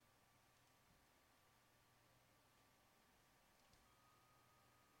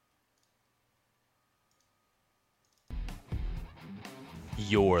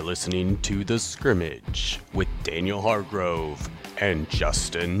You're listening to The Scrimmage with Daniel Hargrove and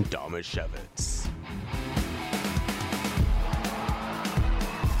Justin Domashevitz.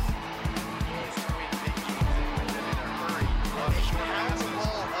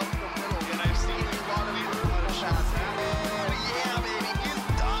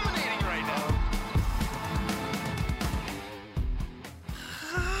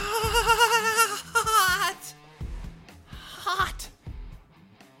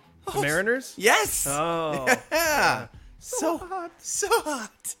 Mariners? Yes. Oh. Yeah. So hot. So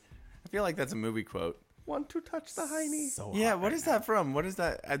hot. I feel like that's a movie quote. Want to touch the hiney? So Yeah, hot what right is that from? What is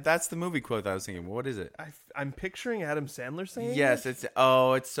that? That's the movie quote that I was thinking. What is it? I'm picturing Adam Sandler saying Yes, it. it's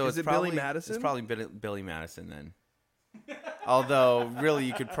Is it probably Billy Madison? It's probably Billy Madison then. Although, really,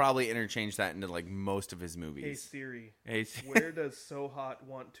 you could probably interchange that into like most of his Hey movies. Siri, Hey, where does so hot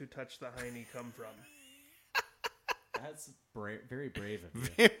want to touch the hiney come from? That's very brave of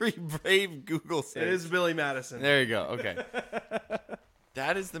you. Very brave Google search. It is Billy Madison. There you go. Okay.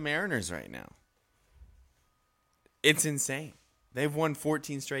 That is the Mariners right now. It's insane. They've won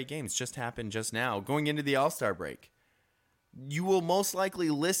 14 straight games. Just happened just now, going into the All-Star break. You will most likely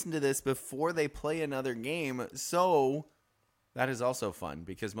listen to this before they play another game, so that is also fun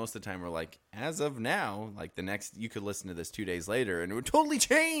because most of the time we're like, as of now, like you could listen to this 2 days later and it would totally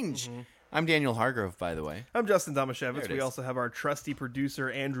change. Mm-hmm. I'm Daniel Hargrove, by the way. I'm Justin Domashevitz. We is. also have our trusty producer,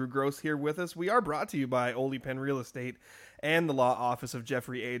 Andrew Gross, here with us. We are brought to you by Ole Penn Real Estate and the law office of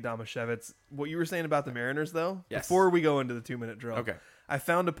Jeffrey A. Domashevitz. What you were saying about the Mariners, though? Yes. Before we go into the 2-minute drill. Okay. I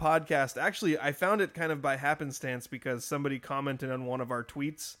found a podcast. Actually, I found it kind of by happenstance because somebody commented on one of our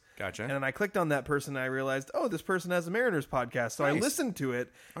tweets. Gotcha. And I clicked on that person and I realized, oh, this person has a Mariners podcast. So I Nice. listened to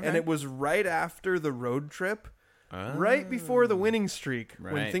it, Okay. and it was right after the road trip. Right before the winning streak,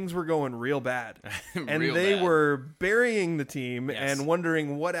 when Right. things were going real bad. And Real they bad. were burying the team Yes. and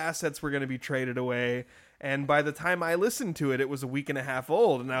wondering what assets were going to be traded away. And by the time I listened to it, it was a week and a half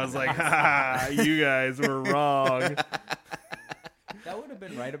old. And I was like, ha, you guys were wrong. That would have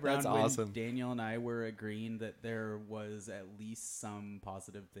been right around That's when awesome. Daniel and I were agreeing that there was at least some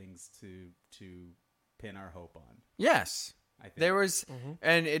positive things to pin our hope on. Yes. I think. There was,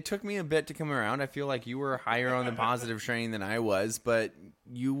 and it took me a bit to come around. I feel like you were higher on the positive train than I was, but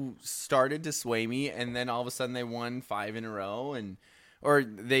you started to sway me, and then all of a sudden they won 5 in a row, or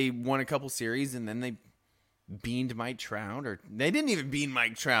they won a couple series, and then they beaned Mike Trout, or they didn't even bean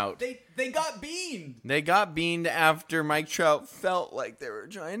Mike Trout. They got beamed. They got beaned after Mike Trout felt like they were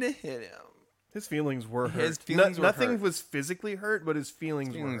trying to hit him. His feelings were hurt. His feelings were Nothing hurt. was physically hurt, but his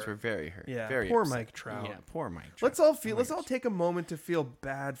feelings Feelings were were very hurt. Yeah, very poor upset. Mike Trout. Yeah, poor Mike Trout. Let's all take a moment to feel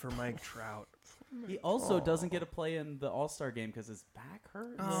bad for Mike Trout. He also doesn't get to play in the All-Star game because his back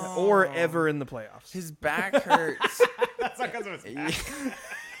hurts. Or ever in the playoffs. His back hurts. That's not because of his back.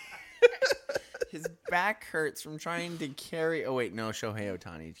 His back hurts from trying to carry. Oh wait, no, Shohei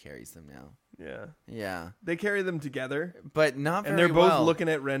Ohtani carries them now. Yeah. Yeah, They carry them together. but not very And they're both well. looking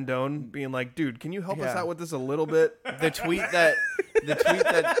at Rendon, being like, "Dude, can you help us Yeah. out with this a little bit?" The tweet that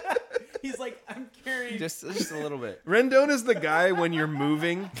He's like, I'm carrying. just a little bit. Rendon is the guy when you're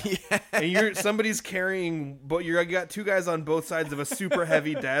moving and somebody's carrying, but you got two guys on both sides of a super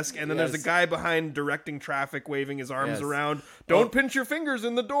heavy desk, and then there's a Yes. guy behind directing traffic, waving his arms Yes. around. Don't pinch your fingers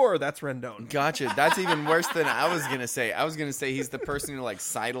in the door. That's Rendon. Gotcha. That's even worse than I was gonna say. I was gonna say he's the person who like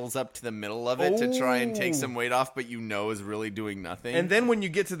sidles up to the middle of it to try and take some weight off, but is really doing nothing. And then when you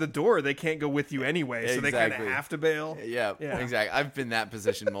get to the door, they can't go with you anyway, so they kind Exactly. of have to bail. yeah, exactly. I've been in that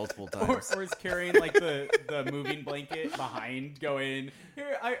position multiple times. Or is carrying like the moving blanket behind, going,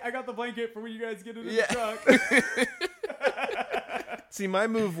 here, I got the blanket for when you guys get into the truck. See, my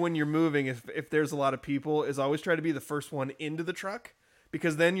move when you're moving, if there's a lot of people, is always try to be the first one into the truck,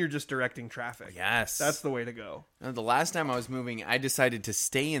 because then you're just directing traffic. Yes, That's the way to go. Now, the last time I was moving, I decided to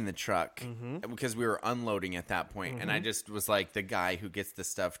stay in the truck because we were unloading at that point, and I just was like the guy who gets the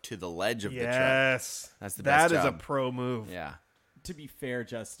stuff to the ledge of the truck. Yes. That's the best That is a job. pro move. Yeah. To be fair,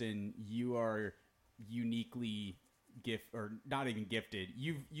 Justin, you are uniquely or not even gifted.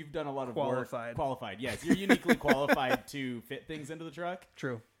 You've done a lot of Qualified. work. Qualified, yes. You're uniquely qualified to fit things into the truck.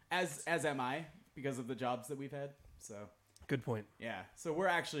 True. As am I, because of the jobs that we've had. So Good point. yeah. So we're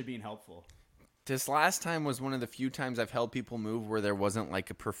actually being helpful. This last time was one of the few times I've helped people move where there wasn't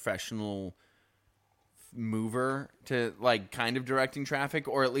like a professional mover to like kind of directing traffic,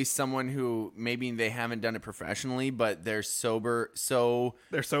 or at least someone who maybe they haven't done it professionally, but they're sober.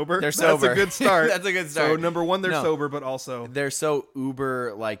 They're sober? They're sober. That's a good start. That's a good start. So number one, they're No. sober, but also They're so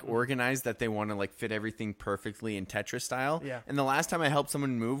uber like organized that they want to like fit everything perfectly in Tetris style. Yeah. And the last time I helped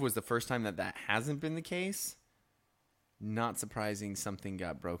someone move was the first time that hasn't been the case. not surprising, something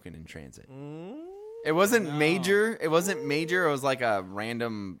got broken in transit. It wasn't major. It wasn't major. It was like a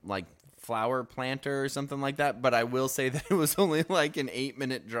random like flower planter or something like that. But I will say that it was only like an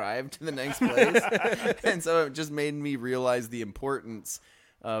 8-minute drive to the next place. And so it just made me realize the importance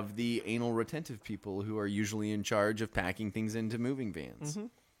of the anal retentive people who are usually in charge of packing things into moving vans. Mm-hmm.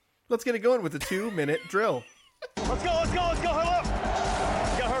 Let's get it going with the 2-minute drill. Let's go, huddle up.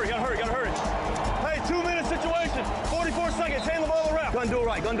 Gotta hurry. Hey, 2-minute situation, 44 seconds, hand the ball to ref. Gonna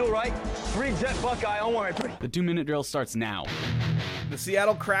do it right. 3 jet Buckeye, on one, 3. The 2-minute drill starts now. The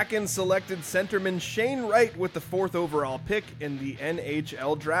Seattle Kraken selected centerman Shane Wright with the 4th overall pick in the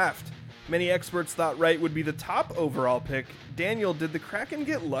NHL draft. Many experts thought Wright would be the top overall pick. Daniel, did the Kraken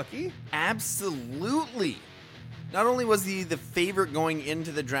get lucky? Absolutely. Not only was he the favorite going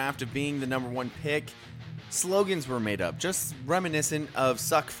into the draft of being the number 1 pick, slogans were made up, just reminiscent of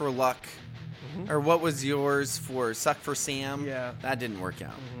Suck for Luck. Or what was yours for Suck for Sam? Yeah. That didn't work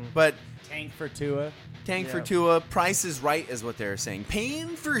out. But Tank for Tua. for Tua, Price is Right is what they're saying.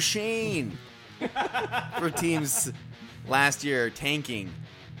 Pain for Shane for teams last year tanking.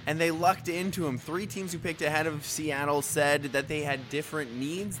 And they lucked into him. 3 teams who picked ahead of Seattle said that they had different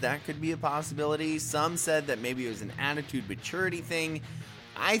needs. That could be a possibility. Some said that maybe it was an attitude maturity thing.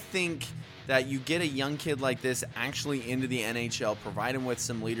 I think that you get a young kid like this actually into the NHL, provide him with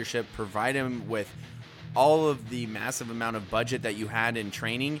some leadership, provide him with all of the massive amount of budget that you had in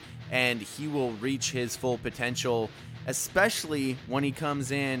training, and he will reach his full potential, especially when he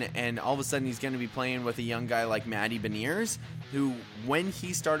comes in and all of a sudden he's going to be playing with a young guy like Matty Beniers, who, when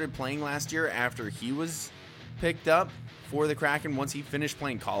he started playing last year after he was picked up for the Kraken, once he finished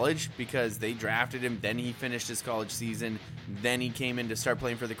playing college, because they drafted him, then he finished his college season, then he came in to start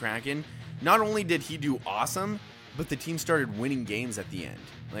playing for the Kraken. Not only did he do awesome, but the team started winning games at the end.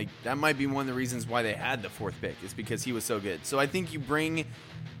 Like, that might be one of the reasons why they had the 4th pick, is because he was so good. So I think you bring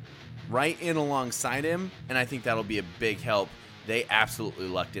Wright in alongside him, and I think that'll be a big help. They absolutely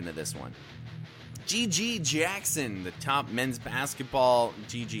lucked into this one. GG Jackson, the top men's basketball.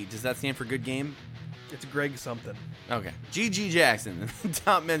 GG, does that stand for good game? It's Greg something. Okay. GG Jackson, the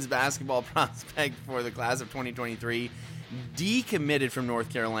top men's basketball prospect for the class of 2023, decommitted from North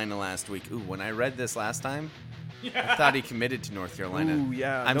Carolina last week. Ooh, when I read this last time, I thought he committed to North Carolina. Ooh,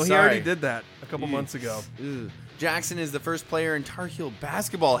 yeah. I'm no, sorry. he already did that a couple months ago. Ooh. Jackson is the first player in Tar Heel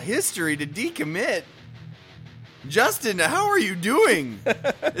basketball history to decommit. Justin, how are you doing?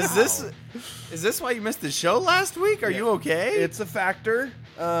 Is this why you missed the show last week? Are you okay? It's a factor.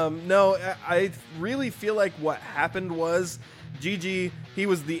 No, I really feel like what happened was Gigi, he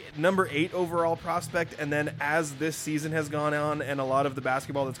was the number 8 overall prospect, and then as this season has gone on and a lot of the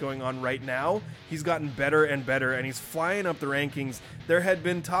basketball that's going on right now, he's gotten better and better, and he's flying up the rankings. There had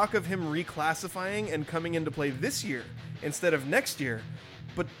been talk of him reclassifying and coming into play this year instead of next year,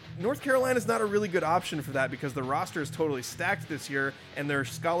 but North Carolina's not a really good option for that because the roster is totally stacked this year and their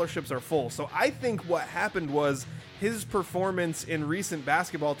scholarships are full. So I think what happened was his performance in recent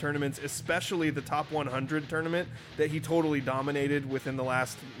basketball tournaments, especially the top 100 tournament that he totally dominated within the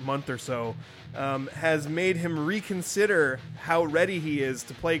last month or so, has made him reconsider how ready he is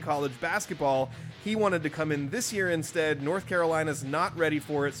to play college basketball. He wanted to come in this year instead. North Carolina's not ready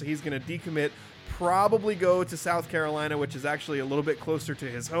for it, so he's going to decommit, probably go to South Carolina, which is actually a little bit closer to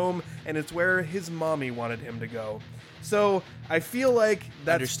his home, and it's where his mommy wanted him to go. So I feel like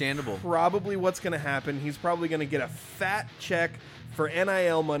that's understandable. Probably what's going to happen. He's probably going to get a fat check for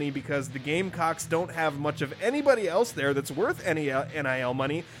NIL money because the Gamecocks don't have much of anybody else there that's worth any NIL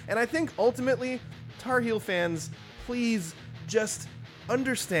money. And I think ultimately, Tar Heel fans, please just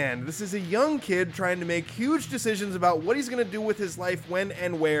understand this is a young kid trying to make huge decisions about what he's going to do with his life, when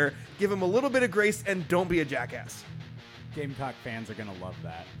and where. Give him a little bit of grace and don't be a jackass. Gamecock fans are going to love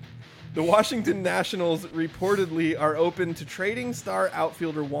that. The Washington Nationals reportedly are open to trading star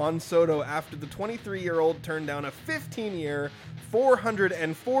outfielder Juan Soto after the 23-year-old turned down a 15-year,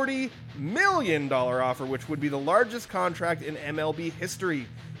 $440 million offer, which would be the largest contract in MLB history.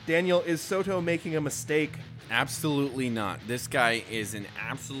 Daniel, is Soto making a mistake? Absolutely not. This guy is an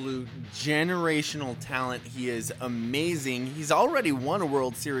absolute generational talent. He is amazing. He's already won a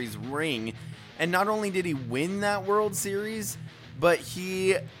World Series ring. And not only did he win that World Series, but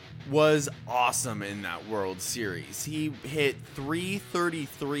he was awesome in that World Series. He hit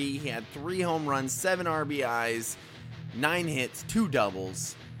 .333. He had 3 home runs, 7 RBIs, 9 hits, 2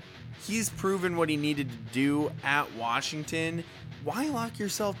 doubles. He's proven what he needed to do at Washington. Why lock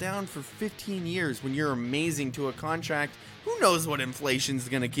yourself down for 15 years when you're amazing to a contract? Who knows what inflation's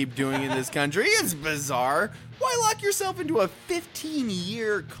going to keep doing in this country? It's bizarre. Why lock yourself into a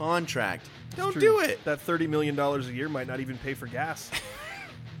 15-year contract? Don't do it. That $30 million a year might not even pay for gas.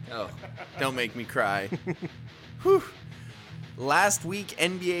 Oh, don't make me cry. Whew. Last week,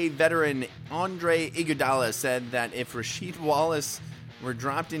 NBA veteran Andre Iguodala said that if Rasheed Wallace were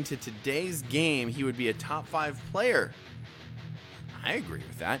dropped into today's game, he would be a top 5 player. I agree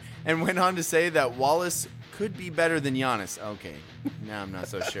with that. And went on to say that Wallace could be better than Giannis. Okay, now I'm not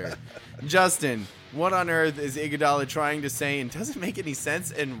so sure. Justin, what on earth is Iguodala trying to say, and doesn't make any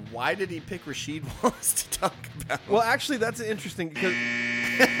sense? And why did he pick Rasheed Wallace to talk about? Well, actually, that's interesting because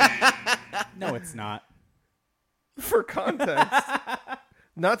No, it's not. for context,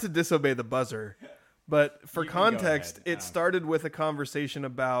 not to disobey the buzzer, but for You can go context, ahead. it started with a conversation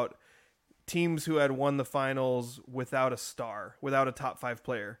about teams who had won the finals without a star, without a top 5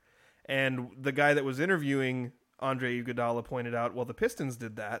 player. And the guy that was interviewing Andre Iguodala pointed out, well, the Pistons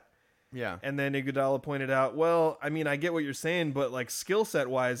did that. Yeah. And then Iguodala pointed out, well, I mean, I get what you're saying, but like skill set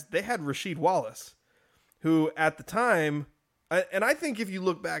wise, they had Rasheed Wallace, who at the time, and I think if you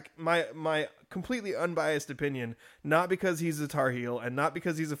look back, my completely unbiased opinion, not because he's a Tar Heel and not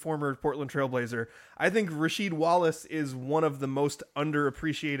because he's a former Portland Trailblazer, I think Rasheed Wallace is one of the most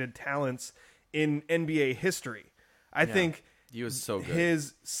underappreciated talents in NBA history. I think he was so good.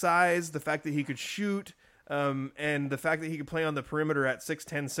 his size, the fact that he could shoot, and the fact that he could play on the perimeter at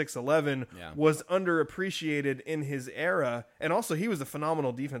 6'10", 6'11", was underappreciated in his era. And also, he was a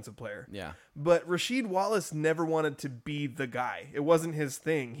phenomenal defensive player. Yeah. But Rasheed Wallace never wanted to be the guy. It wasn't his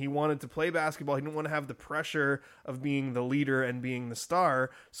thing. He wanted to play basketball. He didn't want to have the pressure of being the leader and being the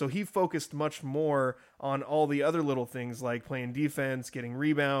star. So he focused much more on all the other little things like playing defense, getting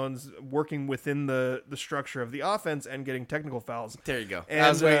rebounds, working within the structure of the offense, and getting technical fouls. There you go. And, I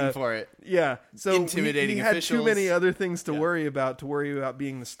was waiting for it. Yeah. So Intimidating he had officials. too many other things to worry about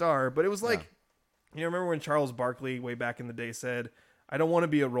being the star. But it was like, you know, remember when Charles Barkley way back in the day said, I don't want to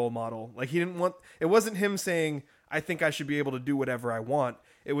be a role model. Like it wasn't him saying, I think I should be able to do whatever I want.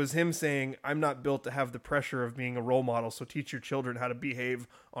 It was him saying, I'm not built to have the pressure of being a role model. So teach your children how to behave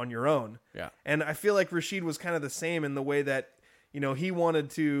on your own. Yeah. And I feel like Rasheed was kind of the same in the way that, you know, he wanted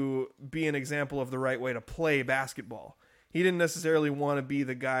to be an example of the right way to play basketball. He didn't necessarily want to be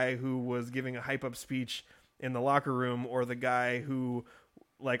the guy who was giving a hype up speech in the locker room or the guy who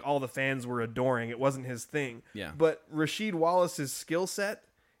like all the fans were adoring. It wasn't his thing. Yeah. But Rasheed Wallace's skill set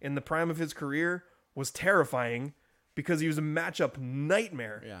in the prime of his career was terrifying because he was a matchup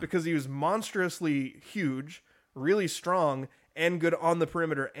nightmare. Yeah. Because he was monstrously huge, really strong, and good on the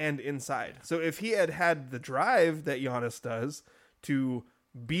perimeter and inside. So if he had had the drive that Giannis does to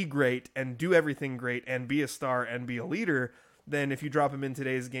be great and do everything great and be a star and be a leader, then if you drop him in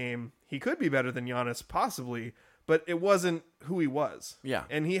today's game, he could be better than Giannis, possibly. But it wasn't who he was. Yeah.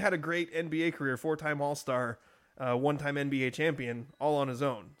 And he had a great NBA career, 4-time All-Star, 1-time NBA champion, all on his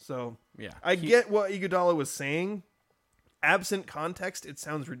own. So Yeah. I get what Iguodala was saying. Absent context, it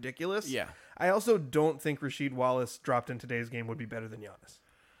sounds ridiculous. Yeah. I also don't think Rasheed Wallace dropped in today's game would be better than Giannis.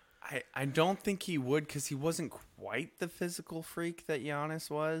 I don't think he would because he wasn't quite the physical freak that Giannis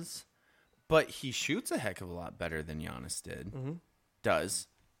was. But he shoots a heck of a lot better than Giannis did. Mm-hmm. Does.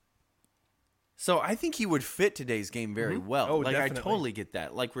 So I think he would fit today's game very well. Oh, like definitely. I totally get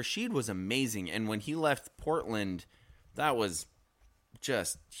that. Like Rasheed was amazing, and when he left Portland, that was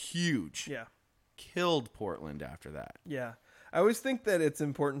just huge. Yeah. Killed Portland after that. Yeah. I always think that it's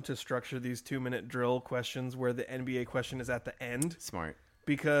important to structure these 2-minute drill questions where the NBA question is at the end. Smart.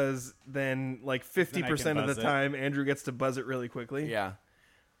 Because then like 50% of the time, Andrew gets to buzz it really quickly. Yeah.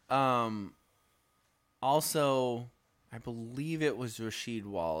 Also, I believe it was Rasheed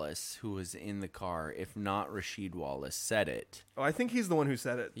Wallace who was in the car. If not, Rasheed Wallace said it. Oh, I think he's the one who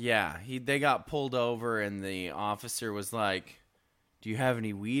said it. Yeah, they got pulled over, and the officer was like, "Do you have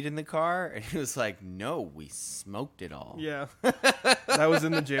any weed in the car?" And he was like, "No, we smoked it all." Yeah. That was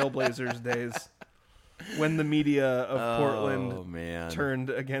in the Trailblazers days when the media of Portland turned turned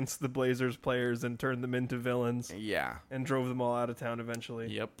against the Blazers players and turned them into villains Yeah. and drove them all out of town eventually.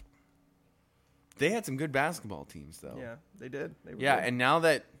 Yep. They had some good basketball teams, though. Yeah, they did. They were Yeah, good. and now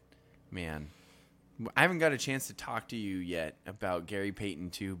that, man, I haven't got a chance to talk to you yet about Gary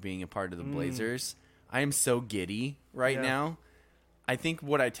Payton, too, being a part of the Blazers. I am so giddy right Yeah. now. I think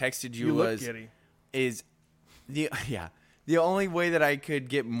what I texted you, You look was giddy. is the only way that I could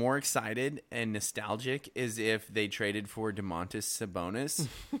get more excited and nostalgic is if they traded for DeMontis Sabonis.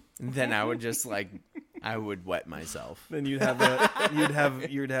 Then I would just like I would wet myself. Then you'd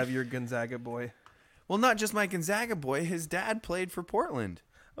have your Gonzaga boy. Well, not just my Gonzaga boy. His dad played for Portland.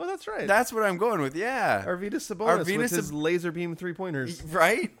 Oh, that's right. That's what I'm going with. Yeah, Arvydas Sabonis with his laser beam 3-pointers.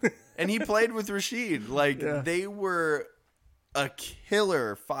 Right? And he played with Rasheed. Like, they were a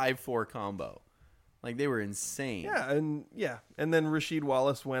killer 5-4 combo. Like, they were insane. Yeah, and then Rasheed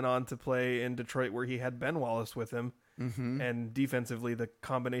Wallace went on to play in Detroit, where he had Ben Wallace with him. Mm-hmm. And defensively, the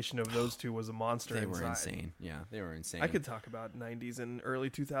combination of those two was a monster. They inside. were insane. Yeah, they were insane. I could talk about 90s and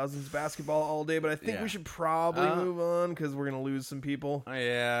early 2000s basketball all day, but I think we should probably move on because we're going to lose some people.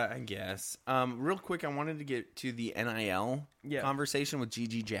 Yeah, I guess. Real quick, I wanted to get to the NIL conversation with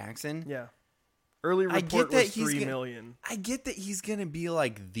G.G. Jackson. Yeah. Early report was $3 million. I get that he's going to be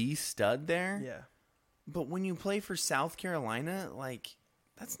like the stud there. Yeah. But when you play for South Carolina, like,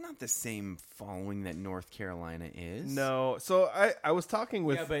 that's not the same following that North Carolina is. No. So I was talking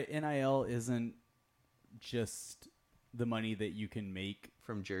with... Yeah, but NIL isn't just the money that you can make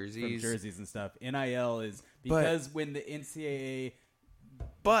from jerseys and stuff. NIL is because when the NCAA...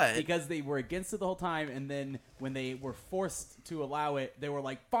 But because they were against it the whole time, and then when they were forced to allow it, they were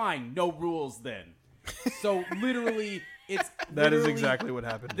like, fine, no rules then. So literally... That is exactly what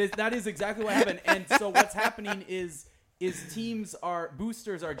happened. That is exactly what happened. And so what's happening is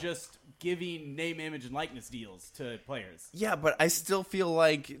boosters are just giving name, image, and likeness deals to players. Yeah, but I still feel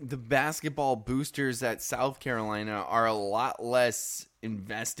like the basketball boosters at South Carolina are a lot less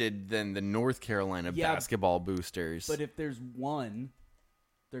invested than the North Carolina basketball boosters. But if there's one,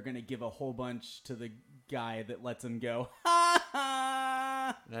 they're going to give a whole bunch to the guy that lets him go.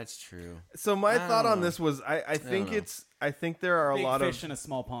 That's true. So my thought on this was I think there are Big a lot of fish in a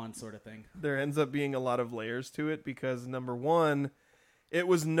small pond sort of thing. There ends up being a lot of layers to it because number one, it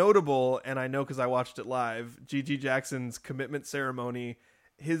was notable, and I know because I watched it live, G.G. Jackson's commitment ceremony,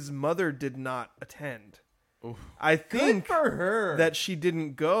 his mother did not attend. Oof. I think Good for her. that she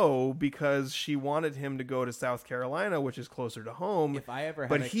didn't go because she wanted him to go to South Carolina, which is closer to home. If I ever had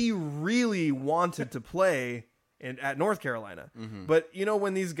but he really wanted to play at North Carolina. Mm-hmm. But you know,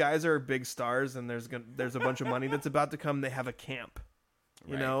 when these guys are big stars and there's a bunch of money that's about to come, they have a camp.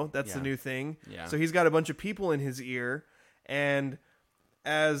 You know, that's the new thing. Yeah. So he's got a bunch of people in his ear, and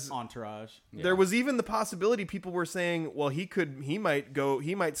as entourage, there was even the possibility people were saying, well, he might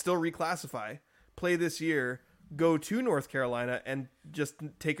still reclassify, play this year, go to North Carolina, and just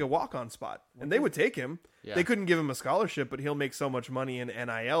take a walk-on spot. And they would take him. Yeah. They couldn't give him a scholarship, but he'll make so much money in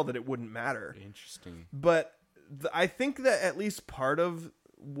NIL that it wouldn't matter. Interesting. But I think that at least part of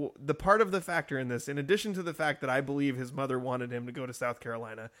the factor in this, in addition to the fact that I believe his mother wanted him to go to South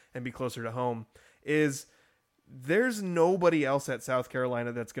Carolina and be closer to home, is there's nobody else at South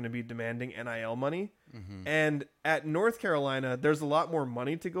Carolina that's going to be demanding NIL money. Mm-hmm. And at North Carolina, there's a lot more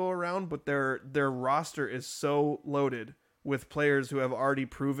money to go around, but their roster is so loaded with players who have already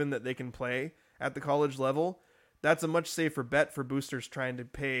proven that they can play at the college level. That's a much safer bet for boosters trying to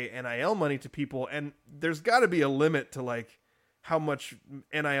pay NIL money to people. And there's got to be a limit to like how much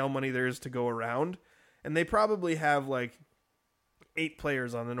NIL money there is to go around. And they probably have like 8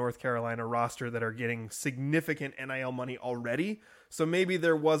 players on the North Carolina roster that are getting significant NIL money already. So maybe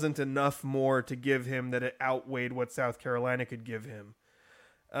there wasn't enough more to give him that it outweighed what South Carolina could give him.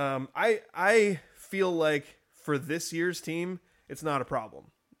 I feel like for this year's team, it's not a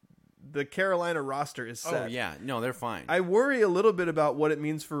problem. The Carolina roster is set. Oh, yeah. No, they're fine. I worry a little bit about what it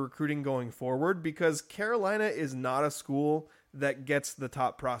means for recruiting going forward because Carolina is not a school that gets the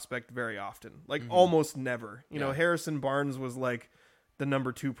top prospect very often. Like almost never. You know, Harrison Barnes was like the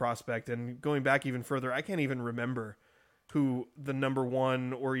number 2 prospect, and going back even further, I can't even remember who the number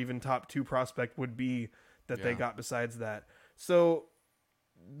 1 or even top 2 prospect would be that they got besides that. So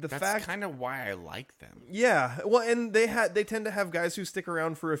that's kind of why I like them. Yeah. Well, and they tend to have guys who stick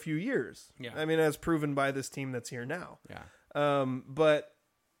around for a few years. Yeah. I mean, as proven by this team that's here now. Yeah. But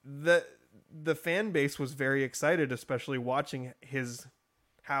the fan base was very excited, especially watching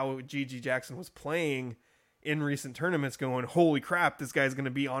how G.G. Jackson was playing in recent tournaments, going, holy crap, this guy's going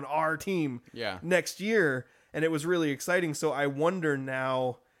to be on our team next year. And it was really exciting. So I wonder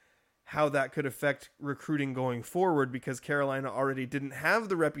now how that could affect recruiting going forward, because Carolina already didn't have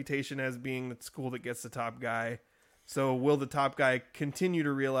the reputation as being the school that gets the top guy. So will the top guy continue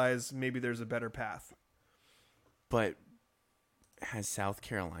to realize maybe there's a better path? But has South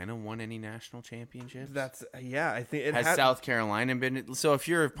Carolina won any national championships? I think it has. South Carolina been? So if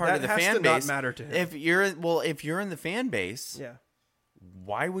you're a part of the fan base, not matter to him. If you're in the fan base,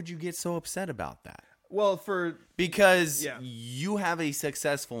 why would you get so upset about that? Well, because you have a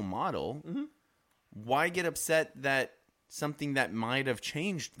successful model. Mm-hmm. Why get upset that something that might have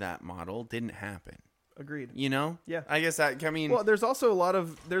changed that model didn't happen? Agreed. You know? Yeah. I guess that. I mean, Well, there's also a lot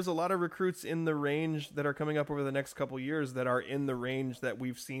of recruits in the range that are coming up over the next couple years that are in the range that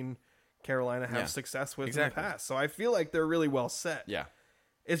we've seen Carolina have success with in the past. So I feel like they're really well set. yeah.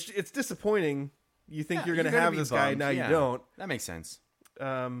 It's disappointing. You think you're going to gonna have be this guy, bummed. now Yeah. you don't. That makes sense.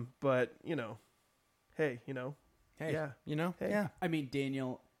 But hey, Hey, yeah. Hey. yeah. I mean,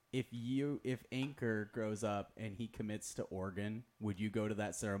 Daniel, if Anchor grows up and he commits to Oregon, would you go to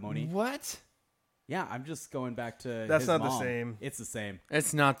that ceremony? What? Yeah, I'm just going back to That's his not the mom. same. It's the same.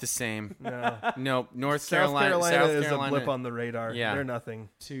 It's not the same. No. Nope. South South Carolina is a blip on the radar. Yeah. They're nothing.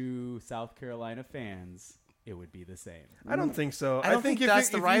 To South Carolina fans, it would be the same. I don't think so. I don't think that's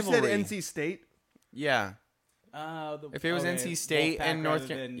the if rivalry. you said NC State, Yeah. If it was NC State and North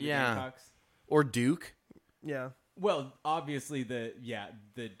Carolina, or Duke. yeah. Well, obviously the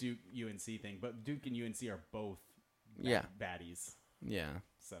Duke UNC thing, but Duke and UNC are both baddies. Yeah.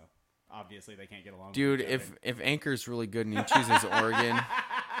 So obviously they can't get along. Dude, with each other. if Anchor's really good and he chooses Oregon,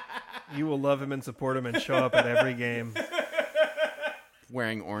 You will love him and support him and show up at every game.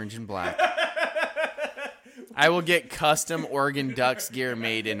 wearing orange and black. I will get custom Oregon Ducks gear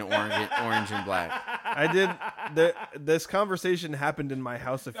made in orange and black. I did. This conversation happened in my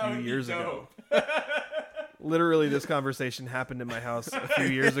house a few years ago. Literally, this conversation happened in my house a few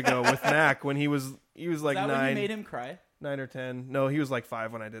years ago with Mac when he was like Is that 9. when you made him cry? 9 or 10. No, he was like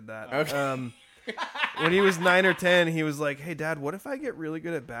 5 when I did that. Okay. When he was 9 or 10, he was like, "Hey, Dad, what if I get really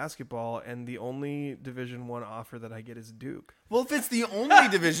good at basketball and the only Division I offer that I get is Duke?" Well, if it's the only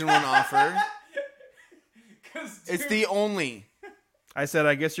Division I offer, it's the only. I said,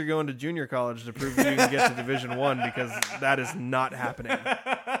 "I guess you're going to junior college to prove that you can get to Division I because that is not happening."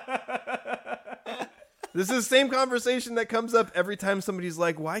 This is the same conversation that comes up every time somebody's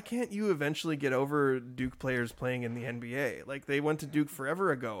like, "Why can't you eventually get over Duke players playing in the NBA? Like, they went to Duke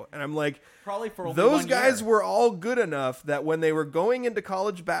forever ago." And I'm like, Probably for only those 1 guys year. were all good enough that when they were going into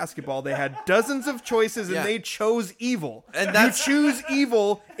college basketball, they had dozens of choices and Yeah. they chose evil. And you choose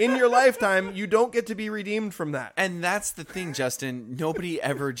evil in your lifetime, you don't get to be redeemed from that. And that's the thing, Justin. Nobody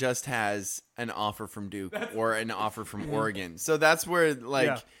ever just has an offer from Duke or an offer from Oregon. So that's where, like,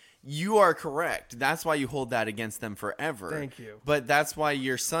 Yeah. you are correct. That's why you hold that against them forever. Thank you. But that's why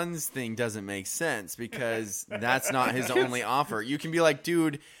your son's thing doesn't make sense because that's not his only offer. You can be like,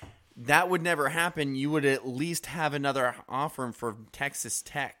 dude, that would never happen. You would at least have another offer for Texas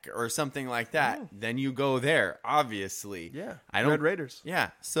Tech or something like that. Then you go there, obviously. Yeah. I don't, Red Raiders.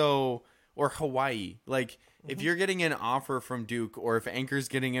 Yeah. So, or Hawaii. Like, if you're getting an offer from Duke or if Anchor's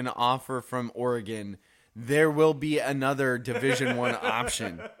getting an offer from Oregon, there will be another Division I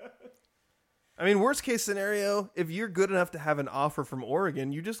option. I mean, worst case scenario, if you're good enough to have an offer from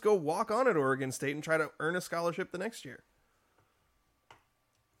Oregon, you just go walk on at Oregon State and try to earn a scholarship the next year.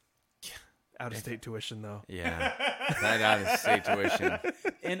 Out of state tuition, though. Yeah. That out-of-state tuition.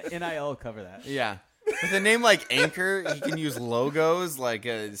 And NIL will cover that. Yeah. With a name like Anchor, he can use logos like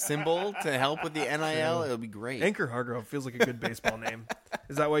a symbol to help with the NIL. It'll be great. Anchor Hargrove feels like a good baseball name.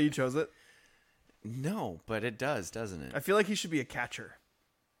 Is that why you chose it? No, but it does, doesn't it? I feel like he should be a catcher.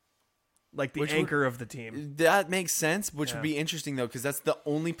 Like the Which anchor of the team. That makes sense, which Yeah. would be interesting, though, because that's the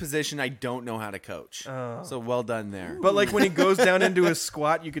only position I don't know how to coach. Oh. So well done there. But like when he goes down into his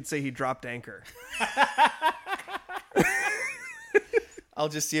squat, you could say he dropped anchor. I'll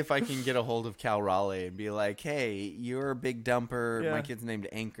just see if I can get a hold of Cal Raleigh and be like, hey, you're a big dumper. Yeah. My kid's named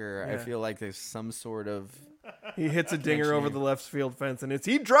Anchor. I Yeah. feel like there's some sort of... He hits a dinger over the left field fence, and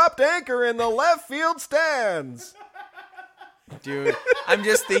he dropped anchor in the left field stands. Dude, I'm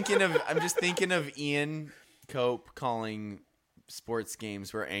just thinking of Ian Cope calling sports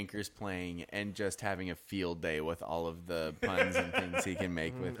games where Anchor's playing and just having a field day with all of the puns and things he can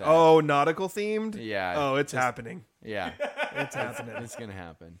make with that. Oh, nautical themed? Yeah. Oh, it's happening. Yeah. It's happening. It's going to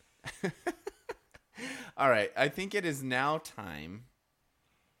happen. All right. I think it is now time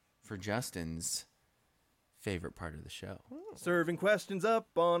for Justin's favorite part of the show. Serving questions up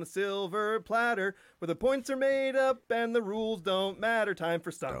on a silver platter where the points are made up and the rules don't matter. Time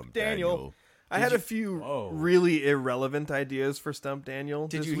for Stump Daniel. I had a few really irrelevant ideas for Stump Daniel.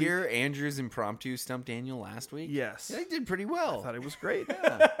 Did this you week. hear Andrew's impromptu Stump Daniel last week? Yes. Yeah, he did pretty well. I thought it was great.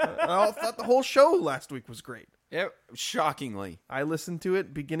 I thought the whole show last week was great. Yep, shockingly. I listened to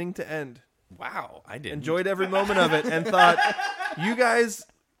it beginning to end. Wow, I did. Enjoyed every moment of it and thought, you guys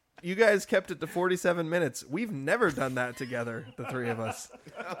kept it to 47 minutes. We've never done that together, the three of us.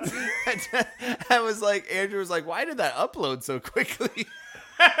 I was like, Andrew was like, why did that upload so quickly?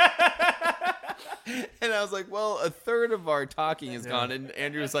 And I was like, well, a third of our talking is gone. And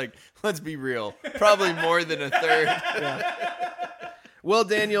Andrew was like, let's be real. Probably more than a third. Well,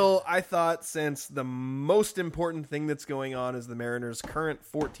 Daniel, I thought since the most important thing that's going on is the Mariners' current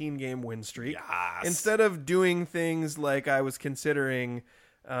 14-game win streak, instead of doing things like I was considering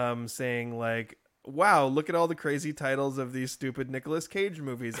saying like, wow, look at all the crazy titles of these stupid Nicolas Cage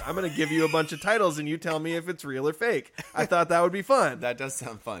movies. I'm going to give you a bunch of titles and you tell me if it's real or fake. I thought that would be fun. That does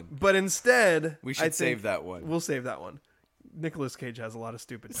sound fun. But instead, We should save that one. We'll save that one. Nicolas Cage has a lot of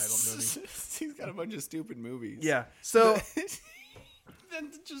stupid titled movies. He's got a bunch of stupid movies. Yeah. So That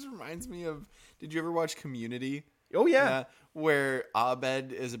just reminds me of, did you ever watch Community? Oh, yeah. Where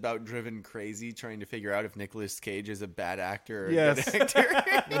Abed is about driven crazy trying to figure out if Nicolas Cage is a bad actor or a Yes. good actor.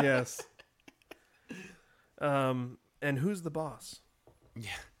 Yes. And who's the boss?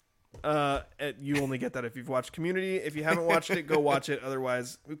 Yeah. You only get that if you've watched Community. If you haven't watched it, go watch it.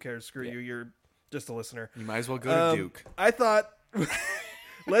 Otherwise, who cares? Screw you. You're just a listener. You might as well go to Duke. I thought,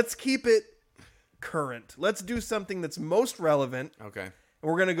 let's keep it current. Let's do something that's most relevant. Okay.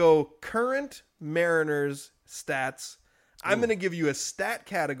 We're going to go current Mariners stats. I'm going to give you a stat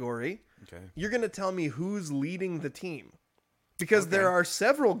category. Okay. You're going to tell me who's leading the team. Because there are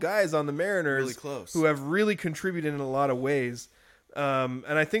several guys on the Mariners Really close. who have really contributed in a lot of ways. And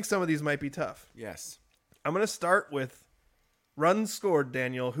I think some of these might be tough. Yes. I'm going to start with runs scored,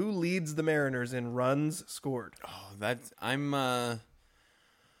 Daniel. Who leads the Mariners in runs scored? Oh, that's I'm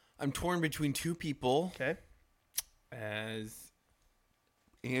torn between two people. Okay. As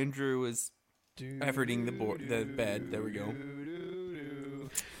Andrew is efforting the bed. There we go.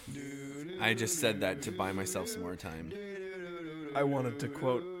 I just said that to buy myself some more time. I wanted to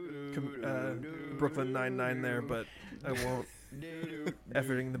quote Brooklyn Nine-Nine there, but I won't.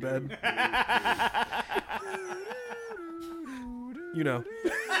 Efforting the bed. You know.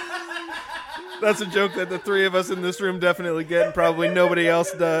 That's a joke that the three of us in this room definitely get, and probably nobody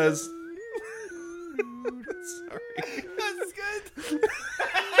else does. Sorry. That's good.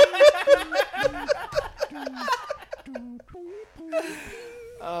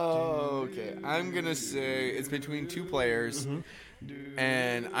 Oh, okay. I'm gonna say it's between two players,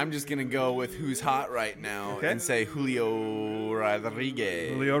 and I'm just gonna go with who's hot right now and say Julio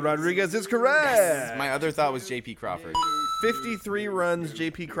Rodriguez. Julio Rodriguez is correct. My other thought was J.P. Crawford. 53 runs.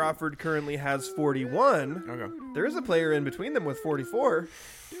 J.P. Crawford currently has 41. Okay. There is a player in between them with 44.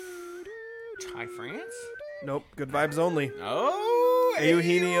 Ty France? Nope. Good vibes only. Oh,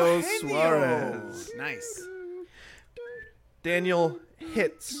 Eugenio Suarez. Nice. Daniel,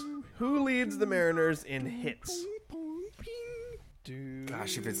 hits. Who leads the Mariners in hits?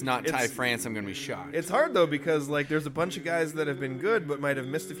 Gosh, if it's not Ty France, I'm gonna be shocked. It's hard though because like there's a bunch of guys that have been good but might have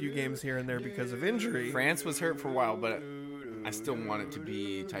missed a few games here and there because of injury. France was hurt for a while, but I still want it to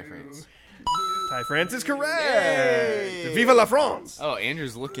be Ty France. Ty France is correct. Viva la France! Oh,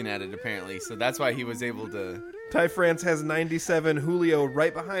 Andrew's looking at it apparently, so that's why he was able to. Ty France has 97. Julio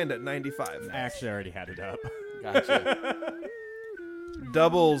right behind at 95. Actually, I already had it up. Gotcha.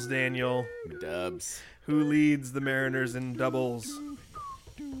 Doubles, Daniel. Dubs. Who leads the Mariners in doubles?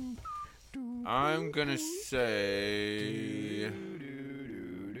 I'm gonna say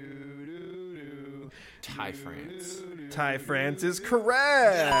Ty France. Ty France is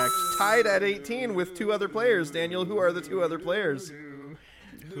correct. Tied at 18 with two other players. Daniel, who are the two other players?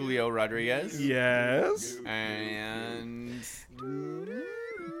 Julio Rodriguez. Yes. And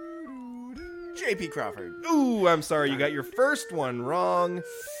J.P. Crawford. Ooh, I'm sorry. You got your first one wrong.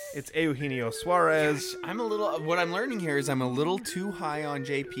 It's Eugenio Suarez. I'm a little. What I'm learning here is I'm a little too high on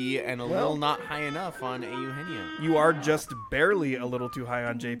JP and a little not high enough on Eugenio. You are just barely a little too high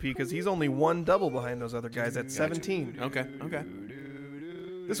on JP because he's only one double behind those other guys at 17. Okay.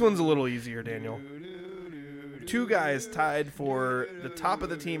 This one's a little easier, Daniel. Two guys tied for the top of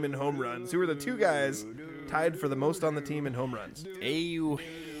the team in home runs. Who are the two guys tied for the most on the team in home runs? Eugenio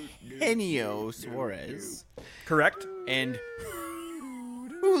Suarez. Correct. And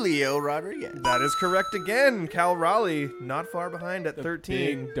Julio Rodriguez. That is correct again. Cal Raleigh not far behind at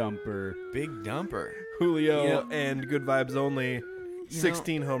 13. Big dumper. Big dumper. Julio and good vibes only.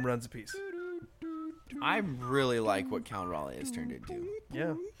 16 home runs apiece. I really like what Cal Raleigh has turned into.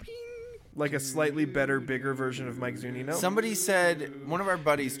 Yeah. Like a slightly better, bigger version of Mike Zunino. Somebody said, one of our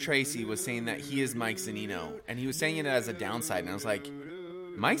buddies, Tracy, was saying that he is Mike Zunino, and he was saying it as a downside, and I was like,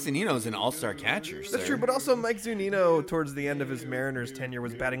 Mike Zunino is an all-star catcher, sir. That's true, but also Mike Zunino, towards the end of his Mariners tenure,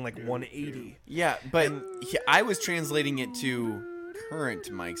 was batting like 180. Yeah, but I was translating it to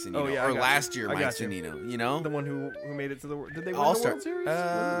current Mike Zunino, or last year Mike Zunino, you know? The one who made it to the World. Did they win All-star. the World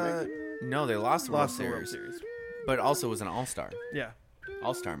Series? No, they lost the World Lost the World Series, Series. but also was an all-star. Yeah.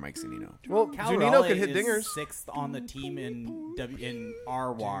 All-star Mike Zunino. Well, Cal Zunino Raleigh could hit is dingers. 6th on the team in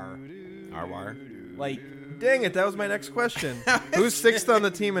RWAR. Arwar. Like Dang it, that was my next question. Who's sixth on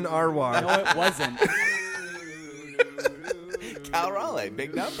the team in RWAR? No, it wasn't. Cal Raleigh,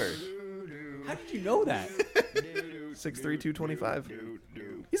 big number. How did you know that? 6'3", 225.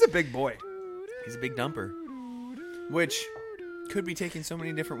 He's a big boy. He's a big dumper, which could be taken so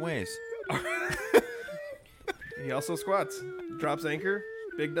many different ways. He also squats, drops anchor,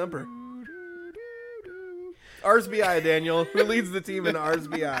 big dumper. RSBI, Daniel. Who leads the team in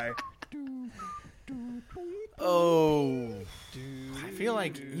RSBI? Oh, I feel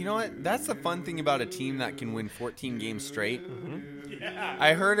like, you know what? That's the fun thing about a team that can win 14 games straight. Yeah.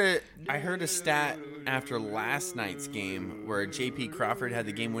 I heard a stat after last night's game where JP Crawford had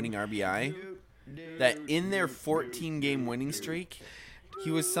the game-winning RBI, that in their 14-game winning streak, he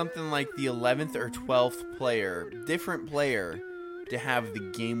was something like the 11th or 12th different player, to have the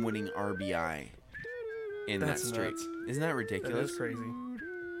game-winning RBI in That's that streak. nuts. Isn't that ridiculous? That is crazy.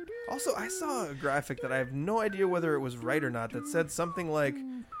 Also, I saw a graphic that I have no idea whether it was right or not that said something like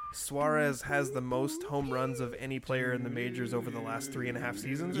Suarez has the most home runs of any player in the majors over the last 3.5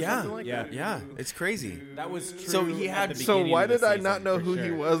 seasons or something like that. Yeah, it's crazy. That was true. So he had- at the So beginning why of the did I season, not know for who he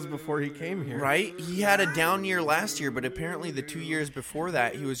sure. was before he came here? Right? He had a down year last year, but apparently the 2 years before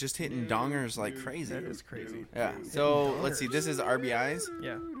that, he was just hitting dongers like crazy. That is crazy. Yeah. So let's see. This is RBIs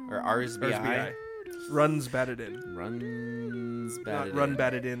Yeah. or RSBI. RSBI. Runs batted in. Runs Not batted run in.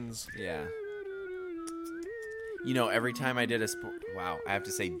 batted ins. Yeah. You know, every time I did a sport, wow, I have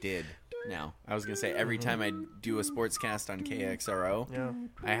to say did now. I was gonna say every time I do a sports cast on KXRO, Yeah.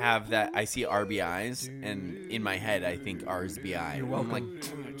 I have that. I see RBIs, and in my head, I think RSBI. You're welcome.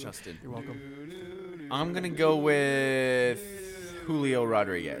 I'm like, Justin. You're welcome. I'm gonna go with Julio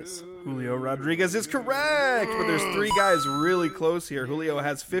Rodriguez. Julio Rodriguez is correct, but there's 3 guys really close here. Julio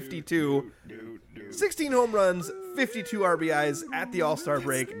has 52, 16 home runs, 52 RBIs at the All-Star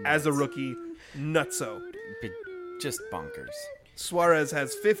break as a rookie. Nutso. Just bonkers. Suarez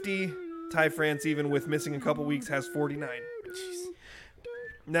has 50. Ty France, even with missing a couple weeks, has 49. Jeez.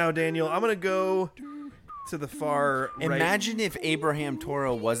 Now, Daniel, I'm going to go to the far right. Imagine if Abraham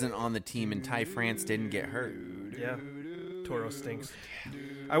Toro wasn't on the team and Ty France didn't get hurt. Yeah, Toro stinks.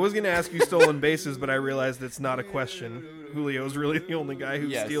 I was going to ask you stolen bases, but I realized it's not a question. Julio's really the only guy who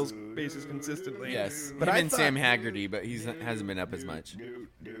Yes. steals bases consistently. Yes, But him I and thought Sam Haggerty, but he hasn't been up as much.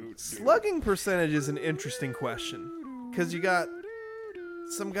 slugging percentage is an interesting question because you got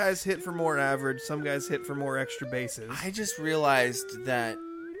some guys hit for more average, some guys hit for more extra bases. I just realized that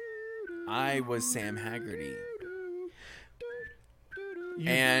I was Sam Haggerty.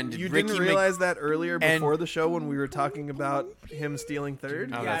 And you Ricky didn't realize that earlier and- before the show when we were talking about him stealing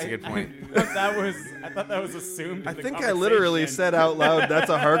third? Oh, that's a good point. I thought that was assumed. I in the think I literally conversation. said out loud, that's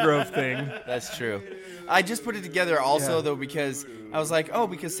a Hargrove thing. That's true. I just put it together also Yeah. though because I was like, oh,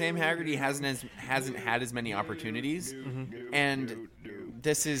 because Sam Haggerty hasn't had as many opportunities, and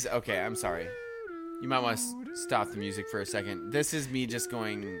this is okay. I'm sorry. You might want to stop the music for a second. This is me just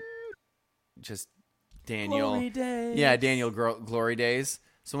going, just Daniel. Glory days. Yeah, Daniel Glory Days.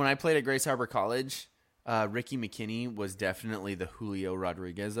 So when I played at Grace Harbor College, Ricky McKinney was definitely the Julio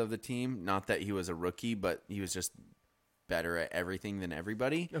Rodriguez of the team. Not that he was a rookie, but he was just better at everything than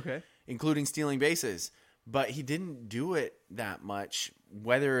everybody. Okay. Including stealing bases. But he didn't do it that much,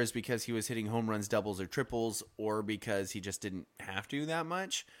 whether it's because he was hitting home runs, doubles, or triples, or because he just didn't have to that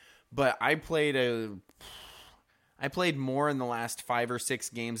much. But I played more in the last 5 or 6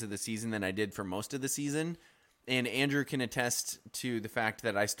 games of the season than I did for most of the season. And Andrew can attest to the fact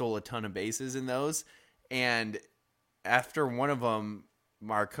that I stole a ton of bases in those. And after one of them,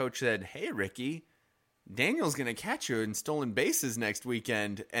 our coach said, "Hey, Ricky, Daniel's going to catch you in stolen bases next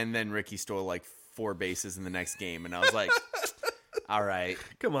weekend." And then Ricky stole like 4 bases in the next game. And I was like, all right.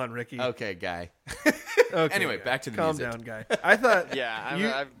 Come on, Ricky. Okay, guy. Okay, Anyway, guy. back to the Calm music. down, guy. I thought Yeah, you,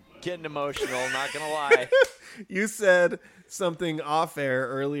 I'm getting emotional, not going to lie. you said something off air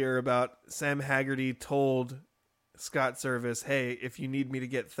earlier about Sam Haggerty told Scott Service, "Hey, if you need me to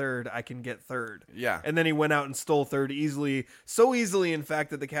get third, I can get third." Yeah. And then he went out and stole third easily. So easily, in fact,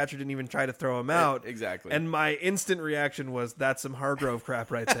 that the catcher didn't even try to throw him out. Exactly. And my instant reaction was, that's some Hargrove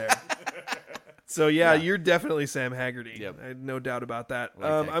crap right there. So, yeah, you're definitely Sam Haggerty. Yep. I had no doubt about that. Like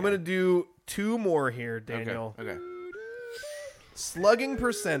that I'm guy. going to do 2 more here, Daniel. Okay. Slugging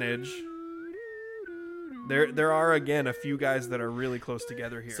percentage. There are, again, a few guys that are really close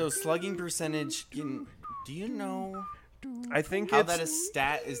together here. So slugging percentage, do you know I think how it's... that a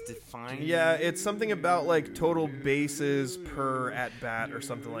stat is defined? Yeah, it's something about like total bases per at bat or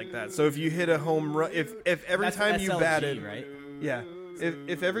something like that. So if you hit a home run, if every That's time you SLG, batted, right? yeah,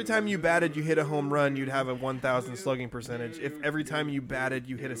 If every time you batted you hit a home run, you'd have a 1,000 slugging percentage. If every time you batted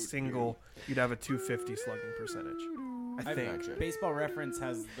you hit a single, you'd have a 250 slugging percentage. I think. Baseball Reference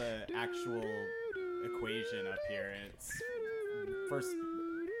has the actual equation up here. It's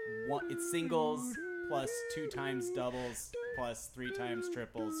it's singles plus 2 times doubles plus 3 times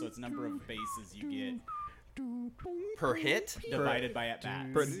triples. So it's number of bases you get Per hit? divided by at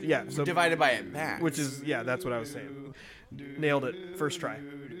bats. So Divided by at bats. which is that's what I was saying. Nailed it first try.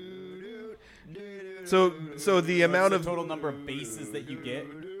 So the amount of total number of bases that you get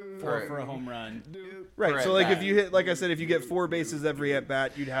for a home run. right. per So like at-bat. if you hit, like I said, if you get 4 bases every at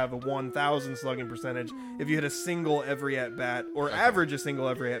bat, you'd have a 1,000 slugging percentage. If you hit a single every at bat or average a single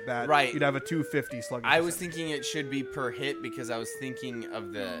every at bat, Right. you'd have a 250 slugging. I was percentage. thinking it should be per hit because I was thinking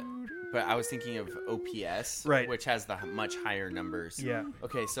of OPS, Right. which has the much higher numbers. Yeah.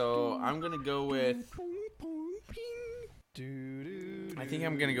 Okay, so I'm gonna go with. I think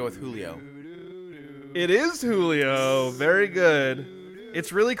I'm gonna go with Julio. It is Julio. Very good.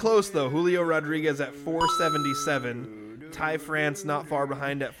 It's really close, though. Julio Rodriguez at 477. Ty France not far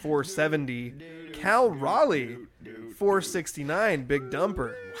behind at 470. Cal Raleigh, 469. Big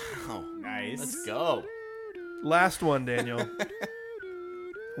dumper. Oh, Nice. let's go. Last one, Daniel.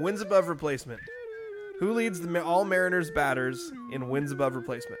 Wins above replacement. Who leads the all Mariners batters in wins above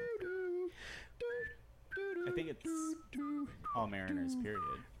replacement? I think it's all Mariners, period.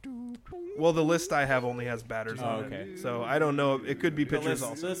 Well, the list I have only has batters on okay. it. So I don't know. It could be The pitchers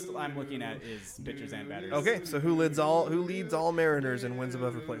list also. I'm looking at is pitchers and batters. Okay, so who leads all Mariners in wins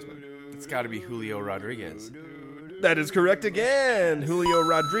above replacement? It's got to be Julio Rodriguez. That is correct again. Julio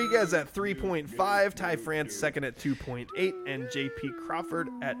Rodriguez at 3.5, Ty France second at 2.8, and JP Crawford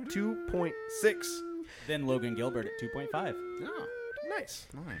at 2.6. Then Logan Gilbert at 2.5. Oh, Nice.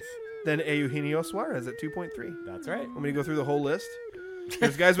 nice. Then Eugenio Suarez at 2.3. That's right. Want me to go through the whole list?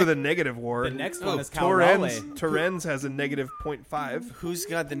 There's guys with a negative war. The next one is Cal Raleigh. Torrens has a negative 0.5. Who's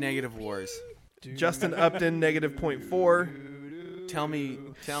got the negative wars? Justin Upton, negative 0.4. Tell me.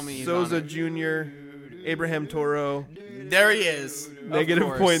 he's Souza on it. Jr., Abraham Toro, There he is. Of negative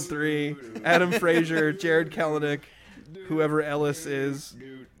course. 0.3. Adam Frazier, Jared Kalanick, whoever Ellis is.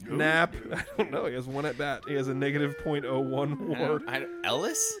 Knapp, I don't know. He has 1 at bat. He has a negative 0.01 war.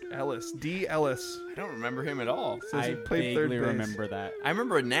 Ellis? Ellis, D. Ellis. I don't remember him at all. Says he I played third vaguely base. remember that. I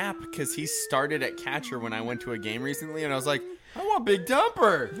remember a Knapp because he started at catcher when I went to a game recently, and I was like, I want Big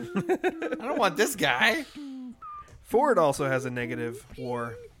Dumper. I don't want this guy. Ford also has a negative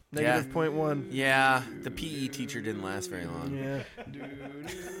war. Negative Yeah. 0.1. Yeah, the PE teacher didn't last very long. Yeah.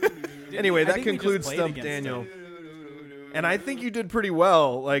 Anyway, I that think we just concludes played Stump against Daniel. him. And I think you did pretty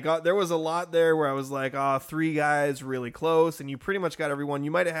well. Like there was a lot there where I was like, 3 guys really close, and you pretty much got everyone.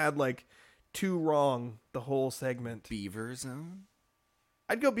 You might have had like 2 wrong the whole segment. Beaver Zone?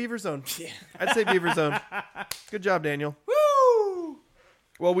 I'd go Beaver Zone. I'd say Beaver Zone. Good job, Daniel. Woo!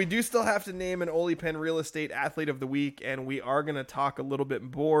 Well, we do still have to name an Ole Penn Real Estate Athlete of the Week, and we are going to talk a little bit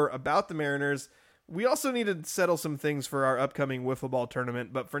more about the Mariners. We also need to settle some things for our upcoming wiffle ball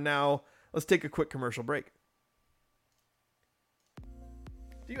tournament, but for now, let's take a quick commercial break.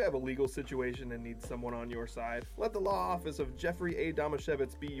 Do you have a legal situation and need someone on your side? Let the law office of Jeffrey A.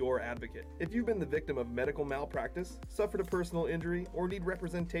 Damashevitz be your advocate. If you've been the victim of medical malpractice, suffered a personal injury, or need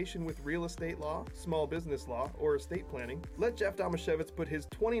representation with real estate law, small business law, or estate planning, let Jeff Damashevitz put his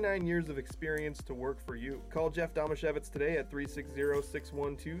 29 years of experience to work for you. Call Jeff Damashevitz today at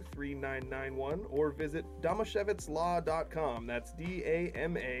 360-612-3991 or visit damashevitzlaw.com. That's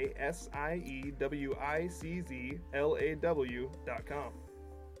DAMASIEWICZLAW.com.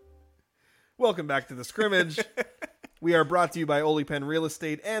 Welcome back to the scrimmage. We are brought to you by Ole Penn Real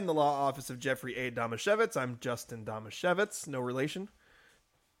Estate and the law office of Jeffrey A. Damashevitz. I'm Justin Damashevitz, no relation.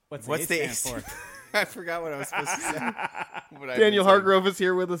 What's What's the the A stand for? I forgot what I was supposed to say. What I Daniel was saying. Hargrove is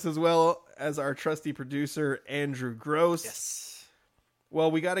here with us as well as our trusty producer, Andrew Gross. Yes.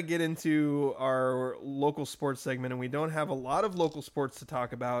 Well, we got to get into our local sports segment, and we don't have a lot of local sports to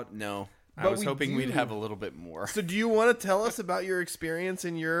talk about. No. I But was we hoping do. we'd have a little bit more. So do you want to tell us about your experience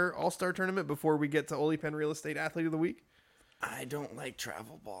in your All-Star tournament before we get to Ole Penn Real Estate Athlete of the Week? I don't like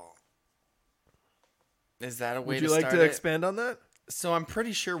travel ball. Is that a way Would to you like start to it? expand on that? So I'm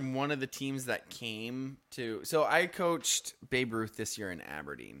pretty sure one of the teams that came to... So I coached Babe Ruth this year in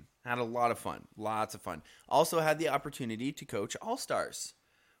Aberdeen. Had a lot of fun. Lots of fun. Also had the opportunity to coach All-Stars,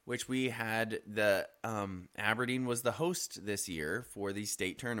 which we had the... Aberdeen was the host this year for the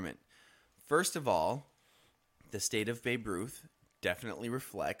state tournament. First of all, the state of Babe Ruth definitely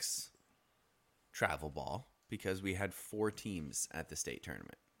reflects travel ball because we had 4 teams at the state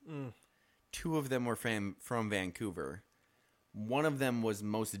tournament. 2 of them were from Vancouver. one of them was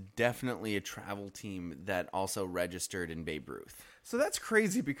most definitely a travel team that also registered in Babe Ruth. So that's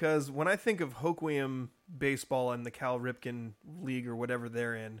crazy because when I think of Hoquiam baseball and the Cal Ripken League or whatever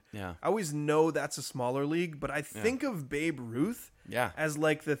they're in, Yeah. I always know that's a smaller league, but I think of Babe Ruth as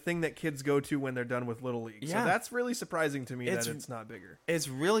like the thing that kids go to when they're done with Little League. Yeah. So that's really surprising to me that it's not bigger. It's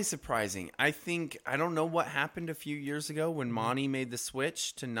really surprising. I don't know what happened a few years ago when Monty made the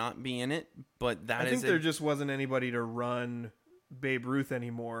switch to not be in it, but I think there just wasn't anybody to run Babe Ruth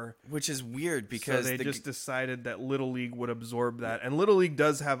anymore, which is weird because so they just decided that Little League would absorb that, and Little League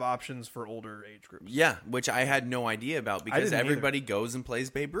does have options for older age groups. Yeah, which I had no idea about because everybody goes and plays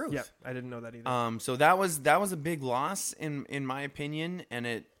Babe Ruth. Yeah, I didn't know that either. So that was a big loss in my opinion, and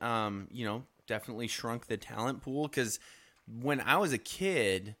it definitely shrunk the talent pool because when I was a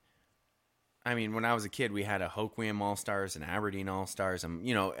kid, we had a Hoquiam All-Stars and Aberdeen All-Stars, and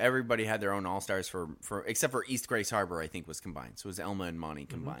everybody had their own All-Stars for except for East Grace Harbor, I think was combined. So it was Elma and Monty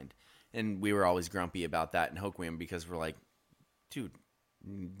combined, and we were always grumpy about that in Hoquiam because we're like, dude,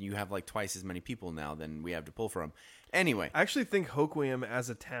 you have like twice as many people now than we have to pull from. Anyway, I actually think Hoquiam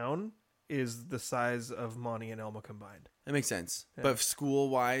as a town is the size of Monty and Elma combined. that makes sense. Yeah. But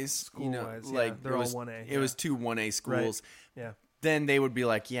school-wise, they're all 1A. It was two 1A schools. Right. Yeah. Then they would be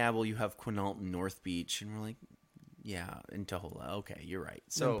like, yeah, well, you have Quinault and North Beach. And we're like, yeah, and Tohola. Okay, you're right.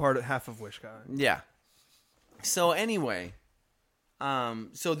 So half of Wishkah. Yeah. So anyway,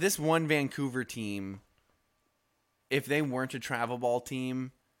 so this one Vancouver team, if they weren't a travel ball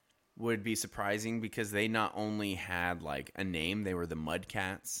team, would be surprising because they not only had like a name, they were the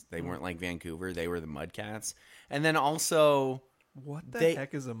Mudcats. They weren't like Vancouver. They were the Mudcats. And then also... What the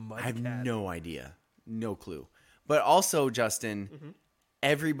heck is a Mudcat? I have no idea. No clue. But also, Justin,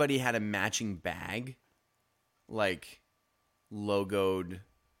 everybody had a matching bag, like logoed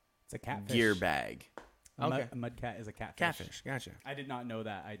It's a catfish. gear bag. A mudcat is a catfish. Catfish, gotcha. I did not know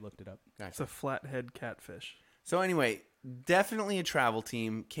that. I looked it up. It's a flathead catfish. So anyway, definitely a travel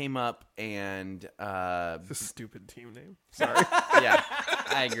team came up and... It's a stupid team name. Sorry. Yeah,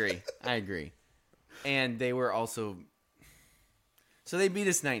 I agree. And they were also... So they beat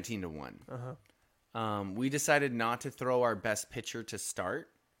us 19-1. We decided not to throw our best pitcher to start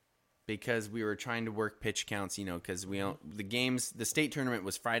because we were trying to work pitch counts, because the state tournament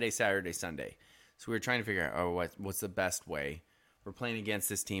was Friday, Saturday, Sunday. So we were trying to figure out, what's the best way. We're playing against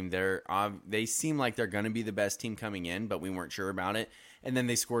this team. They seem like they're going to be the best team coming in, but we weren't sure about it. And then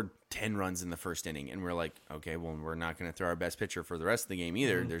they scored 10 runs in the first inning. And we're like, okay, well, we're not going to throw our best pitcher for the rest of the game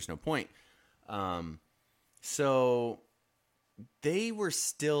either. There's no point. So they were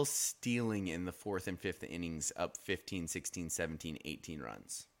still stealing in the fourth and fifth innings, up 15, 16, 17, 18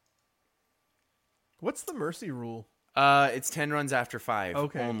 runs. What's the mercy rule? It's 10 runs after 5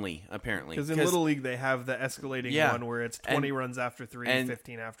 Okay. only, apparently. Because in Little League, they have the escalating one where it's 20 runs after 3, and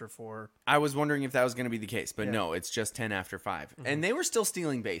 15 after 4. I was wondering if that was going to be the case, but no, it's just 10 after 5. And they were still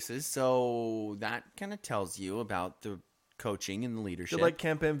stealing bases, so that kind of tells you about the coaching and the leadership. They're like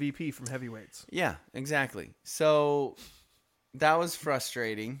camp MVP from heavyweights. Yeah, exactly. So that was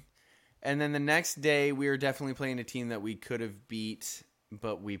frustrating. And then the next day, we were definitely playing a team that we could have beat,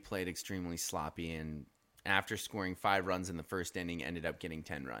 but we played extremely sloppy, and after scoring 5 runs in the first inning, ended up getting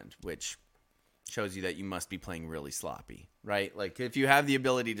 10 runs, which shows you that you must be playing really sloppy, right? Like, if you have the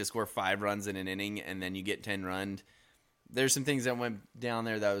ability to score 5 runs in an inning and then you get 10 runs, there's some things that went down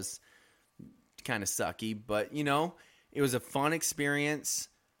there that was kind of sucky, but, it was a fun experience.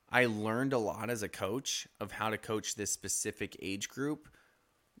 I learned a lot as a coach of how to coach this specific age group,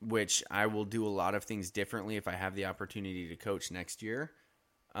 which I will do a lot of things differently if I have the opportunity to coach next year.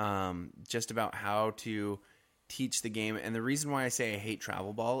 Just about how to teach the game. And the reason why I say I hate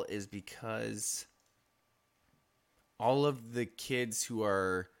travel ball is because all of the kids who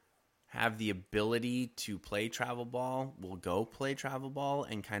have the ability to play travel ball will go play travel ball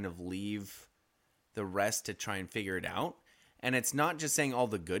and kind of leave the rest to try and figure it out. And it's not just saying all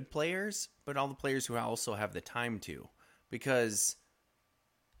the good players, but all the players who also have the time to, because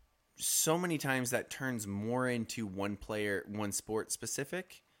so many times that turns more into one sport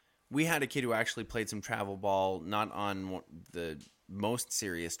specific. We had a kid who actually played some travel ball, not on the most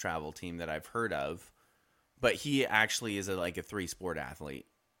serious travel team that I've heard of, but he actually is a 3-sport athlete.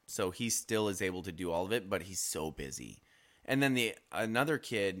 So he still is able to do all of it, but he's so busy. And then another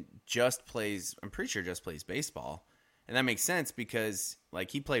kid I'm pretty sure just plays baseball. And that makes sense because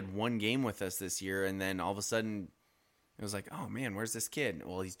he played 1 game with us this year, and then all of a sudden it was like, oh man, where's this kid?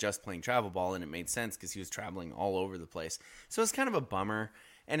 Well, he's just playing travel ball, and it made sense because he was traveling all over the place. So it's kind of a bummer,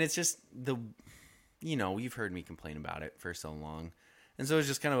 and it's just you've heard me complain about it for so long. And so it was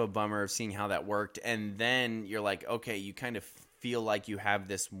just kind of a bummer of seeing how that worked. And then you're like, okay, you kind of feel like you have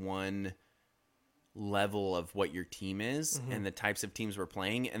this one level of what your team is and the types of teams we're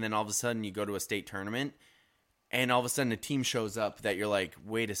playing. And then all of a sudden you go to a state tournament and all of a sudden a team shows up that you're like,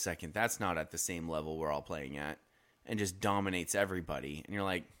 wait a second, that's not at the same level we're all playing at, and just dominates everybody. And you're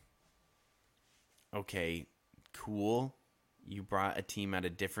like, okay, cool. You brought a team at a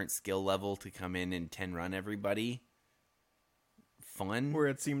different skill level to come in and 10 run everybody. Fun. Where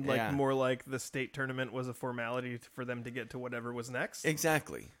it seemed like more like the state tournament was a formality for them to get to whatever was next.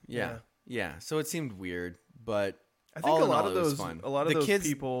 Exactly. Yeah. So it seemed weird, but I think all a lot in of all, it was those fun. a lot of The those kids,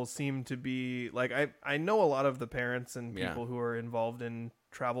 people seem to be like I know a lot of the parents and people who are involved in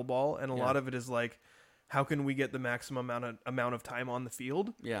travel ball, and a lot of it is like, how can we get the maximum amount of time on the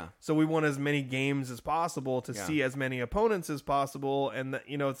field? Yeah. So we want as many games as possible to see as many opponents as possible, and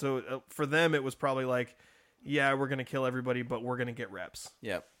so for them it was probably like, yeah, we're gonna kill everybody, but we're gonna get reps.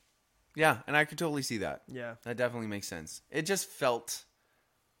 Yep. Yeah, and I could totally see that. Yeah. That definitely makes sense. It just felt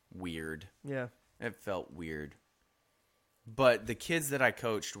weird. Yeah. It felt weird. But the kids that I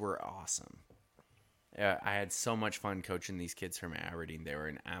coached were awesome. I had so much fun coaching these kids from Aberdeen. They were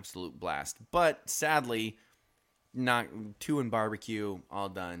an absolute blast. But sadly, not 2 in barbecue, all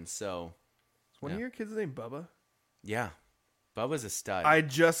done. So, Is one of your kids named Bubba? yeah. Bubba's a stud. I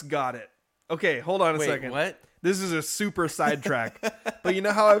just got it. Okay, hold on a Wait, second. what? This is a super sidetrack. But you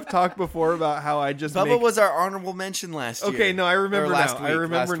know how I've talked before about how I just Bubba was our honorable mention last year. Okay, no, I remember Or last now. week, I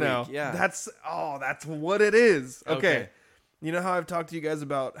remember last now. week, yeah. That's what it is. Okay. Okay. You know how I've talked to you guys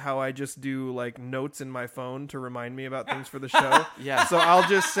about how I just do like notes in my phone to remind me about things for the show? Yeah. So I'll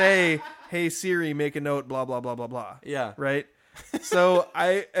just say, "Hey Siri, make a note, blah blah blah blah blah." Yeah. Right? So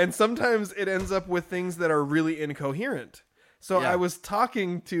and sometimes it ends up with things that are really incoherent. So Yeah. I was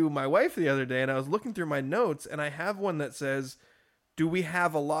talking to my wife the other day and I was looking through my notes and I have one that says, "Do we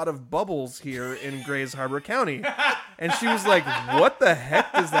have a lot of bubbles here in Grays Harbor County?" And she was like, "What the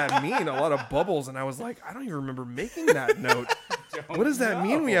heck does that mean? A lot of bubbles?" And I was like, "I don't even remember making that note. What does that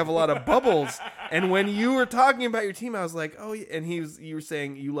mean? We have a lot of bubbles." And when you were talking about your team, I was like, "Oh," and you were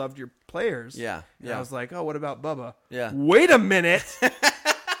saying you loved your players. Yeah, And yeah. I was like, "Oh, what about Bubba?" Yeah. Wait a minute.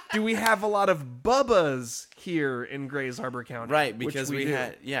 Do we have a lot of Bubbas here in Grays Harbor County? Right, Which because we do.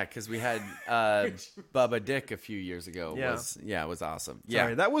 had Bubba Dick a few years ago. Yeah. It was awesome. Yeah.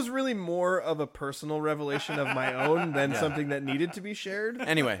 Sorry, that was really more of a personal revelation of my own than something that needed to be shared.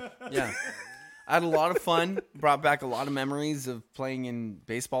 Anyway, yeah. I had a lot of fun, brought back a lot of memories of playing in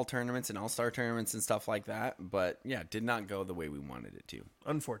baseball tournaments and all-star tournaments and stuff like that. But yeah, it did not go the way we wanted it to.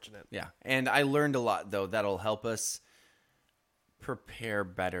 Unfortunate. Yeah. And I learned a lot, though, that'll help us prepare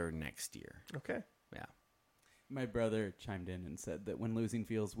better next year. Okay. Yeah. My brother chimed in and said that when losing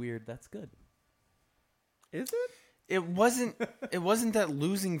feels weird, that's good. Is it? It wasn't that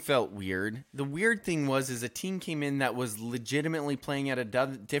losing felt weird. The weird thing was a team came in that was legitimately playing at a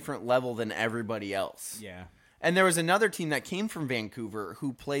different level than everybody else. Yeah. And there was another team that came from Vancouver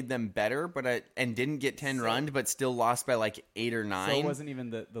who played them better, and didn't get 10 run, but still lost by like 8 or 9. So it wasn't even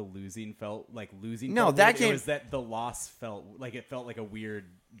the losing felt like losing. No, felt that weird. game- It was that the loss felt like a weird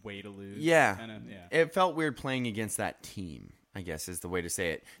way to lose. Yeah. Kinda, yeah. It felt weird playing against that team, I guess is the way to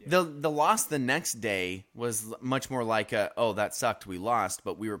say it. Yeah. The loss the next day was much more like that sucked, we lost,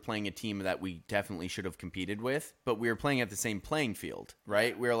 but we were playing a team that we definitely should have competed with, but we were playing at the same playing field,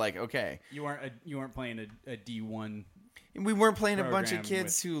 right? We were like, okay. You weren't playing a D1. We weren't playing a bunch of program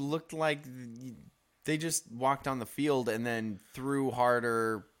kids who looked like they just walked on the field and then threw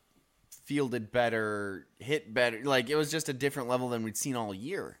harder, fielded better, hit better. Like, it was just a different level than we'd seen all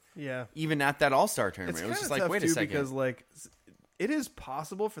year. Yeah. Even at that All-Star tournament. It's It was kind just of like, tough wait a too, second. because like it is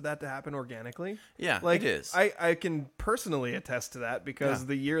possible for that to happen organically. Yeah, like it is. I can personally attest to that because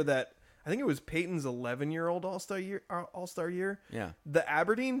the year that I think it was Peyton's 11-year-old All-Star year. Yeah. The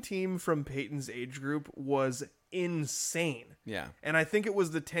Aberdeen team from Peyton's age group was insane. Yeah. And I think it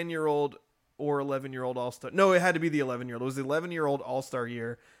was the 10-year-old or 11-year-old All-Star. No, it had to be the 11-year-old. It was the 11-year-old All-Star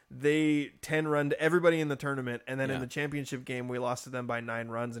year. They 10-runned everybody in the tournament, and then in the championship game, we lost to them by 9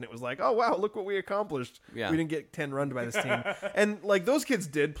 runs, and it was like, oh, wow, look what we accomplished. Yeah. We didn't get 10-runned by this team. And, like, those kids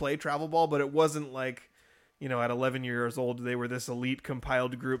did play travel ball, but it wasn't like, at 11 years old, they were this elite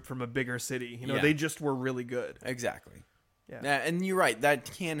compiled group from a bigger city. They just were really good. Exactly. Yeah. And you're right.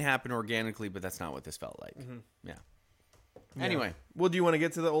 That can happen organically, but that's not what this felt like. Mm-hmm. Yeah. Anyway. Well, do you want to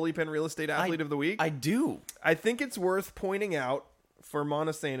get to the Ole Penn Real Estate Athlete of the Week? I do. I think it's worth pointing out for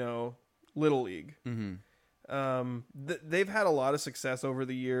Montesano Little League. Mm-hmm. They've had a lot of success over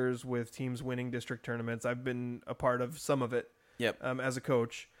the years with teams winning district tournaments. I've been a part of some of it. Yep. As a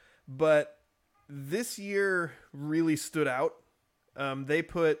coach, but this year really stood out They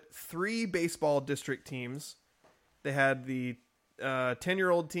put 3 baseball district teams. They had the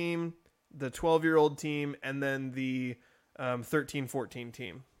 10-year-old team, the 12-year-old team, and then the 13-14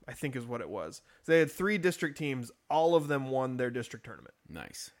 team, I think is what it was. So they had 3 district teams. All of them won their district tournament.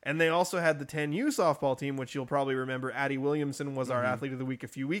 Nice. And they also had the 10U softball team, which you'll probably remember. Addie Williamson was our athlete of the week a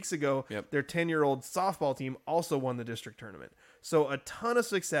few weeks ago. Yep. Their 10-year-old softball team also won the district tournament. So a ton of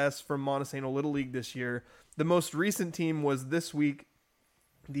success from Montesano Little League this year. The most recent team was this week.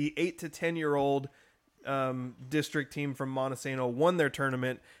 The 8 to 10-year-old district team from Montesano won their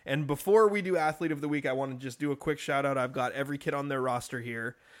tournament. And before we do athlete of the week, I want to just do a quick shout out. I've got every kid on their roster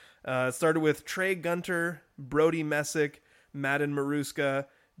here. It started with Trey Gunter, Brody Messick, Madden Maruska,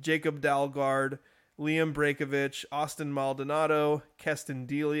 Jacob Dalgard, Liam Brekovich, Austin Maldonado, Keston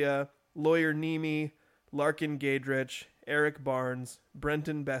Delia, Lawyer Nemi, Larkin Gadrich, Eric Barnes,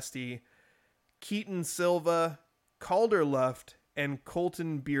 Brenton Bestie, Keaton Silva, Calder Luft, and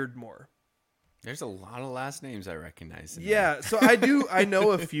Colton Beardmore. There's a lot of last names I recognize. Yeah, so I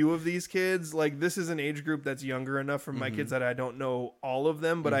know a few of these kids. Like, this is an age group that's younger enough for my kids that I don't know all of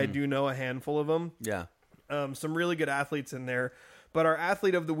them, but I do know a handful of them. Yeah. Some really good athletes in there. But our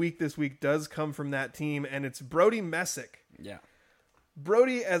athlete of the week this week does come from that team, and it's Brody Messick. Yeah.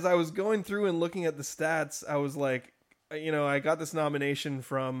 Brody, as I was going through and looking at the stats, I was like, I got this nomination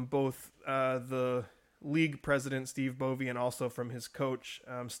from both the league president, Steve Bovey, and also from his coach,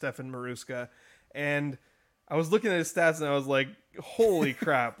 Stefan Maruska. And I was looking at his stats and I was like, holy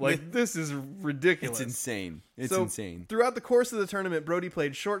crap, like this is ridiculous. It's insane. It's So, insane. Throughout the course of the tournament, Brody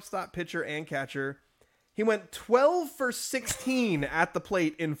played shortstop, pitcher, and catcher. He went 12 for 16 at the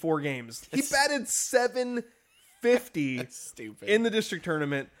plate in 4 games. He batted .750 Stupid. in the district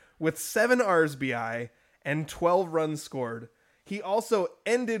tournament with 7 RSBI and 12 runs scored. He also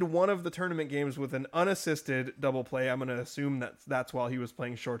ended one of the tournament games with an unassisted double play. I'm going to assume that's while he was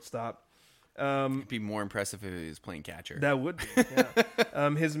playing shortstop. It'd be more impressive if he was playing catcher. That would be, yeah.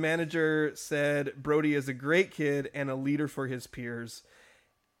 His manager said Brody is a great kid and a leader for his peers.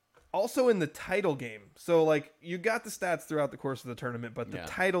 Also in the title game. So, like, you got the stats throughout the course of the tournament, but the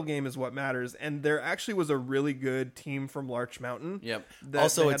title game is what matters. And there actually was a really good team from Larch Mountain. Yep. that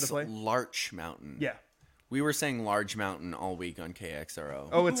Also, they had to it's play. Larch Mountain. Yeah. We were saying Large Mountain all week on KXRO.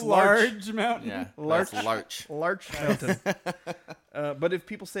 Oh, it's Larch. Large mountain. yeah. Larch. That's Larch. Larch Mountain. But if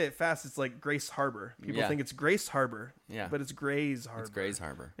people say it fast, it's like Grace Harbor. People think it's Grace Harbor. Yeah. But it's Grays Harbor. It's Grays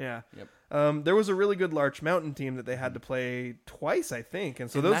Harbor. Yeah. Yep. There was a really good Larch Mountain team that they had to play twice, I think.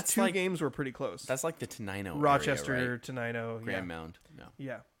 And so And those that's 2 like- games were pretty close. That's like the Tenino Rochester, area, right? Tenino. Grand Mound. No.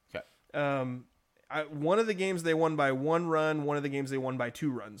 Yeah. Okay. One of the games they won by 1 run. One of the games they won by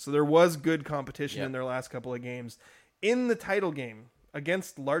 2 runs. So there was good competition in their last couple of games. In the title game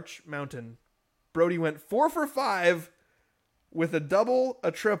against Larch Mountain, Brody went 4 for 5 with a double,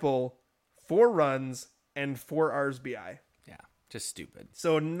 a triple, 4 runs, and 4 RSBI. Yeah. Just stupid.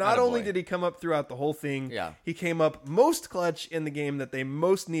 So not Attaboy. only did he come up throughout the whole thing, Yeah. he came up most clutch in the game that they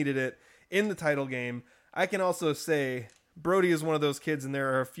most needed it, in the title game. I can also say Brody is one of those kids, and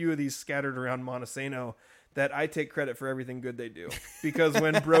there are a few of these scattered around Montesano, that I take credit for everything good they do. Because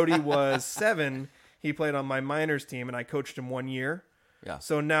when Brody was 7, he played on my minors team, and I coached him 1 year. Yeah.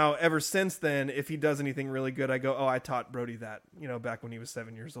 So now, ever since then, if he does anything really good, I go, oh, I taught Brody that, back when he was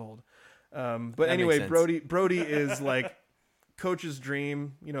 7 years old. But That anyway, makes sense. Brody is like coach's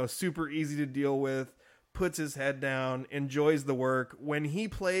dream, super easy to deal with, puts his head down, enjoys the work. When he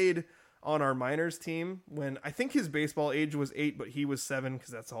played on our minors team, when I think his baseball age was 8, but he was 7, because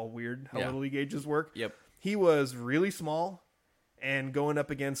that's all weird how little league ages work. Yep. He was really small and going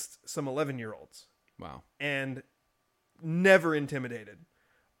up against some 11-year-olds. Wow. And never intimidated.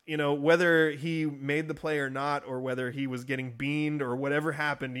 Whether he made the play or not, or whether he was getting beaned or whatever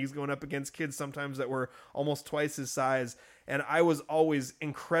happened, he's going up against kids sometimes that were almost twice his size. And I was always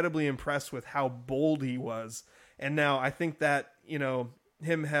incredibly impressed with how bold he was. And now I think that,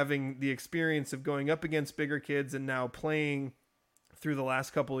 him having the experience of going up against bigger kids and now playing through the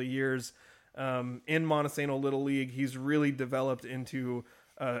last couple of years in Montesano Little League, he's really developed into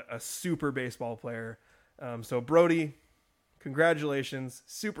a super baseball player. So Brody, congratulations.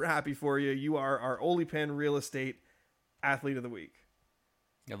 Super happy for you. You are our Ole Penn Real Estate Athlete of the Week.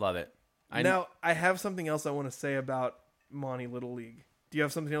 I love it. Now, I have something else I want to say about Monty Little League. Do you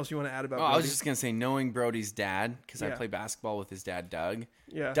have something else you want to add about Brody? I was just going to say, knowing Brody's dad, because I Yeah. play basketball with his dad, Doug,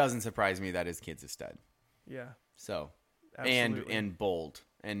 Yeah. doesn't surprise me that his kid's a stud. Yeah. So, Absolutely. and bold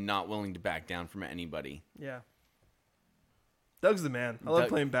and not willing to back down from anybody. Yeah. Doug's the man. I love Doug-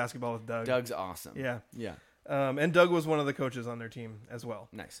 playing basketball with Doug. Doug's awesome. Yeah. Yeah. And Doug was one of the coaches on their team as well.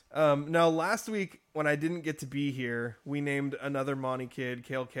 Nice. Now, last week, when I didn't get to be here, we named another Monty kid,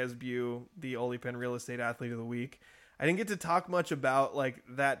 Cale Kesbew, the Ole Penn Real Estate Athlete of the Week. I didn't get to talk much about like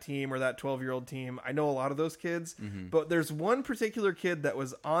that team or that 12-year-old team. I know a lot of those kids, but there's one particular kid that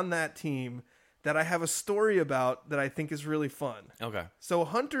was on that team that I have a story about that I think is really fun. Okay. So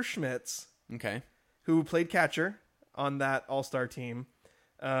Hunter Schmitz, Okay. who played catcher on that all-star team,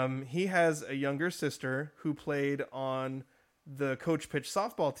 he has a younger sister who played on the Coach Pitch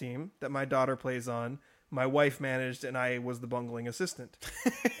softball team that my daughter plays on. My wife managed, and I was the bungling assistant.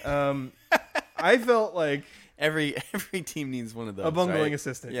 I felt like Every team needs one of those. a bungling right?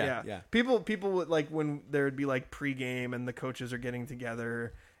 assistant. Yeah, Yeah. yeah. People would like when there would be like pregame and the coaches are getting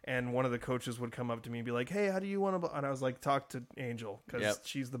together, and one of the coaches would come up to me and be like, "Hey, how do you want to?" And I was like, "Talk to Angel because Yep.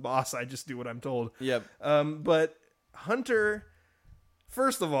 she's the boss. I just do what I'm told." Yep. But Hunter,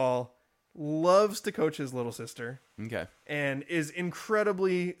 first of all, loves to coach his little sister Okay. and is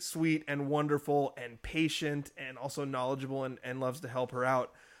incredibly sweet and wonderful and patient and also knowledgeable and loves to help her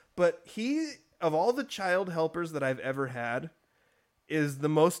out. But he, of all the child helpers that I've ever had, is the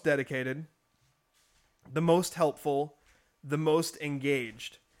most dedicated, the most helpful, the most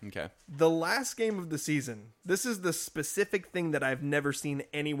engaged. Okay. The last game of the season, this is the specific thing that I've never seen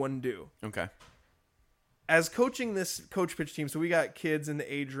anyone do. Okay. As coaching this Coach Pitch team, so we got kids in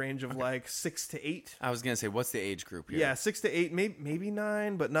the age range of like 6 to 8. I was gonna say, what's the age group here? Yeah, 6 to 8, maybe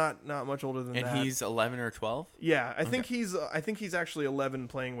 9, but not much older than And that. he's 11 or 12. Yeah, I think he's actually 11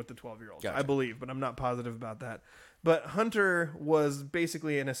 playing with the 12-year-olds. Gotcha. I believe, but I'm not positive about that. But Hunter was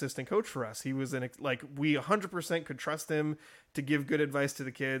basically an assistant coach for us. He was we 100% could trust him to give good advice to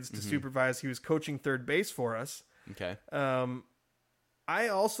the kids, to supervise. He was coaching third base for us. Okay. I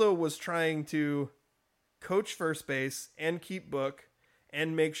also was trying to coach first base and keep book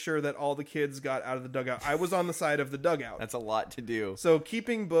and make sure that all the kids got out of the dugout. I was on the side of the dugout. That's a lot to do. So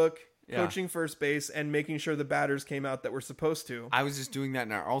keeping book, Yeah. coaching first base, and making sure the batters came out that were supposed to. I was just doing that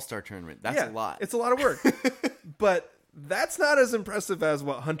in our All-Star tournament. That's a lot. It's a lot of work. But that's not as impressive as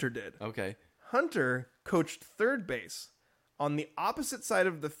what Hunter did. Okay. Hunter coached third base on the opposite side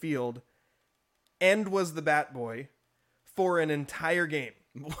of the field and was the bat boy for an entire game.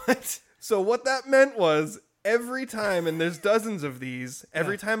 What? So what that meant was every time, and there's dozens of these,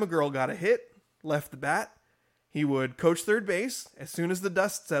 every time a girl got a hit, left the bat, he would coach third base. As soon as the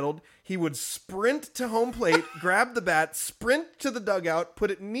dust settled, he would sprint to home plate, grab the bat, sprint to the dugout, put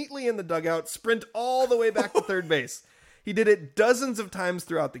it neatly in the dugout, sprint all the way back to third base. He did it dozens of times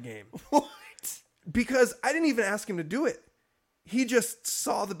throughout the game. What? Because I didn't even ask him to do it. He just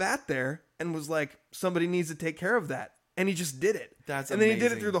saw the bat there and was like, somebody needs to take care of that. And he just did it. That's and then he did it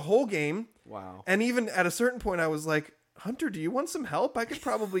amazing. through the whole game. Wow. And even at a certain point, I was like, Hunter, do you want some help? I could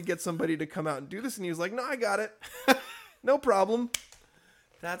probably get somebody to come out and do this. And he was like, no, I got it. No problem.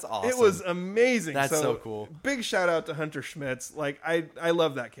 That's awesome. It was amazing. That's so cool. Big shout out to Hunter Schmitz. Like, I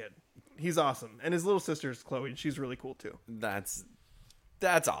love that kid. He's awesome. And his little sister is Chloe. She's really cool too. That's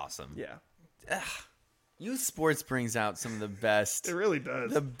awesome. Yeah. Youth sports brings out some of the best. It really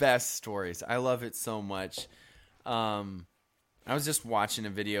does. The best stories. I love it so much. I was just watching a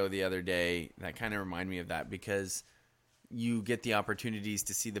video the other day that kind of reminded me of that because you get the opportunities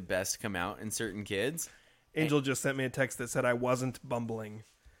to see the best come out in certain kids. Angel just sent me a text that said I wasn't bumbling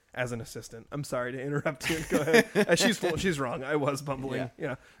as an assistant. I'm sorry to interrupt you. Go ahead. She's wrong. I was bumbling.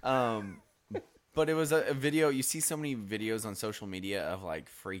 Yeah. But it was a video. You see so many videos on social media of like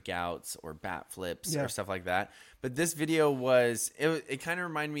freak outs or bat flips or stuff like that. But this video it kind of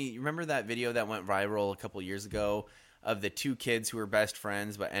reminded me. You remember that video that went viral a couple years ago of the two kids who were best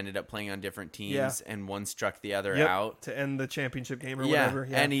friends but ended up playing on different teams and one struck the other out to end the championship game or whatever.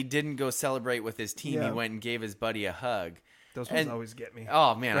 Yeah. And he didn't go celebrate with his team. Yeah. He went and gave his buddy a hug. Those ones always get me.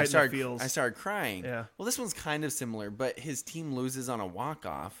 Oh man, Right I in the feels. started crying. Yeah. Well, this one's kind of similar, but his team loses on a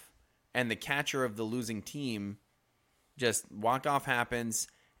walk-off, and the catcher of the losing team just walk-off happens,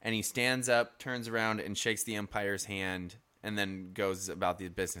 and he stands up, turns around, and shakes the umpire's hand, and then goes about the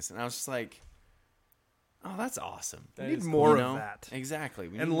business. And I was just like, oh, that's awesome. We need more of that. Exactly.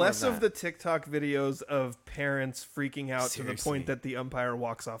 We need And more less of that. the TikTok videos of parents freaking out to the Seriously. point that the umpire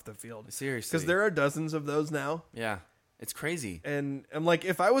walks off the field. Seriously. Because there are dozens of those now. Yeah. It's crazy. And I'm like,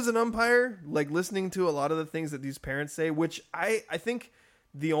 if I was an umpire, like listening to a lot of the things that these parents say, which I think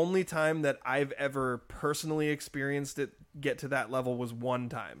the only time that I've ever personally experienced it get to that level was one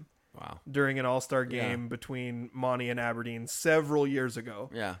time. Wow. During an all-star game between Monty and Aberdeen several years ago.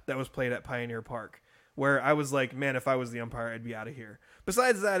 Yeah. That was played at Pioneer Park. Where I was like, man, if I was the umpire, I'd be out of here.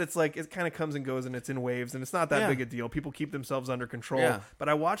 Besides that, it's like, it kind of comes and goes and it's in waves and it's not that big a deal. People keep themselves under control. Yeah. But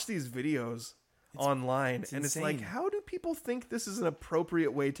I watch these videos online, and it's like, insane. how do people think this is an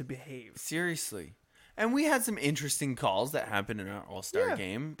appropriate way to behave? Seriously. And we had some interesting calls that happened in our All-Star Yeah,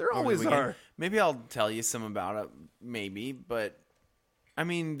 game. there over the always weekend. are. Maybe I'll tell you some about it, maybe. But, I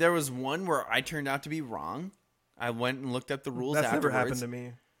mean, there was one where I turned out to be wrong. I went and looked up the rules That's afterwards. never happened to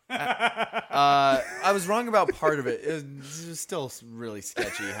me. I was wrong about part of it. It was still really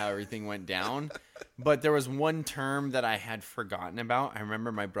sketchy how everything went down. But there was one term that I had forgotten about. I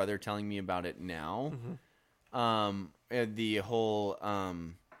remember my brother telling me about it now. The whole...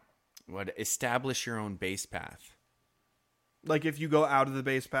 establish your own base path. Like if you go out of the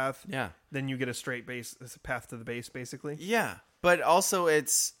base path, Yeah. then you get a straight base path to the base, basically. Yeah. But also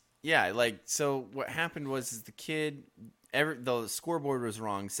so what happened was the kid, the scoreboard was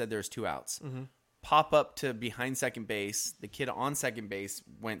wrong, said there's 2 outs. Pop up to behind second base. The kid on second base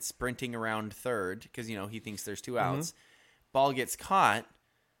went sprinting around third because, he thinks there's 2 outs. Ball gets caught.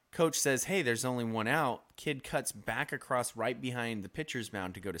 Coach says, hey, there's only 1 out. Kid cuts back across right behind the pitcher's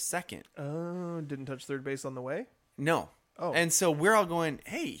mound to go to second. Oh, didn't touch third base on the way? No. Oh. And so we're all going,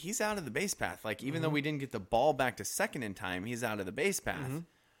 hey, he's out of the base path. Like, even though we didn't get the ball back to second in time, he's out of the base path.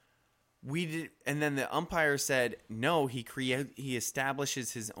 We did, and then the umpire said, no, he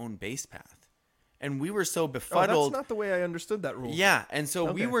establishes his own base path. And we were so Oh, befuddled. that's not the way I understood that rule. Yeah, and so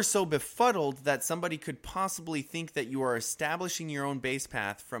we Okay. were so befuddled that somebody could possibly think that you are establishing your own base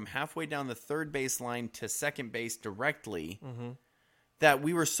path from halfway down the third base line to second base directly, that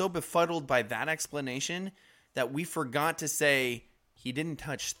we were so befuddled by that explanation that we forgot to say he didn't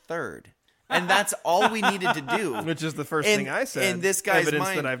touch third. And that's all we needed to do. Which is the first And- thing I said. and this guy's evidence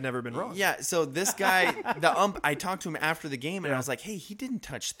mind- that I've never been wrong. Yeah, so this guy, I talked to him after the game, and I was like, hey, he didn't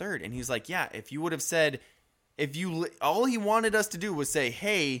touch third. And he's like, yeah, if you would have said, all he wanted us to do was say,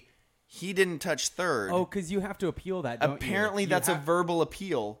 hey, he didn't touch third. Oh, because you have to appeal that, don't you? Apparently You that's a have- verbal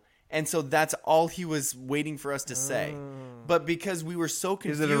appeal. And so that's all he was waiting for us to say. But because we were so Is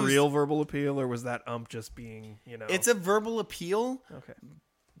confused. it a real verbal appeal, or was that ump just being, It's a verbal appeal. Okay.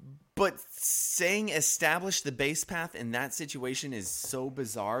 But saying establish the base path in that situation is so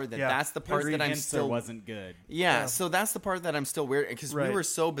bizarre that Yeah. that's the part Every that I'm answer still wasn't good. Yeah, so that's the part that I'm still weird because we Right. were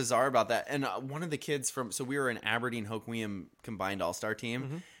so bizarre about that. And one of the kids we were an Aberdeen Hoquiam combined all-star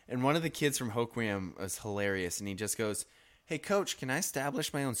team, and one of the kids from Hoquiam was hilarious, and he just goes, "Hey, coach, can I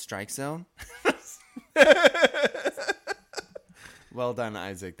establish my own strike zone?" Well done,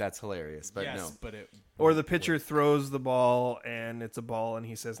 Isaac. That's hilarious, but yes, no. but it. Or the pitcher throws the ball and it's a ball, and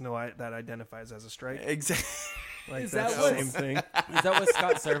he says, "No, that identifies as a strike." Exactly. Like Is that's that the what- same thing. Is that what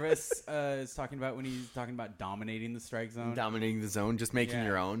Scott Service is talking about when he's talking about dominating the strike zone? Dominating the zone, just making Yeah.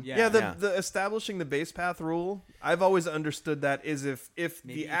 your own. Yeah. Yeah, Yeah. the establishing the base path rule, I've always understood that is if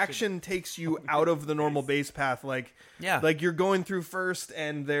Maybe the you action takes you out of the normal base path, like Yeah. like you're going through first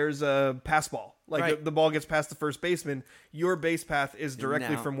and there's a pass ball, like Right. the ball gets past the first baseman, your base path is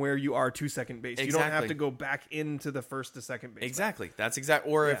directly Now- from where you are to second base. You don't have Exactly. to go back into the first to second base. Exactly. That's exact.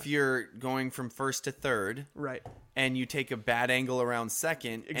 Or if Yeah. you're going from first to third, Right. and you take a bad angle around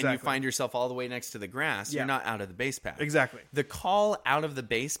second, and you Exactly. find yourself all the way next to the grass, Yeah. you're not out of the base path. Exactly. The call out of the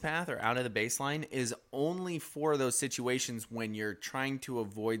base path or out of the baseline is only for those situations when you're trying to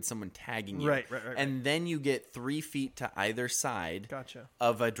avoid someone tagging you. Right. And then you get 3 feet to either side Gotcha.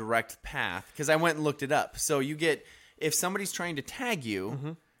 of a direct path. Because I went and looked it up. So you get, if somebody's trying to tag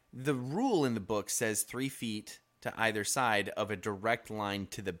you, the rule in the book says 3 feet to either side of a direct line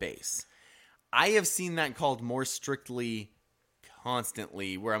to the base. I have seen that called more strictly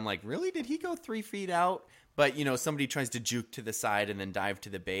constantly, where I'm like, really? Did he go 3 feet out? But, somebody tries to juke to the side and then dive to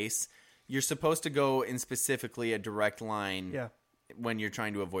the base. You're supposed to go in specifically a direct line Yeah. when you're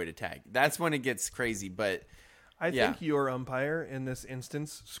trying to avoid a tag. That's when it gets crazy, but I Yeah. think your umpire in this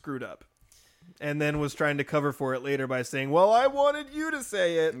instance screwed up. And then was trying to cover for it later by saying, "Well, I wanted you to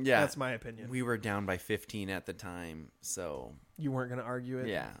say it." Yeah. That's my opinion. we were down by 15 at the time, so You weren't going to argue it.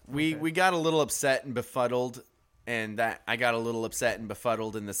 yeah. We got a little upset and befuddled, and that I got a little upset and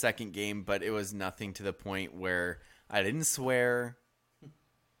befuddled in the second game, but it was nothing to the point where I didn't swear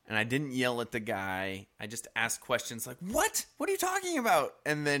and I didn't yell at the guy. I just asked questions like, "What? What are you talking about?"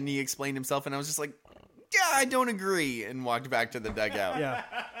 And then he explained himself, and I was just like, "Yeah, I don't agree," and walked back to the dugout. Yeah.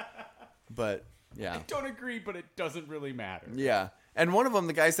 But yeah. Don't agree, but it doesn't really matter. Yeah. And one of them,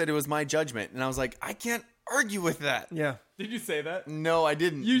 the guy said it was my judgment, and I was like, I can't argue with that. Yeah. Did you say that? No, I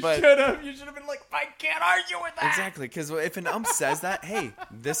didn't. You but should have. You should have been like, I can't argue with that. Exactly, because if an ump says that, hey,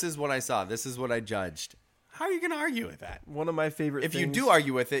 this is what I saw, this is what I judged. How are you going to argue with that? One of my favorite If things. you do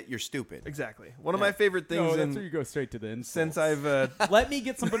argue with it, you're stupid. Exactly. One of my favorite things No, that's where you in, go straight to the insults. since I've Let me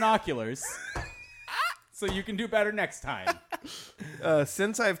get some binoculars so you can do better next time.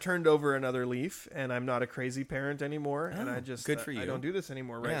 Since I've turned over another leaf and I'm not a crazy parent anymore, and I just good for you. I don't do this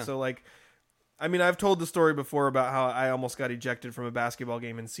anymore, right? Yeah. So like, I mean, I've told the story before about how I almost got ejected from a basketball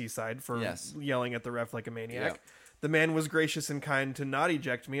game in Seaside for Yes. yelling at the ref like a maniac. Yeah. The man was gracious and kind to not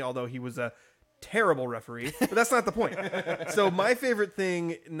eject me, although he was a terrible referee, but that's not the point. So my favorite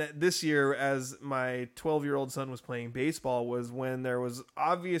thing this year as my 12-year-old son was playing baseball was when there was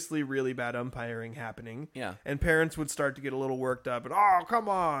obviously really bad umpiring happening. Yeah. And parents would start to get a little worked up and, oh, come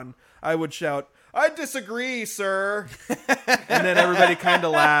on. I would shout, I disagree, sir. And then everybody kind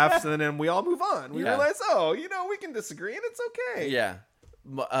of laughs, and then we all move on. We realize, we can disagree and it's okay. Yeah.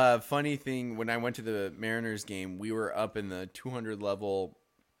 Funny thing, when I went to the Mariners game, we were up in the 200 level,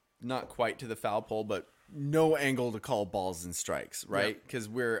 not quite to the foul pole, but no angle to call balls and strikes, right? Because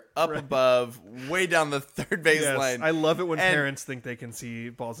we're up above, way down the third base line. I love it when parents think they can see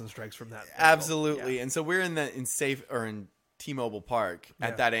balls and strikes from that angle. Absolutely. Yeah. And so we're in T-Mobile Park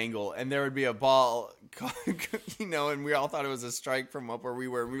at that angle, and there would be a ball, and we all thought it was a strike from up where we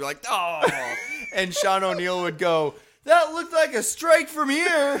were. And we were like, oh! And Sean O'Neill would go, that looked like a strike from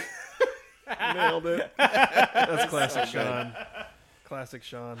here. Nailed it. That's classic Sean. Classic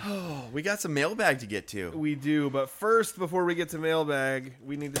Sean. Oh, we got some mailbag to get to. We do, but first, before we get to mailbag,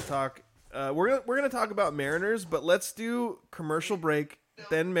 we need to talk. We're gonna talk about Mariners, but let's do commercial break,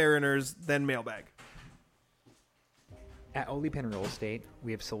 then Mariners, then mailbag. At Oli Penn Real Estate,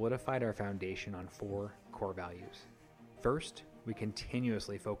 we have solidified our foundation on 4 core values. First, we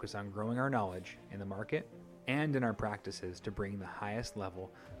continuously focus on growing our knowledge in the market and in our practices to bring the highest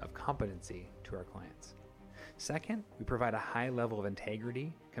level of competency to our clients. Second, we provide a high level of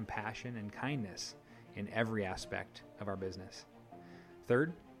integrity, compassion, and kindness in every aspect of our business.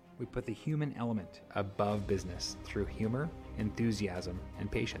 Third, we put the human element above business through humor, enthusiasm,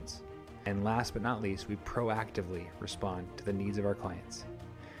 and patience. And last but not least, we proactively respond to the needs of our clients.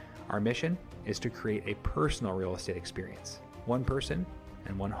 Our mission is to create a personal real estate experience, one person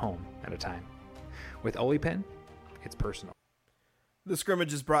and one home at a time. With Oli Penn, it's personal. The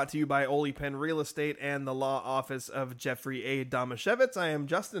scrimmage is brought to you by Oli Penn Real Estate and the law office of Jeffrey A. Domashevitz. I am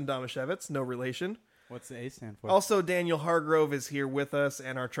Justin Domashevitz, no relation. What's the A stand for? Also, Daniel Hargrove is here with us,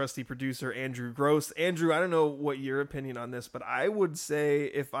 and our trusty producer, Andrew Gross. Andrew, I don't know what your opinion on this, but I would say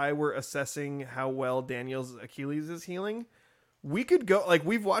if I were assessing how well Daniel's Achilles is healing, we could go, like,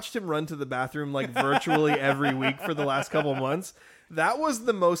 we've watched him run to the bathroom, like, virtually every week for the last couple months. That was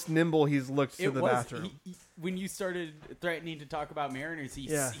the most nimble he's looked to the bathroom. When you started threatening to talk about Mariners,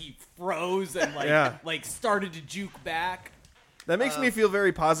 he froze and, like started to juke back. That makes me feel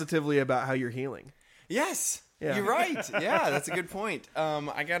very positively about how you're healing. Yes, Yeah. you're right. Yeah, that's a good point.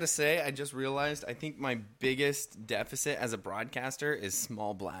 I got to say, I just realized I think my biggest deficit as a broadcaster is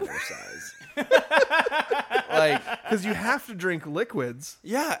small bladder size. Because you have to drink liquids.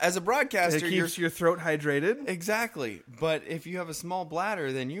 Yeah, as a broadcaster, It keeps your throat hydrated. Exactly. But if you have a small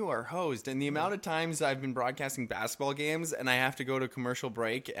bladder, then you are hosed. And the amount of times I've been broadcasting basketball games and I have to go to commercial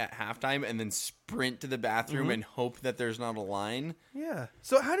break at halftime and then sprint to the bathroom and hope that there's not a line. Yeah.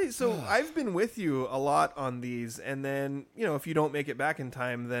 So I've been with you a lot on these, and then, if you don't make it back in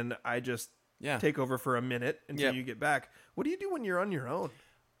time, then I just take over for a minute until you get back. What do you do when you're on your own?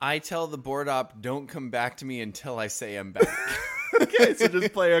 I tell the board op, don't come back to me until I say I'm back. Okay, so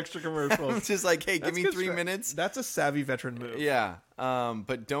just play extra commercials. It's just like, hey, give me 3 minutes. That's a savvy veteran move. Yeah.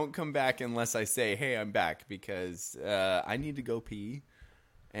 But don't come back unless I say, hey, I'm back, because I need to go pee.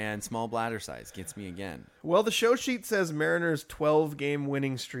 And small bladder size gets me again. Well, the show sheet says Mariners 12-game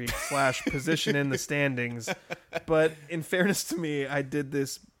winning streak / position in the standings. But in fairness to me, I did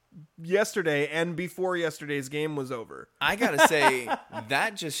this yesterday and before yesterday's game was over. I gotta say,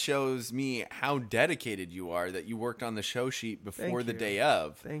 that just shows me how dedicated you are, that you worked on the show sheet before the day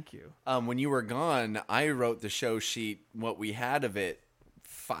of. Thank you. When you were gone, I wrote the show sheet, what we had of it,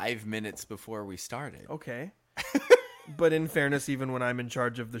 5 minutes before we started. Okay. But in fairness, even when I'm in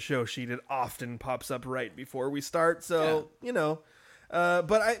charge of the show sheet, it often pops up right before we start. So,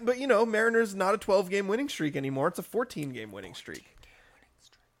 Mariners not a 12-game winning streak anymore. It's a 14-game winning streak.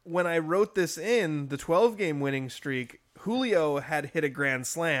 When I wrote this in, the 12-game winning streak, Julio had hit a grand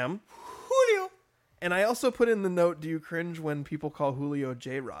slam. Julio. And I also put in the note, do you cringe when people call Julio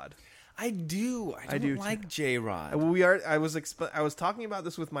J-Rod? I do. I don't like J-Rod. I was talking about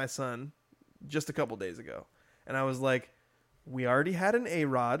this with my son just a couple days ago. And I was like, we already had an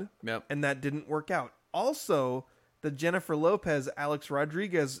A-Rod, and that didn't work out. Also, the Jennifer Lopez, Alex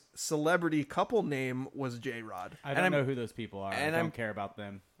Rodriguez celebrity couple name was J-Rod. I don't know who those people are. I don't care about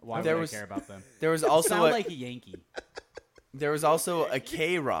them. Why would I care about them? There was also sound like a Yankee. There was also a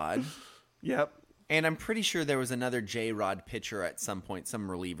K-Rod. Yep. And I'm pretty sure there was another J-Rod pitcher at some point,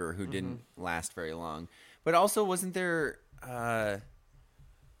 some reliever who didn't last very long. But also, wasn't there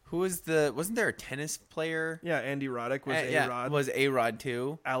wasn't there a tennis player? Yeah, Andy Roddick was A-Rod. Yeah, was A-Rod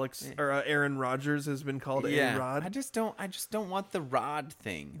too. Aaron Rodgers has been called A-Rod. I just don't want the Rod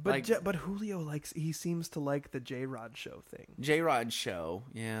thing. But but Julio he seems to like the J-Rod show thing. J-Rod show,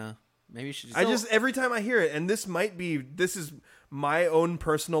 yeah. Maybe you should every time I hear it, and this is my own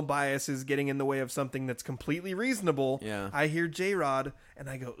personal bias is getting in the way of something that's completely reasonable. Yeah. I hear J-Rod and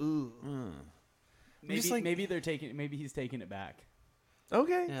I go, ooh. Maybe he's taking it back.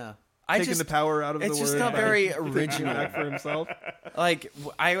 Okay. Yeah. Taking the power out of the word. It's just not very original. Back for himself. Like,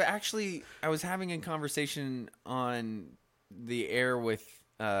 I was having a conversation on the air with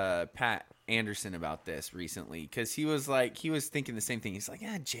Pat Anderson about this recently, because he was thinking the same thing. He's like,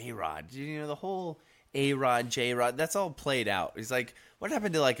 J-Rod, the whole A-Rod, J-Rod, that's all played out. He's like, what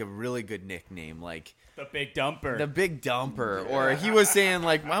happened to like a really good nickname, like the Big Dumper? The Big Dumper. Yeah. Or he was saying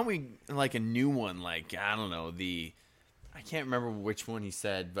like, why don't we like a new one, like, I don't know, I can't remember which one he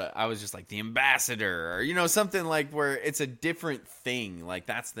said, but I was just like the Ambassador, or something like where it's a different thing. Like,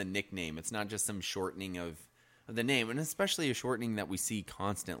 that's the nickname. It's not just some shortening of the name, and especially a shortening that we see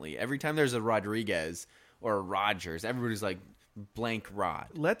constantly. Every time there's a Rodriguez or a Rogers, everybody's like blank Rod.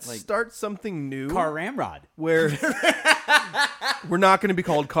 Let's start something new. Car Ramrod. Where we're not going to be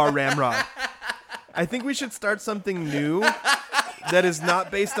called Car Ramrod. I think we should start something new that is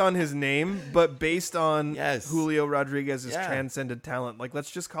not based on his name, but based on Julio Rodriguez's transcendent talent. Like,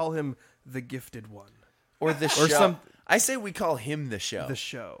 let's just call him the Gifted One. Or the show. I say we call him the show. The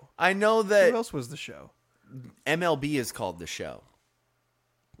show. I know that. Who else was the show? MLB is called the show.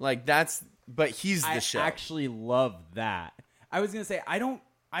 Like, but he's the show. I actually love that. I was going to say, I don't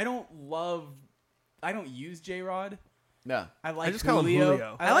use J-Rod. No. I just call him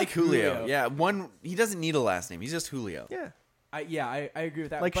Julio. I like Julio. Yeah. He doesn't need a last name. He's just Julio. Yeah. I agree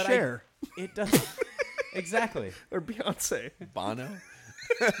with that. Like Cher. It doesn't. Exactly. Or Beyonce. Bono.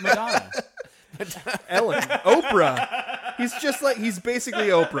 Madonna. Ellen. Oprah. He's basically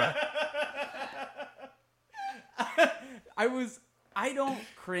Oprah. I don't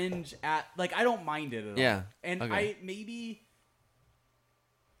cringe at, like, I don't mind it at all. Yeah. And okay.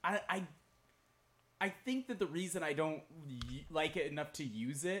 I think that the reason I don't like it enough to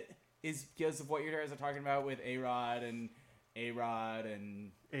use it is because of what you guys are talking about with A-Rod and A-Rod.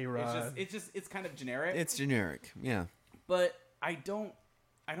 It's kind of generic. It's generic, yeah. But I don't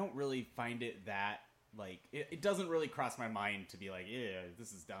really find it that, like, it doesn't really cross my mind to be like, yeah,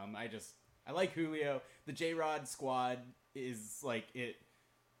 this is dumb. I like Julio. The J-Rod squad is like, it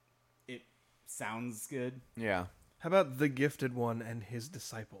sounds good. Yeah. How about the Gifted One and his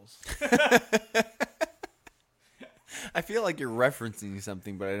disciples? I feel like you're referencing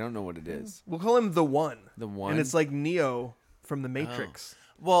something, but I don't know what it is. We'll call him the One. The One? And it's like Neo from The Matrix. Oh.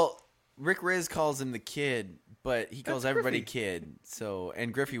 Well, Rick Riz calls him the Kid, but he calls everybody Griffey. Kid. So,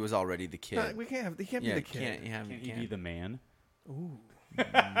 and Griffey was already the Kid. No, he can't be the Kid. Can't he be the man? Ooh.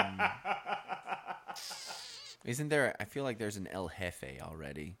 Isn't there? I feel like there's an El Jefe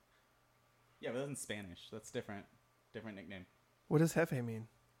already. Yeah, but that's in Spanish. That's different nickname. What does Jefe mean?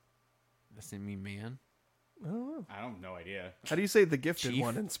 Doesn't it mean man? I don't know. I don't have no idea. How do you say the Gifted Chief?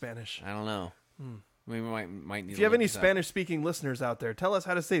 One in Spanish? I don't know. We might need. If you have any Spanish-speaking listeners out there, tell us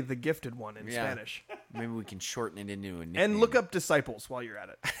how to say the Gifted One in Spanish. Maybe we can shorten it into a nickname. And look up disciples while you're at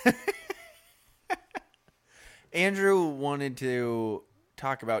it. Andrew wanted to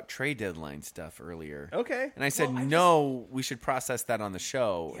talk about trade deadline stuff earlier. Okay. And I said, we should process that on the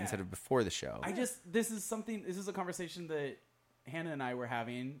show instead of before the show. This is a conversation that Hannah and I were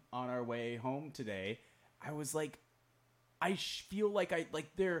having on our way home today. I was like, feel like it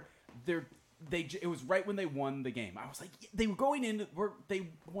was right when they won the game. I was like, they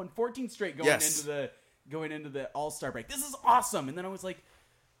won 14 straight going into the All-Star break. This is awesome. And then I was like,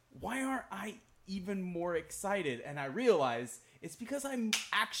 why aren't I even more excited? And I realized it's because I'm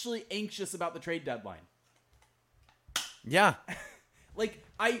actually anxious about the trade deadline. Yeah.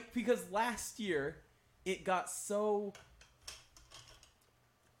 Because last year it got so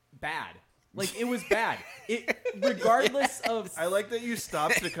bad. Like, it was bad. Regardless of... I like that you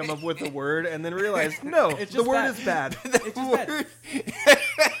stopped to come up with a word and then realized, no, the word is bad. It's just bad.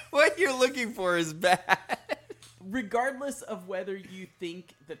 What you're looking for is bad. Regardless of whether you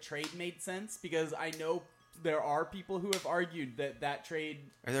think the trade made sense, because I know there are people who have argued that trade...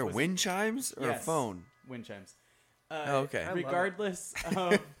 Are there wind chimes or a phone? Wind chimes. Okay. Regardless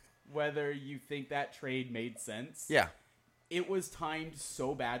of whether you think that trade made sense, it was timed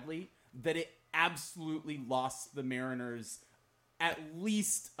so badly that it absolutely lost the Mariners at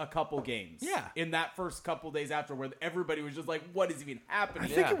least a couple games. Yeah. In that first couple days after, where everybody was just like, "What is even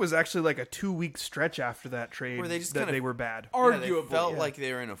happening?" I think it was actually like a 2-week stretch after that trade Where they just that kind of- they were bad. arguably. They felt like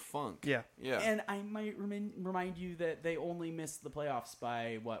they were in a funk. Yeah. Yeah. And I might remind you that they only missed the playoffs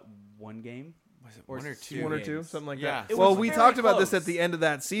by one game? Was it Or one or two two? One or games. two, something like Yeah. that. It Well, was we very talked about this close. at the end of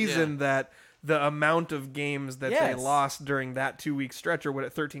that season Yeah. that the amount of games that they Yes. lost during that 2-week stretch or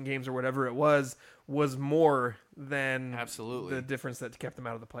 13 games or whatever it was more than Absolutely. the difference that kept them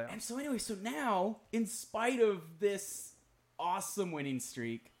out of the And playoffs. so anyway, so now, in spite of this awesome winning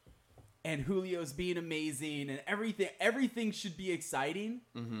streak, and Julio's being amazing, and everything should be exciting,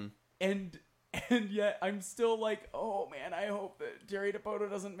 and yet I'm still like, oh man, I hope that Jerry DiPoto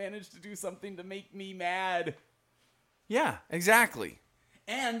doesn't manage to do something to make me mad. Yeah, exactly.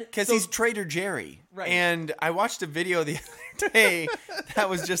 And Because so- he's Trader Jerry. Right. And I watched a video the other day that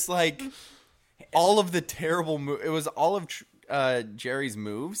was just like all of the terrible moves. It was all of Jerry's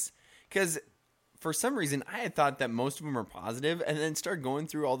moves. Because for some reason, I had thought that most of them were positive, and then started going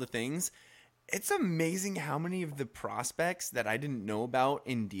through all the things. It's amazing how many of the prospects that I didn't know about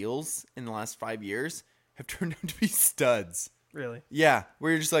in deals in the last 5 years have turned out to be studs. Really? Yeah,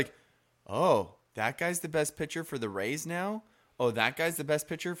 where you're just like, oh, that guy's the best pitcher for the Rays now? Oh, that guy's the best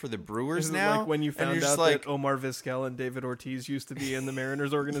pitcher for the Brewers Is it now? like when you And found you're out just like, that Omar Vizquel and David Ortiz used to be in the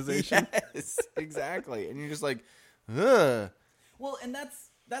Mariners organization? yes, exactly. And you're just like, ugh. well, and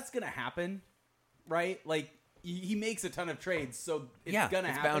that's gonna happen, right? Like he makes a ton of trades, so it's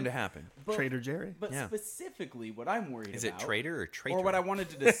gonna happen. bound to happen. But, Trader Jerry. But Yeah. specifically, what I'm worried Is about, it Trader or Traitor? or what I wanted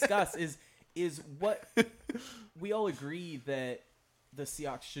to discuss is what we all agree that the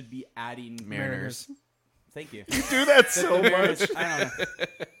Seahawks should be adding. Mariners. Thank you. Do that so The Mariners- much. I don't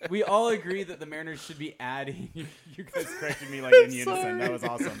know. We all agree that the Mariners should be adding. You guys corrected me like in unison. That was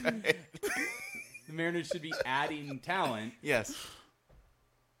awesome. The Mariners should be adding talent, Yes.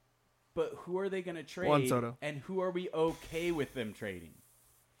 but who are they going to trade? Juan Soto. And who are we okay with them trading?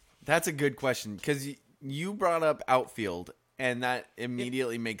 That's a good question because you brought up outfield, and that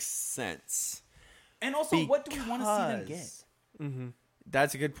immediately makes sense. And also, what do we want to see them Because- get?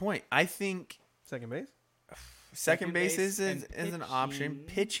 That's a good point. I think Second base? second base base is and an option. pitching.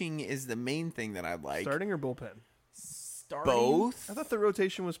 Pitching is the main thing that I like. Starting or bullpen? Starting, Both. I thought the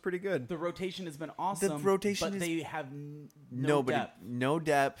rotation was pretty good. The rotation has been awesome. rotation but is- they have no depth. No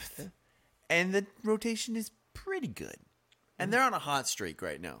depth, and the rotation is pretty good. And they're on a hot streak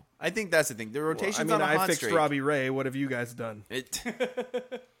right now. I think that's the thing. The rotation's I mean, on a I hot fixed streak. Robbie Ray. What have you guys done? It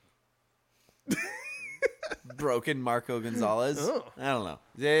broken Marco Gonzalez. Oh. I don't know.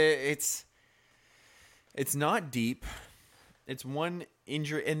 It's not deep. It's one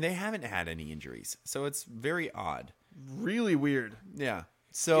injury, and they haven't had any injuries, so it's very odd. Really weird. Yeah.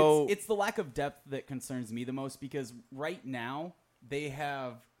 So It's the lack of depth that concerns me the most because right now they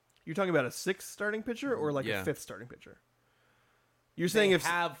have You're talking about a 6th starting pitcher or like Yeah. a 5th starting pitcher? You're saying they if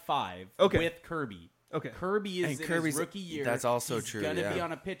have 5 Okay. with Kirby. Okay. Kirby is And in Kirby's- his rookie year. that's also He's true, Gonna yeah. be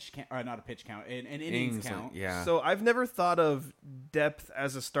on a pitch count, or not a pitch count, an innings count. Yeah. So I've never thought of depth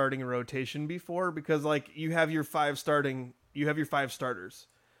as a starting rotation before because like you have your 5 starters.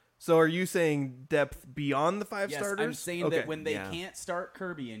 So are you saying depth beyond the 5 Yes, starters? I'm saying Okay. that when they Yeah. can't start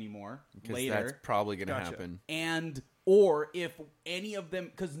Kirby anymore 'Cause later, that's probably going to Gotcha. happen. and or if any of them,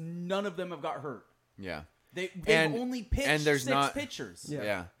 because none of them have got hurt, Yeah. they've And- only pitched and there's 6 not- pitchers.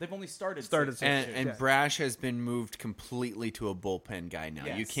 Yeah. They've only started Started 6 six. And, pitchers. and Yeah. Brash has been moved completely to a bullpen guy now.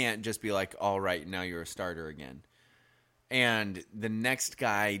 You Yes. can't just be like, all right, now you're a starter again. And the next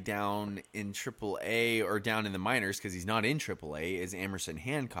guy down in AAA or down in the minors, because he's not in AAA, is Emerson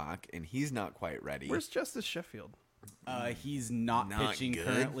Hancock, and he's not quite ready. Where's Justice Sheffield? He's not Not pitching good?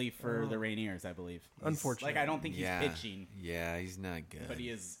 currently for the Rainiers, I believe. Unfortunately. Like I don't think yeah. he's pitching, Yeah, he's not good. but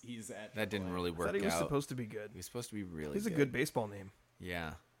he's at. That didn't AAA. really I work thought he was out. supposed to be good. He was supposed to be really He's a good baseball name.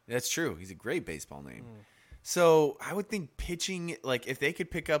 Yeah, that's true. He's a great baseball name. So I would think pitching, like if they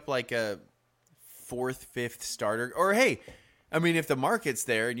could pick up like a 4th, 5th starter, or hey, I mean, if the market's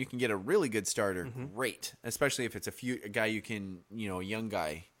there and you can get a really good starter, great. Especially if it's a guy you can, a young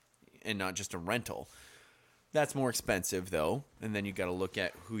guy, and not just a rental. That's more expensive though, and then you got to look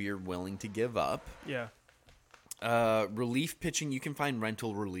at who you're willing to give up. Yeah. Relief pitching, you can find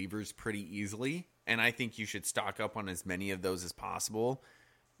rental relievers pretty easily, and I think you should stock up on as many of those as possible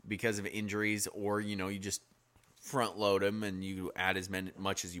because of injuries, or you just front load them and you add as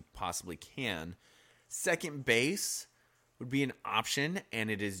much as you possibly can. Second base would be an option, and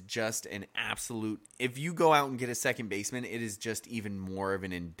it is just an absolute. If you go out and get a second baseman, it is just even more of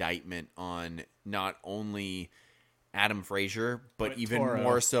an indictment on not only Adam Frazier, but even Toro.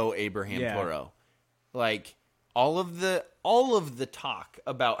 more so Abraham Yeah. Toro. Like, all of the talk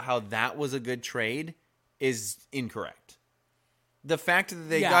about how that was a good trade is incorrect. The fact that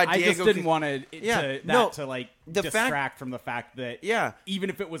they got Diego, I just didn't want to distract from the fact that even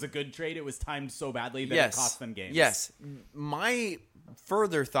if it was a good trade, it was timed so badly that it cost them games. Yes. My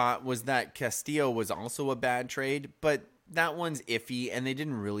further thought was that Castillo was also a bad trade, but that one's iffy, and they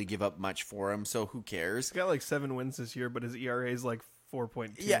didn't really give up much for him, so who cares? He's got like 7 wins this year, but his ERA is like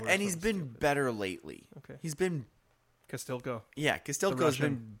 4.2. Yeah, and he's been better lately. Okay. He's been... Castillo. Yeah, Castillo's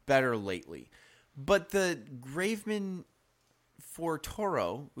been better lately. But the Graveman for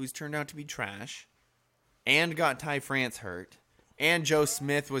Toro, who's turned out to be trash, and got Ty France hurt, and Joe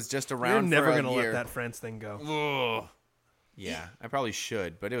Smith was just around You're never going to let that France thing go. Ugh. Yeah, I probably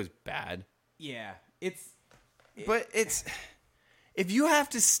should, but it was bad. Yeah, But if you have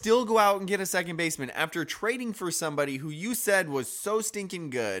to still go out and get a second baseman after trading for somebody who you said was so stinking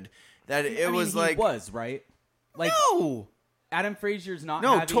good that he was right. Like, no, Adam Frazier's not.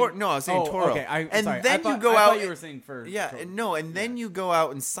 No, having... I was saying Toro. Okay, then you go out. You were saying for then you go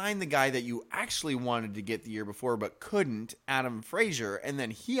out and sign the guy that you actually wanted to get the year before but couldn't, Adam Frazier, and then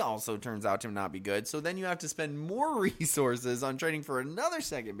he also turns out to not be good. So then you have to spend more resources on trading for another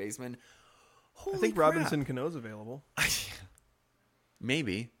second baseman. Holy I think crap. Robinson Cano's available.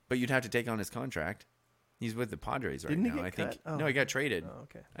 Maybe, but you'd have to take on his contract. He's with the Padres right Didn't now. he get cut? No, he got traded. Oh,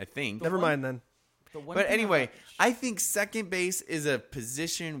 okay. I think. Never mind then. But anyway, I think second base is a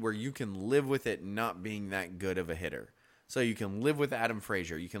position where you can live with it not being that good of a hitter. So you can live with Adam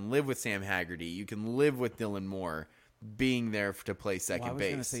Frazier. You can live with Sam Haggerty. You can live with Dylan Moore being there to play second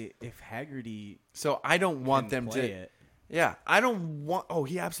base. I was going to say, if Haggerty So I don't want them to... it, yeah, I don't want... Oh,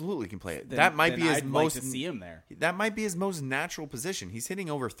 he absolutely can play it. Then, that might be his I'd most... like to see him there. That might be his most natural position. He's hitting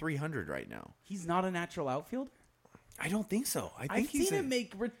over 300 right now. He's not a natural outfielder? I don't think so. I've seen him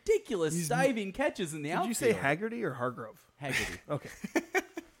make ridiculous diving catches in the outfield. Did you say Haggerty or Hargrove? Haggerty. Okay.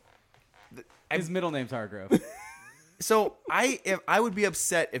 His middle name's Hargrove. So I would be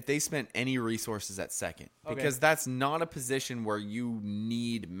upset if they spent any resources at second because that's not a position where you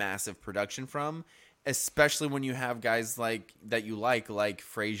need massive production from, especially when you have guys like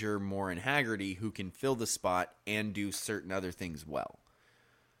Frazier, Moore, and Haggerty who can fill the spot and do certain other things well.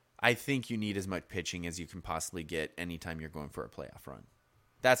 I think you need as much pitching as you can possibly get anytime you're going for a playoff run.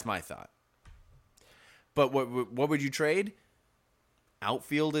 That's my thought. But what would you trade?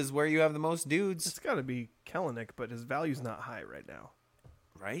 Outfield is where you have the most dudes. It's got to be Kelenic, but his value's not high right now.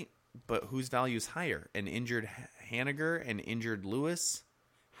 Right? But whose value is higher? An injured Haniger, an injured Lewis?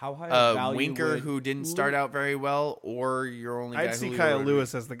 How high a value Winker who didn't start out very well, or your only guy I'd see Kyle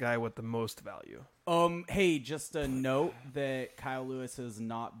Lewis as the guy with the most value. Hey, just a note that Kyle Lewis has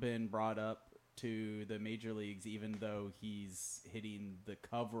not been brought up to the major leagues, even though he's hitting the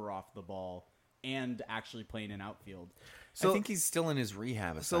cover off the ball and actually playing in outfield. So I think he's still in his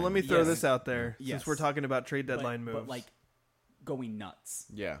rehab assignment. So let me throw this out there, since we're talking about trade deadline moves. But like going nuts.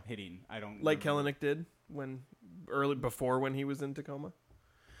 Yeah. Hitting. I don't like Kelenic did when he was in Tacoma.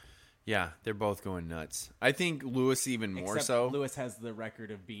 Yeah, they're both going nuts. I think Lewis even more so. Lewis has the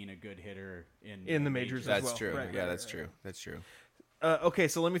record of being a good hitter in the majors as well. That's true. Right, that's true. That's true. Okay,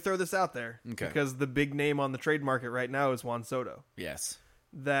 so let me throw this out there. Okay. Because the big name on the trade market right now is Juan Soto. Yes.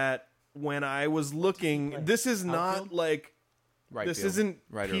 That when I was looking, this is not like... Right this field. isn't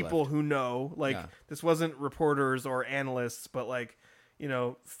Right people who know. Like, this wasn't reporters or analysts, but like,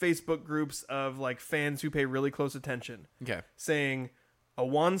 Facebook groups of like fans who pay really close attention. Okay. Saying a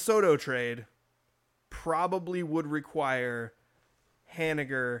Juan Soto trade probably would require